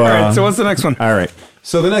 So, All right. So what's the next one? all right.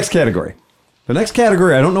 So the next category. I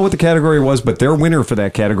don't know what the category was, but their winner for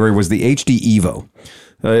that category was the HD Evo.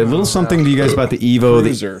 A little something to you guys about the Evo.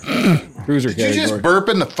 Cruiser Did you just burp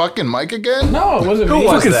in the fucking mic again? No, it wasn't Who me.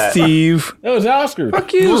 was Look that? at Steve. That was Oscar.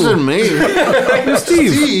 Fuck It you. wasn't me.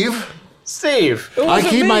 Steve. Steve. I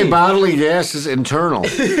keep my bodily gases internal.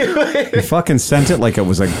 You fucking sent it like it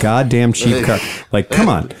was a goddamn cheap car. Like, come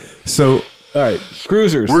on. So, All right,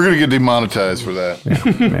 cruisers. We're gonna get demonetized for that.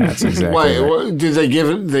 that's exactly Wait, right. did they give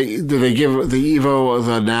it? Did they give the Evo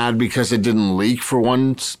the nod because it didn't leak for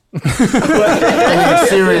once? I mean,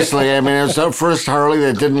 seriously, I mean, it's the first Harley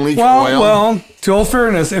that didn't leak oil. Well, to all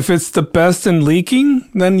fairness, if it's the best in leaking,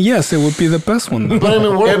 then yes, it would be the best one. But I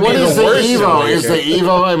mean, what It'd be is the the worst Evo? in Is the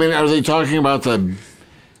Evo? I mean, are they talking about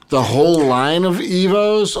the whole line of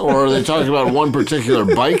Evos, or are they talking about one particular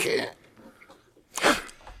bike?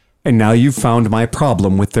 And now you've found my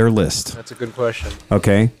problem with their list. That's a good question.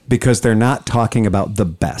 Okay? Because they're not talking about the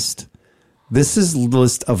best. This is a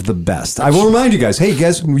list of the best. I will remind you guys, hey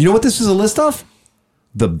guys, you know what this is a list of?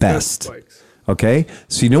 The best. Okay?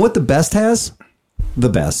 So you know what the best has? The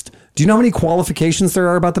best. Do you know how many qualifications there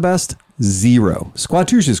are about the best? 0.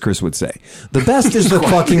 Squatouches, Chris would say. The best is the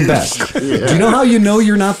fucking best. Do you know how you know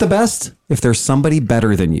you're not the best? If there's somebody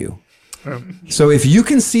better than you. So if you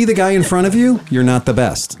can see the guy in front of you, you're not the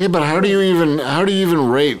best. Yeah, but how do you even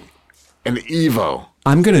rate an Evo?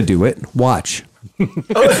 I'm going to do it. Watch.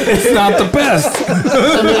 It's not the best.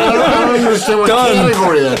 I mean, I don't understand what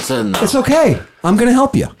category that's in. Though. It's okay. I'm going to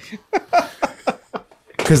help you.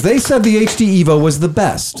 Because they said the HD Evo was the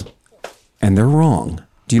best. And they're wrong.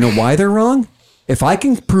 Do you know why they're wrong? If I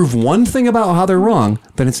can prove one thing about how they're wrong,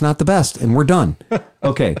 then it's not the best, and we're done.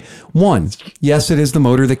 Okay. 1, yes, it is the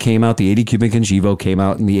motor that came out. The 80 cubic inch Evo came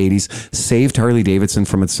out in the 80s, saved Harley Davidson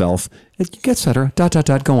from itself, et cetera. ...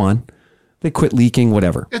 Go on. They quit leaking,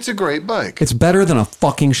 whatever. It's a great bike. It's better than a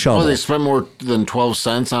fucking shovel. Oh, they spent more than 12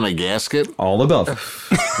 cents on a gasket? All above.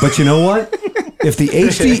 But you know what? If the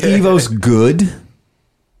HD Evo's good,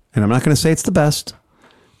 and I'm not going to say it's the best,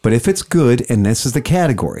 but if it's good, and this is the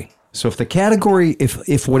category. So if the category,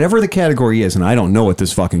 if whatever the category is, and I don't know what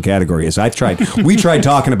this fucking category is, we tried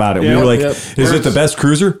talking about it. We were like, is it the best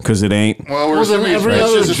cruiser? Because it ain't. Well, we're assuming every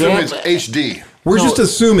other it's jet- HD. We're just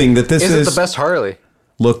assuming that this Is is it the best Harley?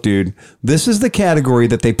 look, dude, this is the category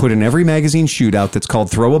that they put in every magazine shootout that's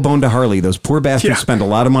called Throw a Bone to Harley. Those poor bastards spend a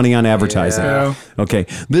lot of money on advertising. Yeah. Okay.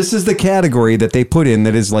 This is the category that they put in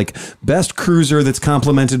that is like best cruiser that's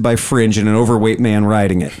complemented by fringe and an overweight man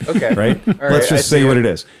riding it. Okay. Right? All right, Let's just say what it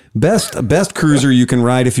is. Best cruiser you can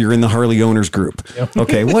ride if you're in the Harley owners group.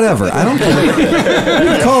 Okay, whatever. I don't care. You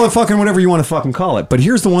can call it fucking whatever you want to fucking call it. But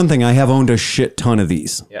here's the one thing. I have owned a shit ton of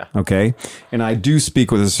these. Yeah. Okay? And I do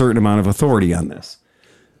speak with a certain amount of authority on this.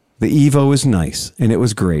 The Evo is nice, and it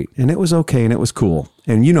was great, and it was okay, and it was cool.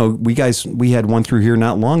 And, you know, we had one through here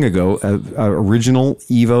not long ago, a original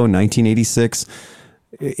Evo 1986,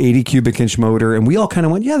 80 cubic inch motor, and we all kind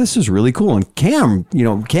of went, yeah, this is really cool. And Cam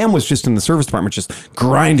was just in the service department just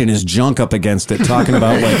grinding his junk up against it, talking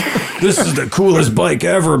about like, this is the coolest bike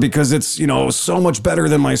ever because it's, you know, so much better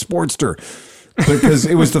than my Sportster. Because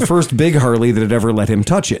it was the first big Harley that had ever let him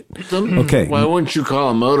touch it. Okay. Why wouldn't you call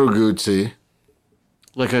a Moto Guzzi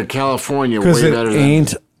like a California way Because it better than...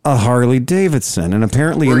 ain't a Harley Davidson. And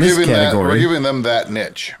apparently in this category... we're giving them that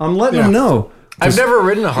niche. I'm letting them know. I've never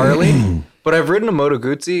ridden a Harley, but I've ridden a Moto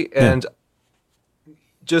Guzzi, and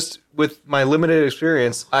just with my limited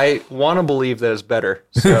experience, I want to believe that it's better.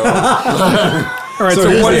 So, All right. So,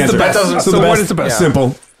 here's what the is the answer. best? So, what is the best?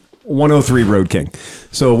 Simple. 103 Road King.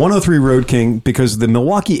 So 103 Road King, because the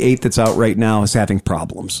Milwaukee 8 that's out right now is having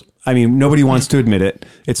problems. I mean, nobody wants to admit it.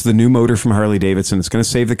 It's the new motor from Harley Davidson. It's going to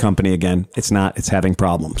save the company again. It's not. It's having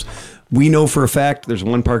problems. We know for a fact, there's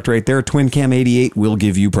one parked right there, Twin Cam 88 will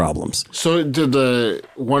give you problems. So did the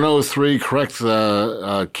 103 correct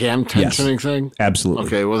the cam tensioning thing? Absolutely.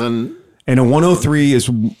 Okay, well then... And a 103 is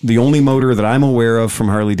the only motor that I'm aware of from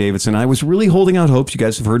Harley Davidson. I was really holding out hopes. You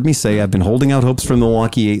guys have heard me say I've been holding out hopes from the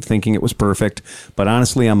Milwaukee 8 thinking it was perfect. But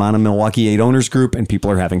honestly, I'm on a Milwaukee 8 owners group and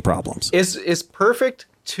people are having problems. is perfect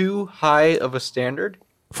too high of a standard?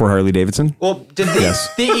 For Harley Davidson? Well, did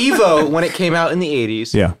the Evo, when it came out in the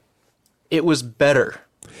 80s, Yeah. it was better.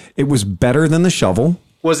 It was better than the Shovel.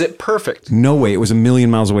 Was it perfect? No way. It was a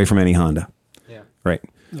million miles away from any Honda. Yeah. Right.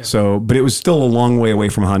 So, but it was still a long way away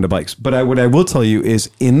from Honda bikes. But what I will tell you is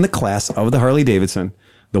in the class of the Harley Davidson,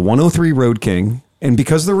 the 103 Road King, and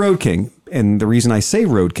because the Road King, and the reason I say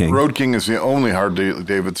Road King. Road King is the only Harley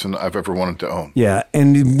Davidson I've ever wanted to own. Yeah,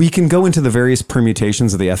 and we can go into the various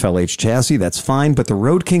permutations of the FLH chassis. That's fine. But the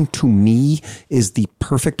Road King, to me, is the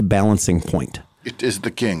perfect balancing point. It is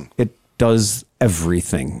the king. It does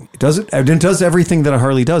everything. It does everything that a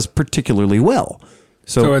Harley does particularly well.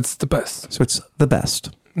 So it's the best. So it's the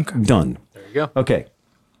best. Okay. Done. There you go. Okay.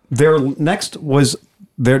 Their next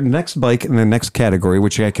bike in the next category,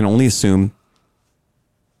 which I can only assume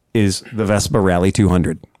is the Vespa Rally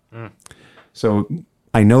 200. So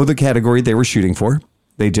I know the category they were shooting for.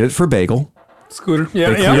 They did it for Bagel. Scooter.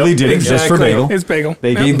 Yeah, They clearly did it just for Bagel. It's Bagel.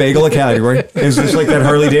 They gave Bagel a category. It's just like that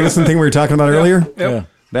Harley Davidson thing we were talking about earlier. Yep.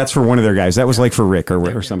 That's for one of their guys. That was like for Rick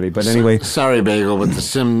or somebody. But anyway. Sorry, Bagel, but the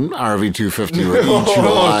Sim RV250 will eat you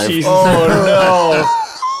alive. Jesus.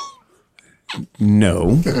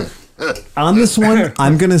 No. On this one,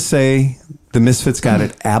 I'm going to say the Misfits got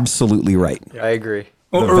it absolutely right. I agree.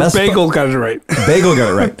 Or Vespa- Bagel got it right. Bagel got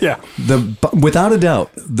it right. Yeah. Without a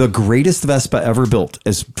doubt, the greatest Vespa ever built,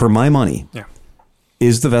 is for my money,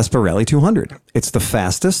 is the Vespa Rally 200. It's the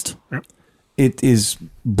fastest. Yep. It is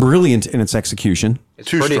brilliant in its execution. It's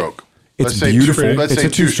pretty. Two-stroke. It's beautiful. Let's It's say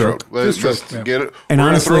a two-stroke. Let's Two-stroke, get it. And We're going to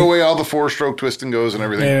honestly- throw away all the four-stroke twist and goes and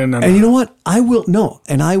everything. And you know what? I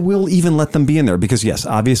will even let them be in there because yes,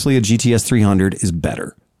 obviously a GTS 300 is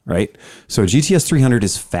better, right? So a GTS 300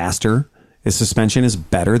 is faster. Its suspension is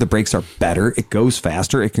better. The brakes are better. It goes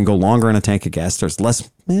faster. It can go longer on a tank of gas. There's less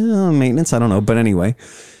maintenance. I don't know. But anyway,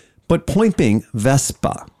 but point being,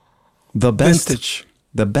 Vespa, the best, Vintage.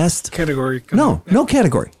 the best Category. No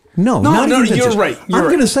category. No, not no, even you're vintage. right. You're I'm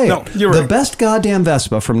going to right. say No, it. you're The right. best goddamn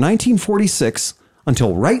Vespa from 1946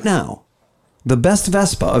 until right now, the best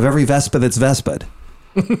Vespa of every Vespa that's Vespa'd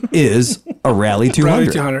is a Rally 200. Rally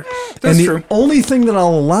 200. That's and the true. only thing that I'll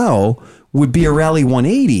allow would be a Rally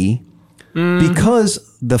 180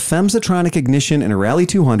 because the Femsatronic ignition in a Rally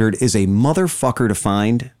 200 is a motherfucker to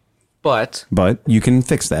find, But but you can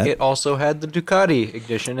fix that. it also had the Ducati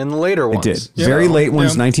ignition in the later ones. It did. Very late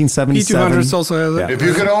ones, Yeah. 1977. P200s also has it. If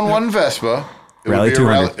you could own one Vespa, it Rally would be a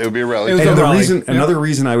 200. rally. It would be a rally. It was And a the Rally. reason, another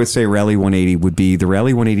reason I would say Rally 180 would be the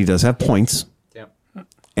Rally 180 does have points, Yeah.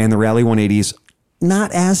 and the Rally 180 is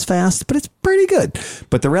not as fast, but it's pretty good.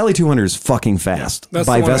 But the Rally 200 is fucking fast That's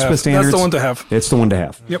by the one to Vespa have. standards. That's the one to have. It's the one to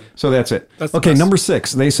have. Yep. So that's it. That's the okay, best. number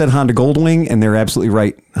 6. They said Honda Goldwing, and they're absolutely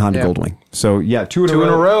right. Honda Yeah. Goldwing. So yeah, two in Two in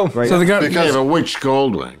a row. Right. So they got Yeah, but which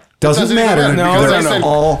Goldwing? doesn't Doesn't matter. even No, because They're they said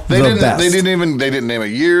all they the didn't. best. They didn't name a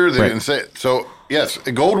year. They Right. didn't say it. So Yes,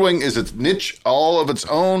 a Goldwing is its niche, all of its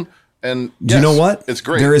own. And Do you know what? It's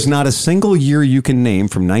great. There is not a single year you can name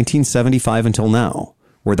from 1975 until now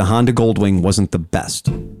where the Honda Goldwing wasn't the best.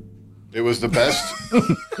 It was the best.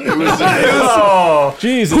 It was the best.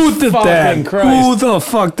 Jesus, Who did that? fucking Christ. Who the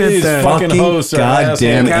fuck did These that? fucking Fucking hosts are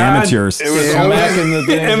goddamn assholes. amateurs. It was Smacking the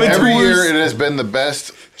damn every year. It has been the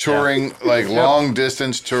best touring, like long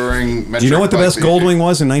distance touring. Do you know what the best Goldwing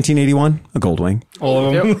was in 1981? A Goldwing, All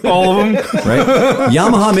of them. All of them. right?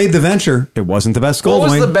 Yamaha made the Venture. It wasn't the best What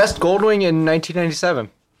was the Goldwing. best Goldwing in 1997?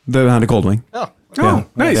 The Honda Goldwing. Oh, Oh,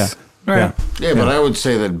 nice. Yeah. All right. Yeah, but I would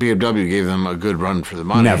say that BMW gave them a good run for the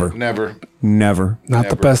money. Never. Never, Never. Not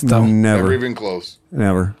the best, though. never Never. even close.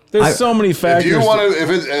 Never. There's so many If factors. you want to, if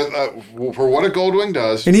it's for what a Goldwing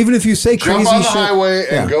does, And even if you say crazy jump on the shit, highway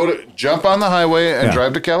and Yeah. jump on the highway and Yeah.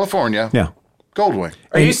 drive to California. Yeah. Goldwing.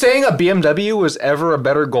 are you saying a BMW was ever a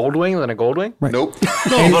better Goldwing than a Goldwing? Nope. No,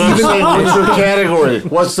 but I'm saying it's your category.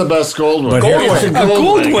 What's the best Goldwing? But here- It's a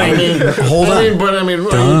Goldwing. I mean, Hold on. What are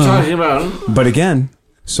you talking about? But again,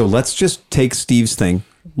 so let's just take Steve's thing.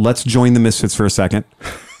 Let's join the Misfits for a second.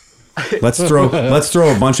 Let's throw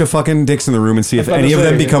a bunch of fucking dicks in the room and see if any of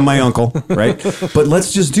them become my uncle, right? But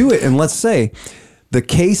let's just do it and let's say the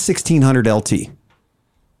K1600 LT.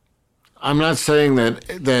 I'm not saying that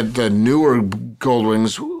the newer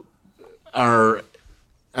Goldwings are.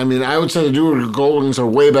 I mean, I would say the newer Goldwings are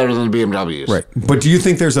way better than the BMWs. Right. But do you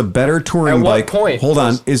think there's a better touring At what bike? point? Hold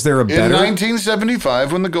on. Is there a In better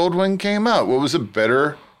 1975, when the Goldwing came out, what was a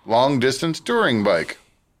better long distance touring bike?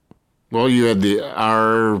 Well, you had the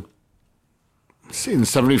R. In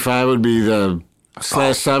 '75 would be the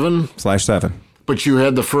 /7, /7? but you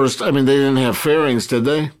had the first. I mean, they didn't have fairings, did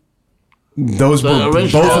they? Those were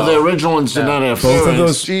The original ones did not have Both of fairings.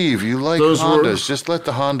 those- Steve, you like Those were- Hondas. Just let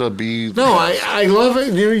the Honda be. No, I love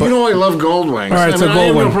it. You know I love Goldwings. All right, so I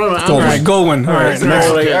have no Goldwing. problem. All right, Goldwing. All right. Next.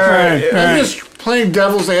 All right. All I'm right. just playing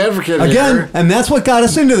devil's advocate Again, here. and that's what got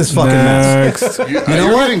us into this fucking mess. Next.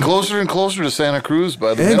 You're what? getting closer and closer to Santa Cruz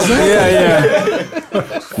by the minute. Exactly. Yeah.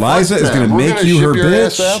 Liza is going to We're make gonna you her ship your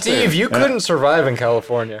ass bitch. out there. Steve, you couldn't survive in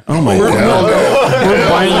California. Oh my god, We're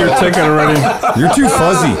buying your ticket already. you're too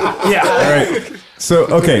fuzzy. Yeah. All right. So,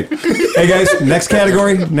 okay. Hey, guys, next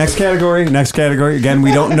category. Again,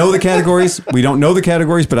 we don't know the categories.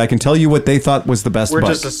 But I can tell you what they thought was the best We're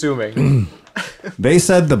bike. just assuming. They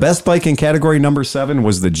said the best bike in category number 7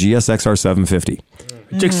 was the GSXR 750.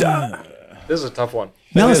 Jigsaw. This is a tough one.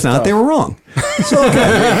 No, it's not. They were wrong. So,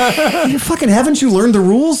 okay. You fucking haven't you learned the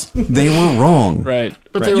rules? They were wrong. Right.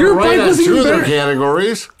 But they Your were right bike on was 2 even of their better.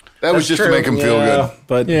 categories. That was just true. to make him feel good.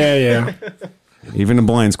 But Yeah. Even a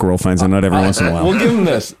blind squirrel finds a nut every once in a while. we'll give them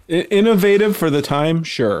this. Innovative for the time,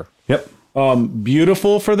 sure. Yep.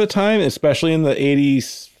 Beautiful for the time, especially in the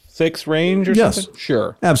 86 range or Yes. something.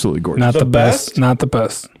 Sure. Absolutely gorgeous. Not the best? best. Not the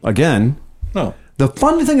best. Again, No. the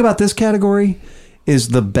fun thing about this category is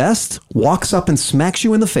the best walks up and smacks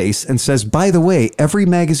you in the face and says, by the way, every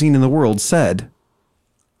magazine in the world said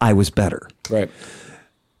I was better. Right.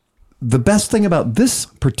 The best thing about this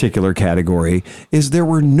particular category is there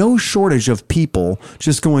were no shortage of people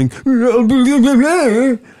just going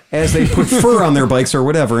as they put fur on their bikes or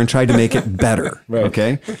whatever and tried to make it better. Right.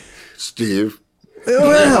 Okay. Steve.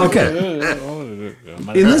 Well, okay.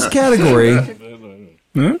 In this category,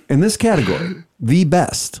 the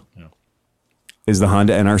best is the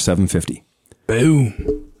Honda NR750.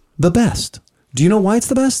 Boom. The best. Do you know why it's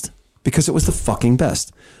the best? Because it was the fucking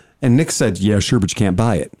best. And Nick said, yeah, sure, but you can't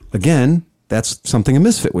buy it. Again, that's something a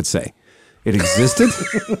misfit would say. It existed,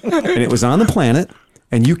 and it was on the planet,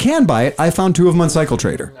 and you can buy it. I found 2 of them on Cycle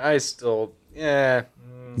Trader. I still, yeah.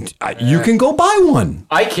 You can go buy one.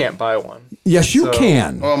 I can't buy one. Yes, you So-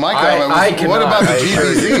 can. Well, my comment was, I what cannot. about the I-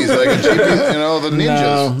 GBZs? Like a GB, the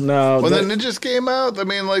Ninjas. No, When that- the Ninjas came out, I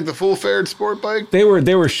mean, like the full-fared sport bike. They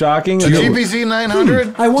were shocking. The GBZ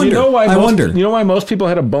 900. I Do wonder. you know why? I wonder. You know why most people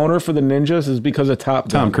had a boner for the Ninjas is because of Top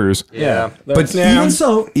Gun. Tom Cruise. Yeah. But Yeah.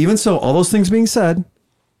 even so, all those things being said,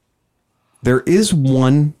 there is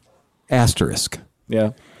one asterisk,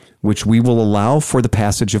 Yeah. which we will allow for the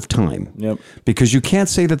passage of time. Yep. Because you can't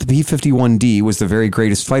say that the P-51D was the very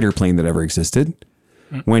greatest fighter plane that ever existed,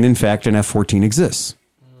 when in fact an F-14 exists.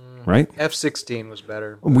 Right? F-16 was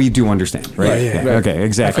better. We do understand, right? Yeah. Okay,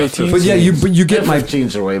 exactly. F-18s. But yeah, you get my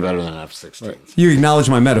F-15s are way better than F-16s. you acknowledge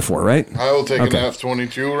my metaphor, right? I will take an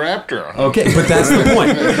F-22 Raptor. Okay, but that's the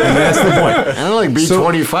point. That's the point. I don't like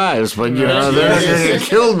B-25s, but you know they're not going to get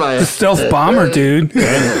killed by it. Stealth bomber, dude.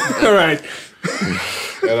 All right.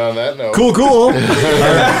 And on that note, Cool. All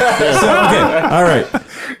right. So, okay. All right.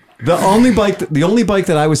 The only bike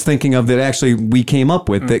that I was thinking of that actually we came up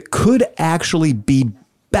with that could actually be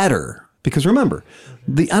better Because remember,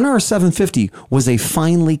 the NR 750 was a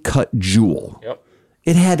finely cut jewel. Yep.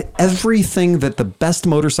 It had everything that the best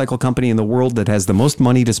motorcycle company in the world that has the most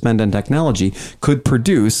money to spend on technology could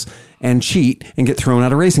produce and cheat and get thrown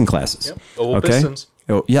out of racing classes. Yep. Oval Pistons.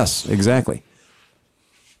 Oh, yes, exactly.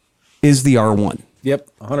 Is the R1. Yep,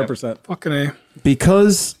 100%. Fucking A.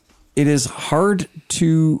 Because it is hard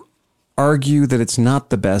to argue that it's not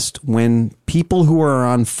the best when people who are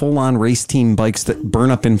on full-on race team bikes that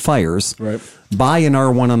burn up in fires buy an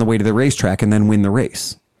R1 on the way to the racetrack and then win the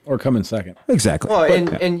race. Or come in second. Exactly. Well,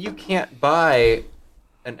 and you can't buy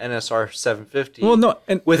an NSR 750 Well, no,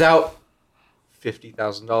 and without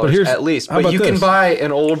 $50,000 here's- at least. how But about you can this? buy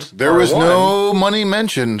an old There was R1. no money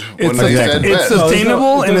mentioned when It's I a- said it's best. a-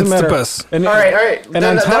 sustainable it and doesn't it's the matter. best. And, All right. And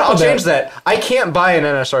Then on top I'll of change that, that. I can't buy an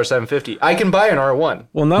NSR 750. I can buy an R1.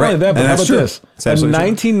 well, not Right. only that, but And how that's about true. this? It's A absolutely true.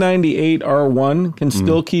 1998 R1 can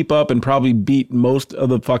still keep up and probably beat most of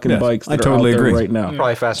the fucking Yes, bikes I that totally are out there agree. right now.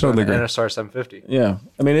 Probably faster Totally than an agree. NSR 750. Yeah,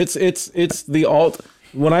 I mean it's the alt.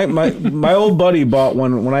 When my old buddy bought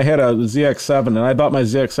one when I had a ZX7 and I thought my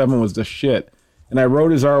ZX7 was the shit, and I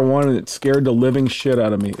rode his R1 and it scared the living shit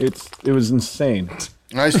out of me. It was insane.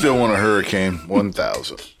 I still want a Hurricane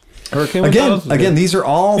 1000. Hurricane Again, 1000? these are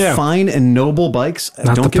all Yeah. fine and noble bikes.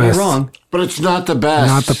 Not Don't the get best. me wrong. But it's not the best.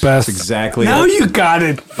 Not the best. Exactly. Now it. you got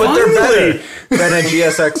it. But they're Finally. better than a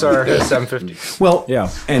GSXR 750. Well, Yeah,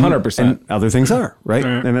 and 100%. and other things are, right?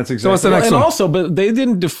 And that's exactly what's the Well, next and one? also, but they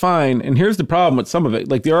didn't define. And here's the problem with some of it.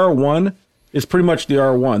 Like the R1 is pretty much the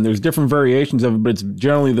R1. There's different variations of it, but it's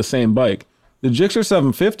generally the same bike. The Gixxer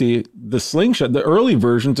 750, the Slingshot, the early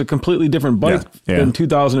version's a completely different bike Yeah. than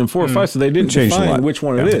 2004 or 5, so they didn't changed a lot. define which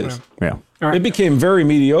one it is. Yeah. It became very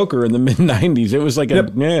mediocre in the mid 90s. It was like hey,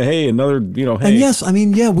 another, hey. And yes, I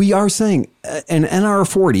mean, yeah, we are saying an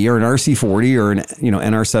NR40 or an RC40 or an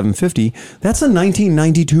NR 750. That's a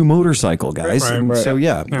 1992 motorcycle, guys. Right, And right. so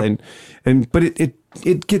yeah, but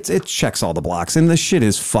it checks all the blocks, and the shit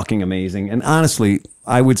is fucking amazing. And honestly,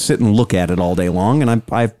 I would sit and look at it all day long, and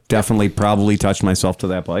I've definitely probably touched myself to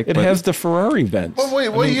that bike. It but- has the Ferrari vents. Well, wait,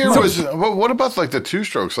 what year was? What about like the two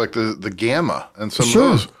strokes, like the Gamma and some Sure. of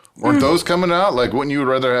those? Weren't those coming out? Like, wouldn't you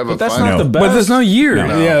rather have a? That's final- not the best. But there's no year.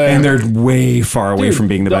 Yeah. and they're way far away Dude, from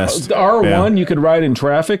being the best. The R1 Yeah. you could ride in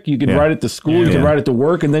traffic, you could Yeah. ride it to school, you could Yeah. ride it to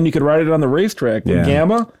work, and then you could ride it on the racetrack. The Yeah.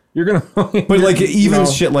 Gamma, you're gonna. But like even know.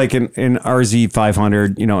 shit like in RZ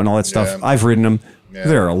 500, and all that stuff. Yeah. I've ridden them.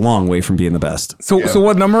 They're a long way from being the best. So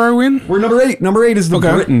what number are we in? We're number 8. Number 8 is the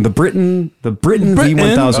Okay. Britain. The Britain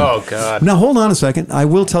V1000. Oh, God. Now hold on a second. I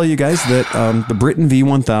will tell you guys that the Britain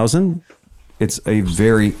V1000. It's a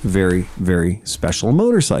very, very, very special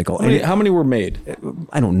motorcycle. How many were made?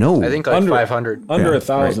 I don't know. I think like Under- 500. Under Yeah,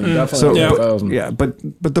 1,000, right. definitely So, under but, 1,000. yeah, but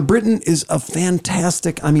the Britain is a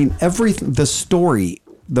fantastic. I mean, everything. The story,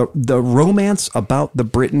 the romance about the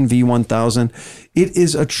Britain V1000. It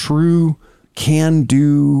is a true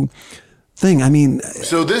can-do thing. I mean,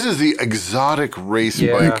 So this is the exotic race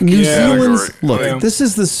Yeah. bike. New Yeah. Zealand's category. look. This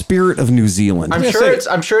is the spirit of New Zealand. I'm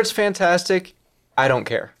sure it's fantastic. I don't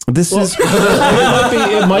care. This is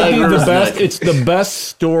It might be the Agri's best. neck. It's the best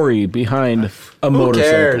story behind a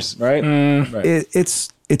motorcycle. cares? Right? Right.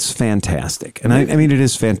 it's fantastic, and I mean it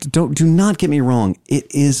is fantastic. Do not get me wrong. It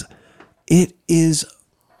is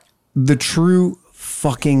the true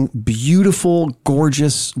fucking beautiful,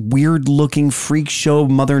 gorgeous, weird looking freak show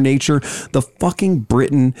Mother Nature. The fucking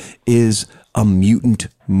Britain is a mutant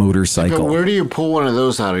motorcycle. But where do you pull one of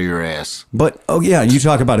those out of your ass? But oh yeah, you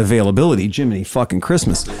talk about availability, Jiminy fucking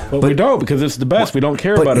Christmas. But we don't because it's the best. We don't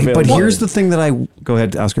care about But availability. here's the thing that I go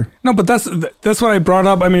ahead, Oscar. No, but that's what I brought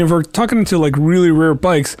up. I mean, if we're talking to like really rare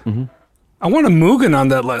bikes, I want a Mugen on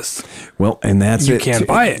that list. Well, and that's You it. can't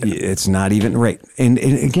buy it. It's not even right. And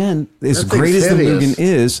again, as That great thing's as the hideous. Mugen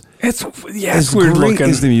is, It's as it's weird great looking.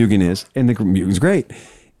 as the Mugen is, and the Mugen's great,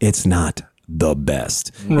 it's not the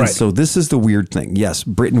best. And Right. so this is the weird thing. Yes,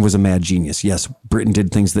 Britain was a mad genius. Yes, Britain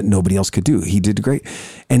did things that nobody else could do. He did great.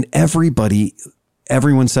 And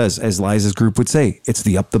everyone says, as Liza's group would say, it's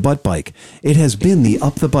the up the butt bike. It has been the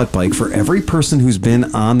up the butt bike for every person who's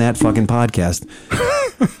been on that fucking podcast,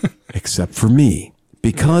 except for me.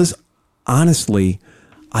 Because honestly,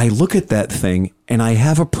 I look at that thing and I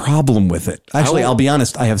have a problem with it. Actually, I'll be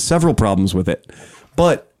honest, I have several problems with it.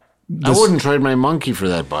 But I wouldn't trade my monkey for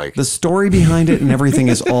that bike. the story behind it and everything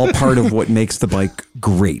is all part of what makes the bike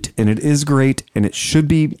great. And it is great, and it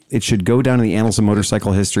should go down in the annals of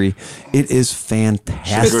motorcycle history. It is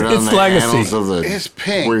fantastic. Go down it's the legacy. annals of the- It's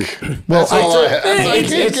pink. Well, That's all I it's- can't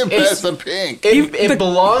it's- get past the pink. It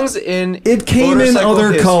belongs in. It came in motorcycle other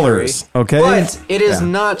history, colors, okay? but it is Yeah.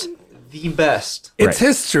 not the best. It's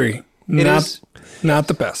history. Not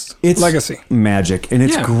the best. It's Legacy. magic, and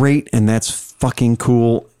it's Yeah. great, and that's fucking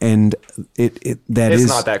cool, and it's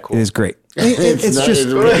not that cool. It is great. It's not- just.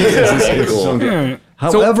 it really is cool. All right.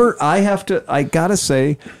 However, I gotta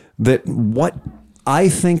say that what I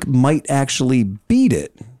think might actually beat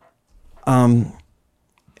it,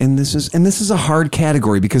 and this is a hard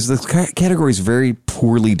category because the category is very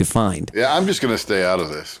poorly defined. Yeah, I'm just going to stay out of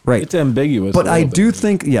this. Right. It's ambiguous. But a I little do bit.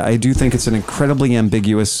 think it's an incredibly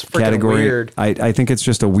ambiguous category. weird. I think it's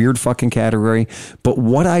just a weird fucking category. But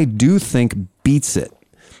what I do think beats it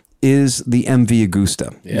is the MV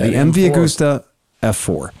Agusta. Yeah, the the MV M4. Agusta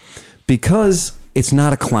F4. Because it's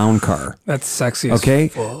not a clown car. That's sexy. as Okay?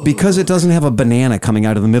 fuck. Because it doesn't have a banana coming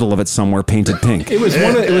out of the middle of it somewhere painted pink. It was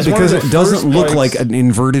one of Because the it doesn't first look bikes- like an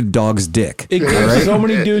inverted dog's dick. It gives so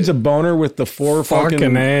many dudes a boner with the four Fucking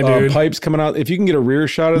fucking A, dude. pipes coming out. If you can get a rear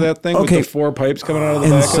shot of that thing Okay. with the 4 pipes coming out of the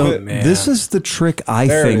And back so of it. this is the trick I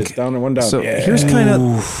There it think. is, down and one down. So Yeah. here's kind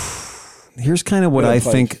of what Little I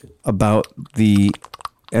pipes. think about the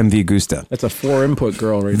MV Agusta. That's a 4-input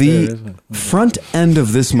girl right there. The Isn't it? front end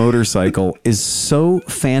of this motorcycle is so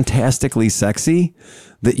fantastically sexy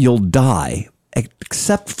that you'll die,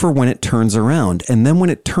 except for when it turns around. And then when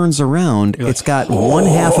it turns around, it's got one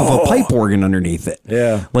half of a pipe organ underneath it.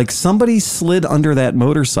 Yeah. Like somebody slid under that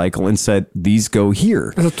motorcycle and said, these go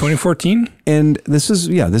here. Is it 2014? And this is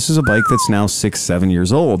a bike that's now 6-7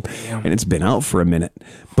 years old, and it's been out for a minute.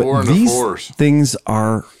 But Four and a these fours. things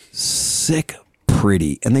are sick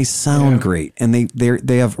pretty, and they sound great, and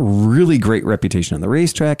they have really great reputation on the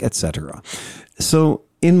racetrack, etc. So,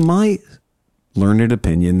 in my learned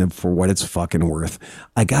opinion, for what it's fucking worth,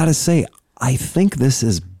 I gotta say, I think this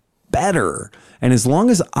is better. And as long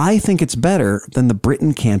as I think it's better, then the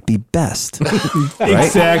Britain can't be best.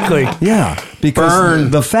 Exactly. Yeah,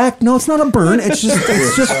 because the fact, no, it's not a burn. It's just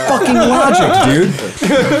fucking logic,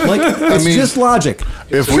 dude. Like, it's just logic.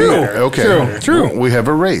 If True. we have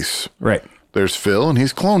a race. Right. There's Phil, and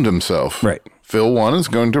he's cloned himself. Right. Phil 1 is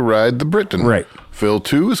going to ride the Britain. Right. Phil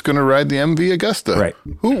 2 is going to ride the MV Augusta. Right.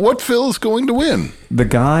 What Phil is going to win? The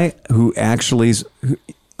guy who actually,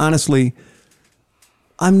 honestly,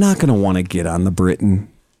 I'm not going to want to get on the Britain.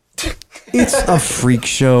 It's a freak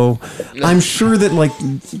show. I'm sure that like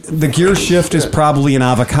the gear shift is probably an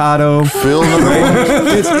avocado. Phil number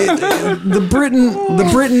 1. The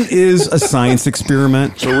Britain is a science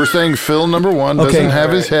experiment. So we're saying Phil number 1 doesn't Okay.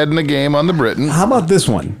 have his head in the game on the Britain. How about this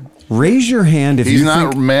one? Raise your hand if He's you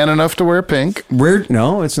not think man enough to wear pink.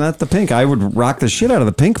 no, it's not the pink. I would rock the shit out of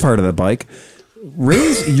the pink part of the bike.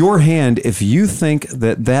 Raise your hand if you think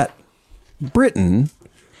that Britain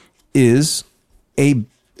is a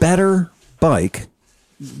better bike,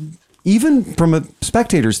 even from a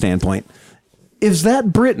spectator standpoint. Is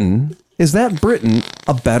that Britain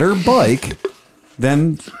a better bike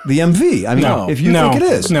than the MV? I mean, No. if you No. think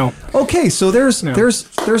it is. No. Okay, so there's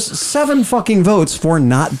 7 fucking votes for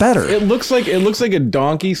not better. It looks like a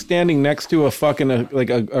donkey standing next to a fucking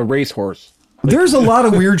a racehorse. There's a lot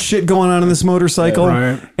of weird shit going on in this motorcycle,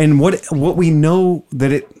 Right. and what we know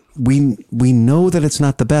that we know that it's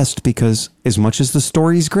not the best because as much as the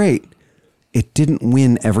story's great, it didn't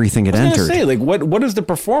win everything it I was entered. gonna say, like, what is the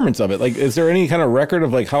performance of it? Like, is there any kind of record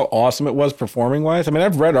of like how awesome it was performing wise? I mean,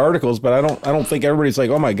 I've read articles, but I don't think everybody's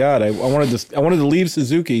like, oh my god, I wanted to leave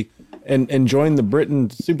Suzuki and join the Britain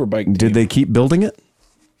Superbike team. Did they keep building it?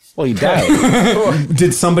 Well, he died.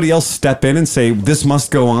 Did somebody else step in and say this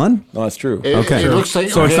must go on? No, that's true. Okay. It looks like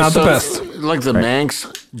So it's not the best. Like the Manx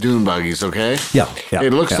dune buggies, okay? Yeah, yeah,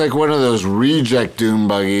 It looks yeah. like one of those reject dune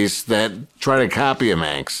buggies that try to copy a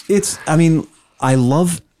Manx. I mean, I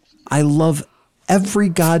love every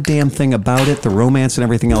goddamn thing about it, the romance and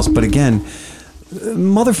everything else. But again,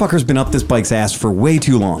 motherfucker's been up this bike's ass for way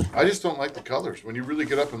too long. I just don't like the colors. When you really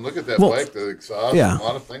get up and look at that Well, bike, the exhaust, yeah. a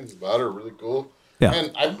lot of things about it are really cool. Yeah.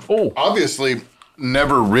 And I've obviously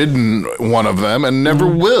never ridden one of them and never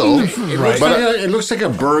will. It looks like a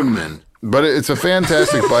Bergman. But it's a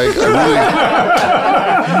fantastic bike.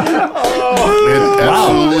 It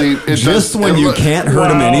absolutely. It Just does, when it you look- can't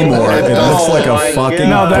hurt him anymore, it looks like a fucking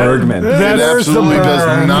God. No, Bergman. It There's the absolutely does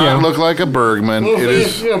burn, not yeah. look like a Bergman. It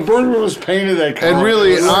is. Bergman was painted that color. And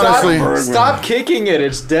really, honestly, Stop kicking it.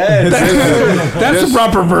 It's dead. That's a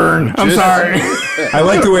proper burn. I'm sorry. I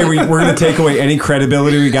like the way we're going to take away any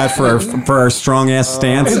credibility we got for our strong ass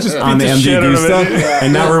stance on the beat the MV shit out of Gusta, it.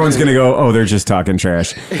 and now everyone's going to go, oh, they're just talking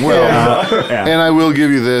trash. and I will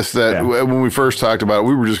give you this: that when we first talked about it,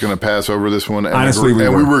 we were just going to pass over this one. And Honestly, we we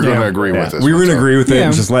were. were going going to agree with this. We were going to agree with it Yeah.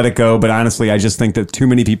 and just let it go. But honestly, I just think that too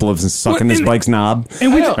many people have been sucking this bike's knob.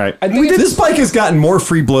 And we, Right. I think This bike has gotten more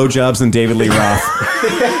free blowjobs than David Lee Roth.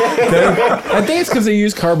 I think it's because they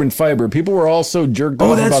use carbon fiber. People were all so jerked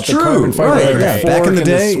off that's about true. the carbon fiber. Right. Like Yeah. the Back in fork the and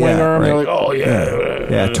day, swing yeah, arm. They're right. like, oh yeah.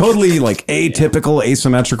 Yeah, totally like atypical,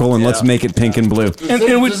 asymmetrical, and let's make it pink and blue.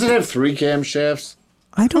 and we, Does it have 3 camshafts?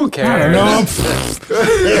 I don't I don't know.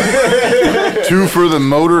 2 for the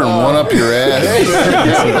motor and 1 up your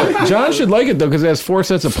ass. John should like it though because it has 4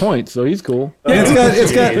 sets of points, so he's cool.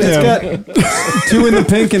 It's got 2 in the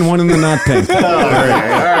pink and 1 in the not pink. All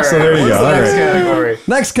right. So there you go. All right. Category.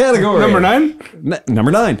 Next category. Number 9.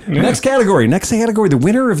 Number 9. Next category. Next category. The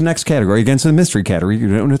winner of next category against the mystery category. You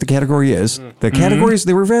don't know what the category is. The categories,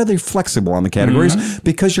 they were very flexible on the categories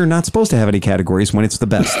because you're not supposed to have any categories when it's the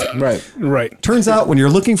best. Right. Turns out when you're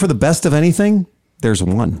looking for the best of anything, there's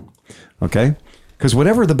one. Okay? Because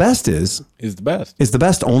whatever the best is the best. the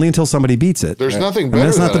best only until somebody beats it. There's nothing And better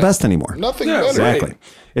that's not than the it. best anymore. Nothing better. Exactly.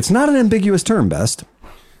 It's not an ambiguous term, best.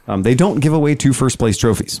 They don't give away 2 first place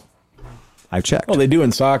trophies. I've checked. Well, they do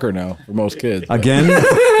in soccer now for most kids. Again,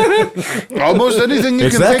 Almost anything you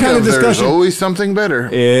It's can that think kind of of, there's discussion. always something better.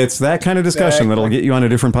 it's that kind of discussion that'll get you on a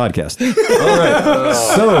different podcast. All right.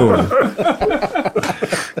 So,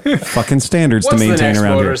 fucking standards What's to the maintain next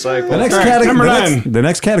around motorcycle? here. The next, All right, number 9. the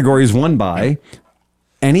next category is won by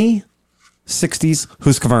any 60s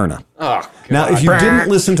Husqvarna. Oh, Now, if you didn't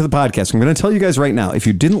listen to the podcast, I'm going to tell you guys right now, if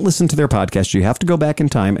you didn't listen to their podcast, you have to go back in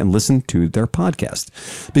time and listen to their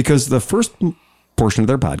podcast because the first portion of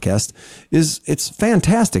their podcast it's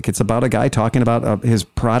fantastic. It's about a guy talking about his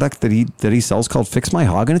product that he sells called Fix My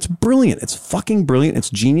Hog, and it's brilliant. It's fucking brilliant. It's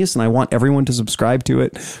genius, and I want everyone to subscribe to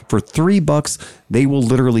it. For $3, they will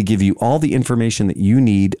literally give you all the information that you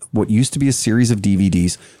need, what used to be a series of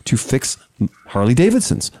DVDs to fix Harley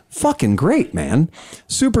Davidsons. Fucking great, man.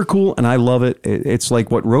 Super cool, and I love it. It's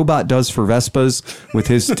like what Robot does for Vespas with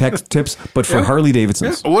his tech tips, but for Harley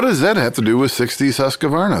Davidsons. What does that have to do with 60s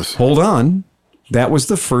Husqvarnas? Hold on. That was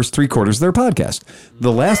the first 3/4 of their podcast.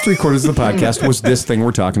 The last 3/4 of the podcast was this thing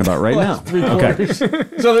we're talking about right now. Okay. So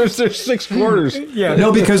there's 6 quarters. Yeah.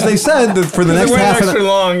 No, because they said that for the It next went half an extra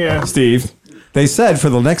long, yeah. Steve, they said for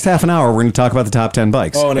the next half an hour, we're going to talk about the top 10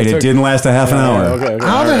 bikes. Oh, and and it it took- didn't last a half an hour. Okay.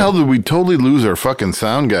 How the hell did we totally lose our fucking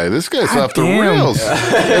sound guy? This guy's off the damn. rails.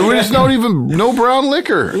 And we just don't even no brown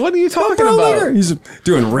liquor. What are you talking Bro, about? look, he's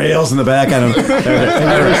doing rails in the back. I don't.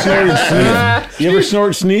 You ever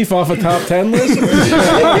snort sneef off a top 10 list?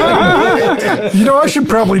 You know, I should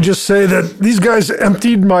probably just say that these guys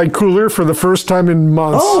emptied my cooler for the first time in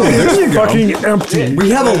months. Oh, there It's you go. fucking empty. We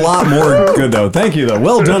have a lot more good though. Thank you though.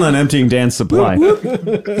 Well done on emptying Dan's supply.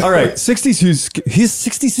 All right, 60s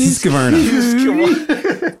Husqvarna.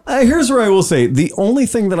 Here's where I will say the only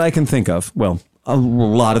thing that I can think of. Well, a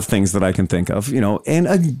lot of things that I can think of. And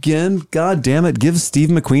again, God damn it, give Steve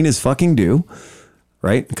McQueen his fucking due,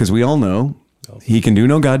 right? Because we all know he can do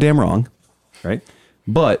no goddamn wrong, right?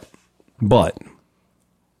 But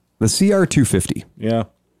the CR250 Yeah.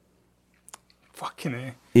 Fucking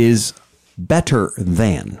A. is better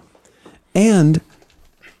than. And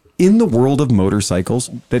in the world of motorcycles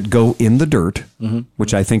that go in the dirt,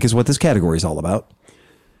 which I think is what this category is all about,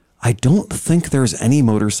 I don't think there's any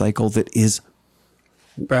motorcycle that is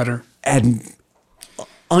Better.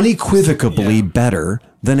 unequivocally better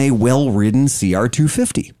than a well-ridden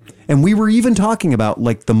CR250. And we were even talking about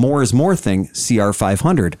like the more is more thing,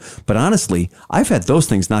 CR500. But honestly, I've had those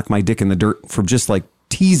things knock my dick in the dirt from just like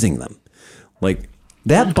teasing them. Like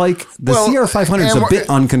that bike, the CR500 is a bit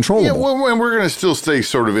uncontrollable. Yeah, well, and we're going to still stay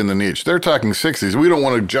sort of in the niche. They're talking 60s. We don't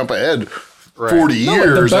want to jump ahead 40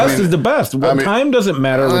 years. The I best mean, is the best. What time doesn't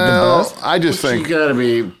matter with the well, best. I just You think got to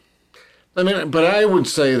be. I mean, but I would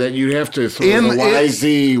say that you'd have to throw In- the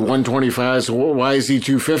YZ 125s, YZ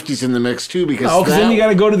 250s in the mix too, because Oh, because then you got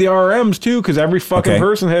to go to the RMs too, because every fucking Okay.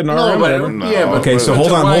 person had an no, RM. but, in them. yeah, but Okay, so but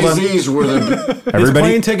hold the on. YZs were the His Everybody,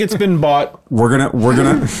 plane ticket's been bought. we're gonna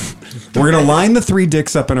line the 3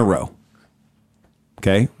 dicks up in a row.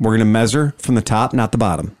 Okay, we're gonna measure from the top, not the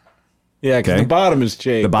bottom. Yeah, because Okay. the bottom is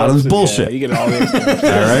changed. The bottom's Yeah, bullshit. you get all this. All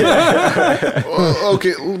right.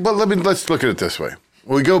 okay, but let's look at it this way.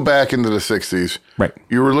 When we go back into the 60s, Right.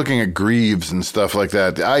 You were looking at Greaves and stuff like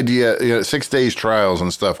that. The idea, 6 days trials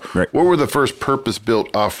and stuff. Right. What were the first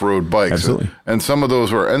purpose-built off-road bikes? Absolutely. And some of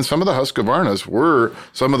those were, and some of the Husqvarnas were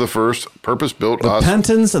some of the first purpose-built. The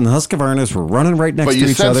Pentons and the Husqvarnas were running right next But to you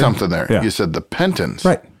each said other. something there. Yeah. You said the Pentons.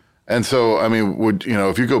 Right. And so, I mean,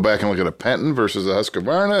 if you go back and look at a Penton versus a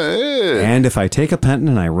Husqvarna, And if I take a Penton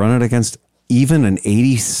and I run it against even an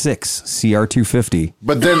 86 CR250.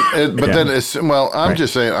 But then, I'm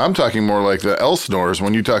just saying, I'm talking more like the Elsinores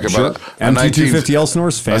when you talk about a MT250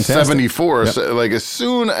 Elsinor's fantastic. A 74. Like as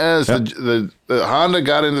soon as the Honda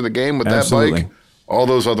got into the game with that bike, all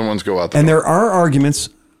those other ones go out the door. And there are arguments,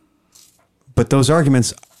 but those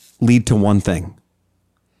arguments lead to one thing.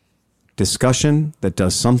 Discussion that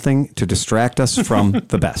does something to distract us from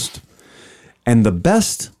the best. And the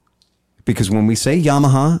best, because when we say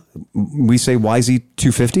Yamaha, we say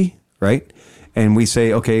YZ250, right? And we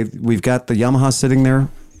say, okay, we've got the Yamaha sitting there,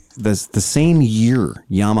 the same year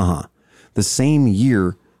Yamaha, the same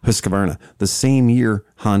year Husqvarna, the same year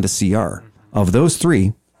Honda CR. Of those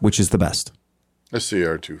three, which is the best? The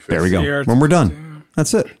CR250. There we go. When we're done,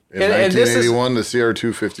 that's it. In 1981, the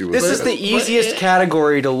CR250 was. This is the easiest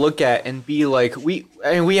category to look at and be like, we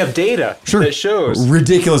have data that shows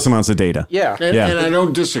ridiculous amounts of data. Yeah, and I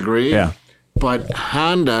don't disagree. Yeah, but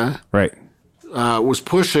Honda, was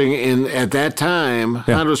pushing at that time.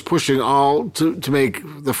 Yeah. Honda was pushing all to make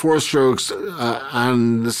the 4-strokes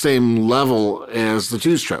on the same level as the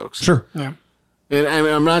 2-strokes. Sure. Yeah. And I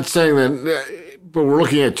mean, I'm not saying that, but we're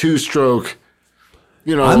looking at 2-stroke.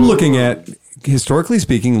 I'm looking at, historically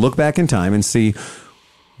speaking, look back in time and see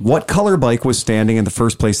what color bike was standing in the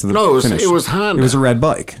first place of the finish. It was Honda. It was a red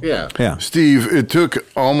bike. Yeah. Steve, it took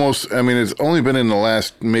almost, it's only been in the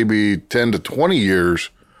last maybe 10 to 20 years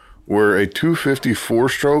where a 250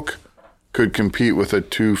 4-stroke could compete with a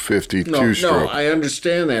 250 2-stroke. No, I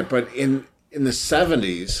understand that. But in the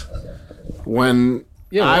 70s, when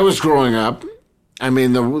I was growing up, the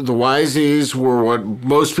YZs were what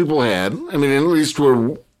most people had. At least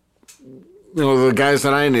were, the guys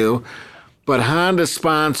that I knew. But Honda was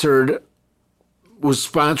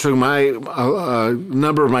sponsoring my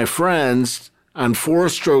number of my friends on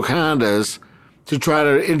 4-stroke Hondas to try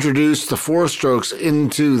to introduce the 4-strokes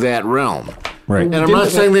into that realm. Right. And I'm not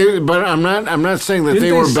saying they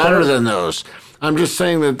were better than those. I'm just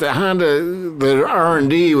saying that the Honda, the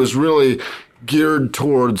R&D was really geared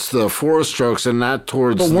towards the 4-strokes and not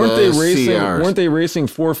towards the CRs. Weren't they racing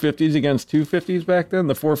 450s against 250s back then?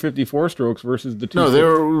 The 450 4-strokes versus the 250s? No, they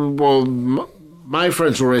were, my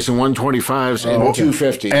friends were racing 125s and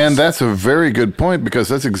 250s. And that's a very good point because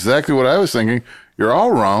that's exactly what I was thinking. You're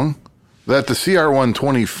all wrong that the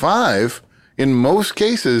CR125, in most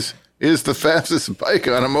cases, is the fastest bike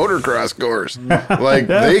on a motocross course.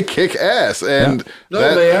 They kick ass. And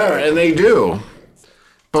they are, and they do.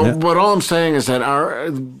 But all I'm saying is that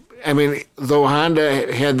though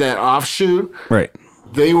Honda had that offshoot, right,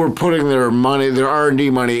 they were putting their R&D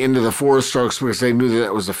money into the 4-strokes because they knew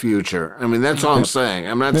that was the future. That's all I'm saying.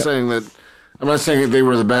 I'm not saying that they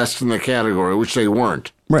were the best in the category, which they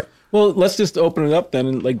weren't. Right. Well, let's just open it up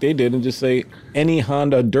then, like they did, and just say any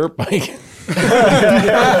Honda dirt bike.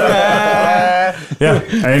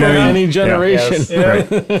 Any generation. Right.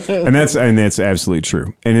 And that's absolutely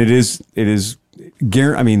true. And it is.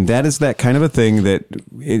 That is that kind of a thing that,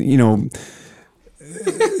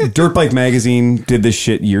 Dirt Bike Magazine did this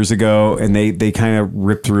shit years ago, and they kind of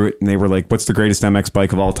ripped through it, and they were like, what's the greatest MX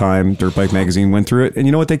bike of all time? Dirt Bike Magazine went through it, and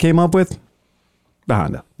you know what they came up with? The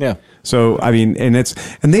Honda. Yeah. So, and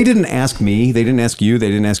they didn't ask me, they didn't ask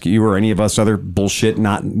you, or any of us other bullshit,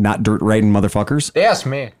 not dirt riding motherfuckers. They asked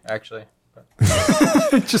me, actually.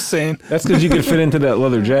 Just saying. That's because you could fit into that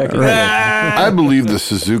leather jacket. Right. I believe the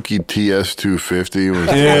Suzuki TS250 was.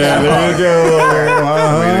 Yeah, there you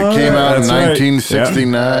go. It came out in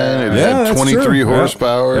 1969. It had 23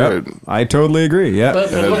 horsepower. Yep. I totally agree. Yeah.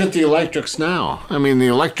 But look at the electrics now. The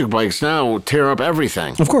electric bikes now tear up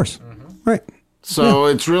everything. Of course. Right. So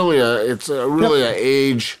it's really a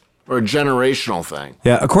age or a generational thing.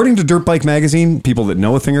 Yeah. According to Dirt Bike Magazine, people that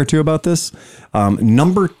know a thing or two about this,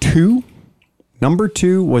 number two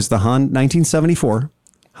was the 1974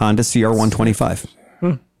 Honda CR125.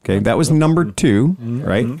 Okay, that was number 2,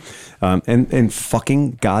 right? And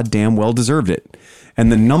fucking goddamn well deserved it.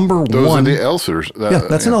 And the number Those one, are the Elsers.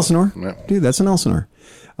 That's an Elsinore. Yeah. Dude, that's an Elsinore.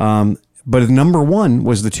 But number 1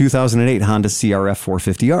 was the 2008 Honda CRF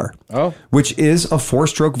 450R, which is a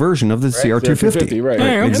 4-stroke version of the CR250. Right.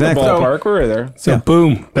 Exactly. In the ballpark, we're there. So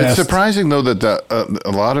boom. It's surprising, though, that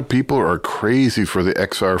a lot of people are crazy for the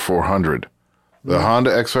XR400. The Honda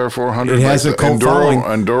XR400. It has a cult following.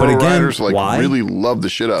 Enduro but again, riders why? Really love the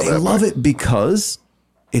shit out of that. They love it because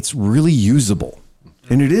it's really usable.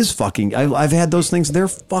 And it is fucking, I've had those things. They're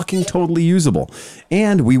fucking totally usable.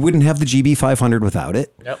 And we wouldn't have the GB500 without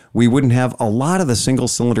it. Yep. We wouldn't have a lot of the single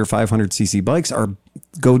cylinder 500cc bikes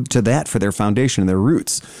go to that for their foundation and their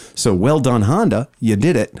roots. So well done, Honda. You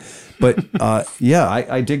did it. But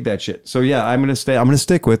I dig that shit. So yeah, I'm going to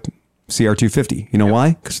stick with CR250. You know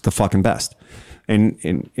why? Because it's the fucking best. And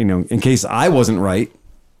you know, in case I wasn't right,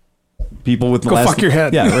 people with the Go last, fuck your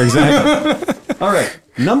head. Yeah, exactly. All right,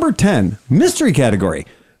 number 10, mystery category.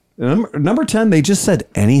 Number 10, they just said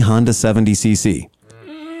any Honda 70cc.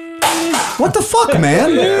 What the fuck,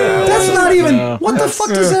 man? That's not even. What the fuck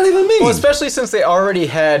does that even mean? Well, especially since they already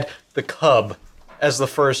had the Cub as the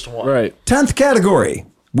first one. Right. 10th category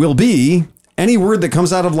will be any word that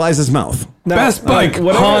comes out of Liza's mouth. Now, Best bike,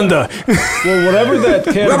 whatever- Honda. Well, whatever that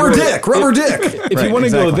category. Rubber dick. If Right, you want to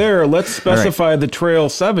exactly. go there, let's specify the Trail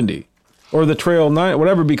 70 or the Trail 9,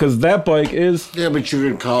 whatever, because that bike is. Yeah, but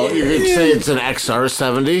you could say it's an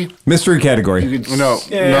XR70. Mystery category. No.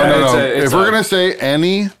 it's If we're a- going to say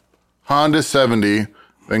any Honda 70,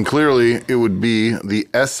 then clearly it would be the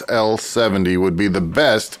SL70 would be the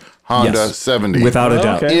best Honda Yes, 70. without a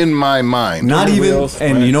doubt. Okay. In my mind. Not the even, wheels,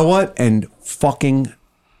 and right. you know what? And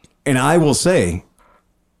I will say,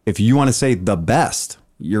 if you want to say the best,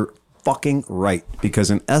 you're fucking right, because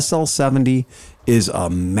an SL70 is a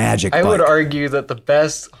magic I bike. would argue that the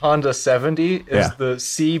best Honda 70 is Yeah. the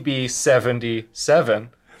CB77.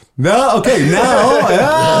 No, okay, now.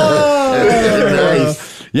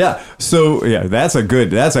 Yeah. So yeah, that's a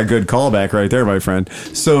good callback right there, my friend.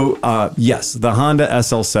 So yes, the Honda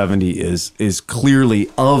SL70 is clearly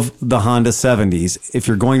of the Honda 70s. If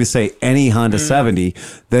you're going to say any Honda 70,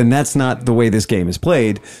 then that's not the way this game is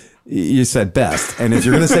played. You said best, and if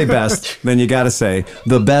you're going to say best, then you got to say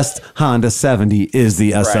the best Honda 70 is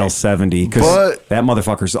the SL70 because But- that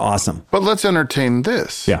motherfucker's awesome. But let's entertain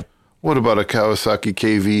this. Yeah. What about a Kawasaki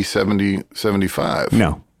KV7075?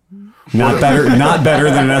 No, not better than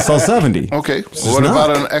an SL70. Okay. It's What not.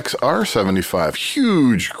 about an XR75?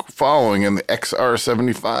 Huge following in the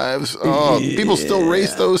XR75s. Oh, people still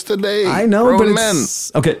race those today. I know, Grown but men.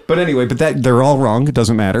 it's okay. But anyway, that they're all wrong. It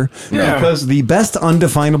doesn't matter because the best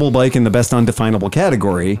undefinable bike in the best undefinable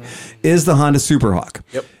category is the Honda Superhawk.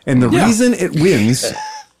 Yep. And the reason it wins.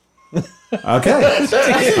 Okay.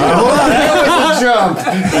 Hold on. Jump.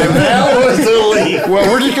 And that was the leak. Well,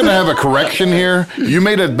 we're just going to have a correction here. You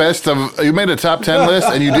made a top 10 list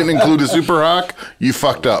and you didn't include the Superhawk. You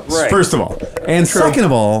fucked up. First of all, and second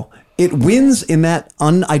of all, it wins in that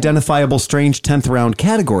unidentifiable strange 10th round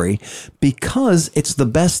category because it's the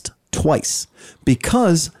best twice.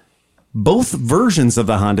 Because both versions of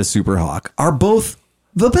the Honda Superhawk are both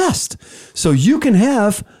the best. So you can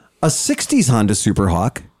have a 60s Honda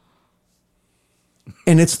Superhawk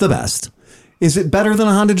and it's the best. Is it better than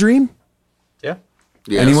a Honda Dream? Yeah.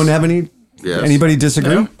 Yes. Anyone have any? Yes. Anybody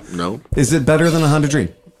disagree? No. Is it better than a Honda Dream?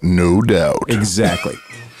 No doubt. Exactly.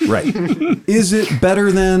 Right. Is it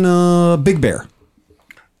better than Big Bear?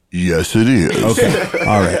 Yes, it is. Okay.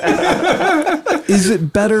 All right. Is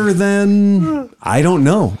it better than, I don't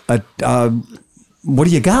know. What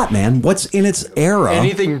do you got, man? What's in its era?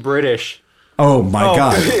 Anything British. Oh my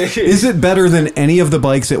God. Is it better than any of the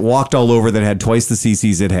bikes it walked all over that had twice the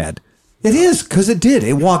CCs it had? It is, because it did.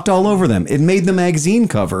 It walked all over them. It made the magazine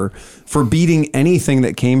cover for beating anything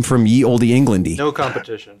that came from ye olde Englandy. No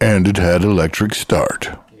competition. And it had electric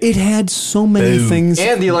start. It had so many things.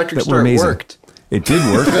 And the electric that were start amazing. worked. It did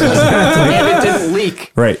work. And it didn't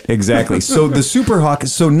leak. Right, exactly. So the Superhawk,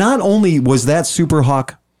 so not only was that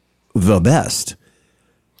Superhawk the best,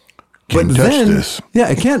 Can't but touch then, this. yeah,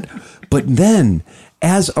 it can't. But then,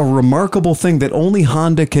 as a remarkable thing that only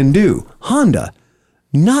Honda can do, Honda,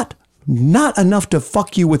 not enough to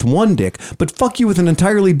fuck you with one dick, but fuck you with an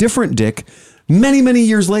entirely different dick many, many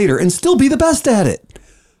years later and still be the best at it.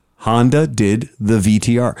 Honda did the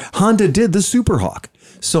VTR. Honda did the Superhawk.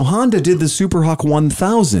 So Honda did the Superhawk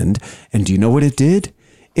 1000, and do you know what it did?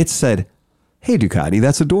 It said, "Hey Ducati,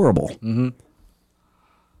 that's adorable."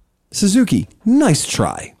 Suzuki, nice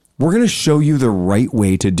try. We're going to show you the right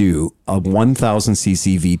way to do a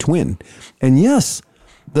 1000cc V-twin. And yes,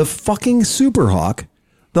 the fucking Superhawk,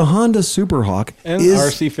 the Honda Superhawk And is...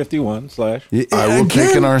 RC51 / I will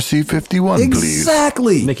take an RC51, please.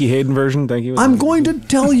 Exactly. Nikki Hayden version. Thank you. I'm going to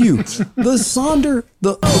tell you, the fucking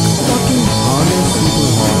Honda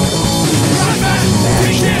Superhawk.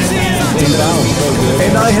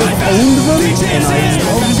 And I have owned them, and I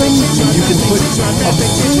love them, and you can put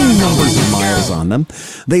obscene numbers of miles on them.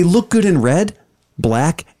 They look good in red,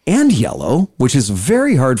 black, and yellow, which is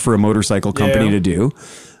very hard for a motorcycle company to do.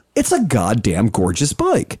 It's a goddamn gorgeous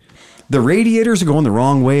bike. The radiators are going the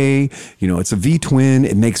wrong way. You know, it's a V-twin.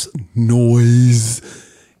 It makes noise.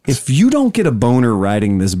 If you don't get a boner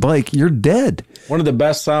riding this bike, you're dead. One of the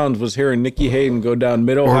best sounds was hearing Nikki Hayden go down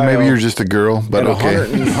mid-Ohio. Or maybe you're just a girl, but okay.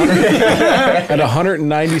 At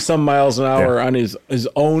 190 some miles an hour on his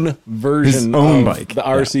own version His own of bike. the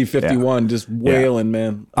RC51, just wailing,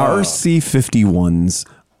 man. RC51s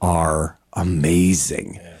are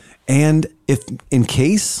amazing. And if in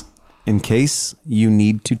case you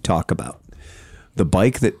need to talk about the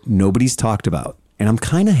bike that nobody's talked about, and I'm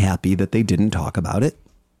kind of happy that they didn't talk about it,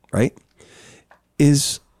 right?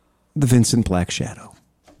 Is the Vincent Black Shadow,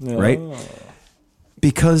 right?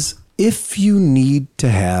 Because if you need to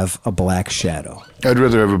have a Black Shadow, I'd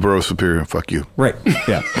rather have a Bro Superior. Fuck you. right?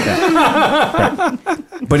 Yeah. Right.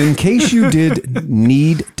 But in case you did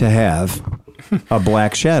need to have a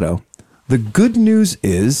Black Shadow, the good news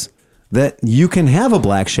is that you can have a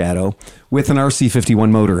Black Shadow with an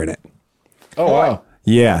RC51 motor in it. Oh, wow.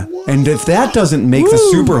 Yeah. And if that doesn't make the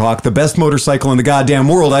Superhawk the best motorcycle in the goddamn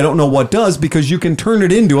world, I don't know what does, because you can turn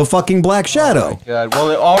it into a fucking Black Shadow. God, well,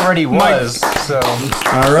 it already was. So,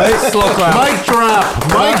 All right. slow clap. Mic drop.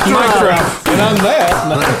 Mic drop. And on that,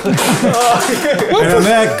 And on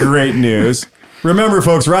that great news, remember,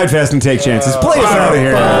 folks, ride fast and take chances. Play us out of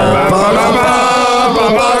here.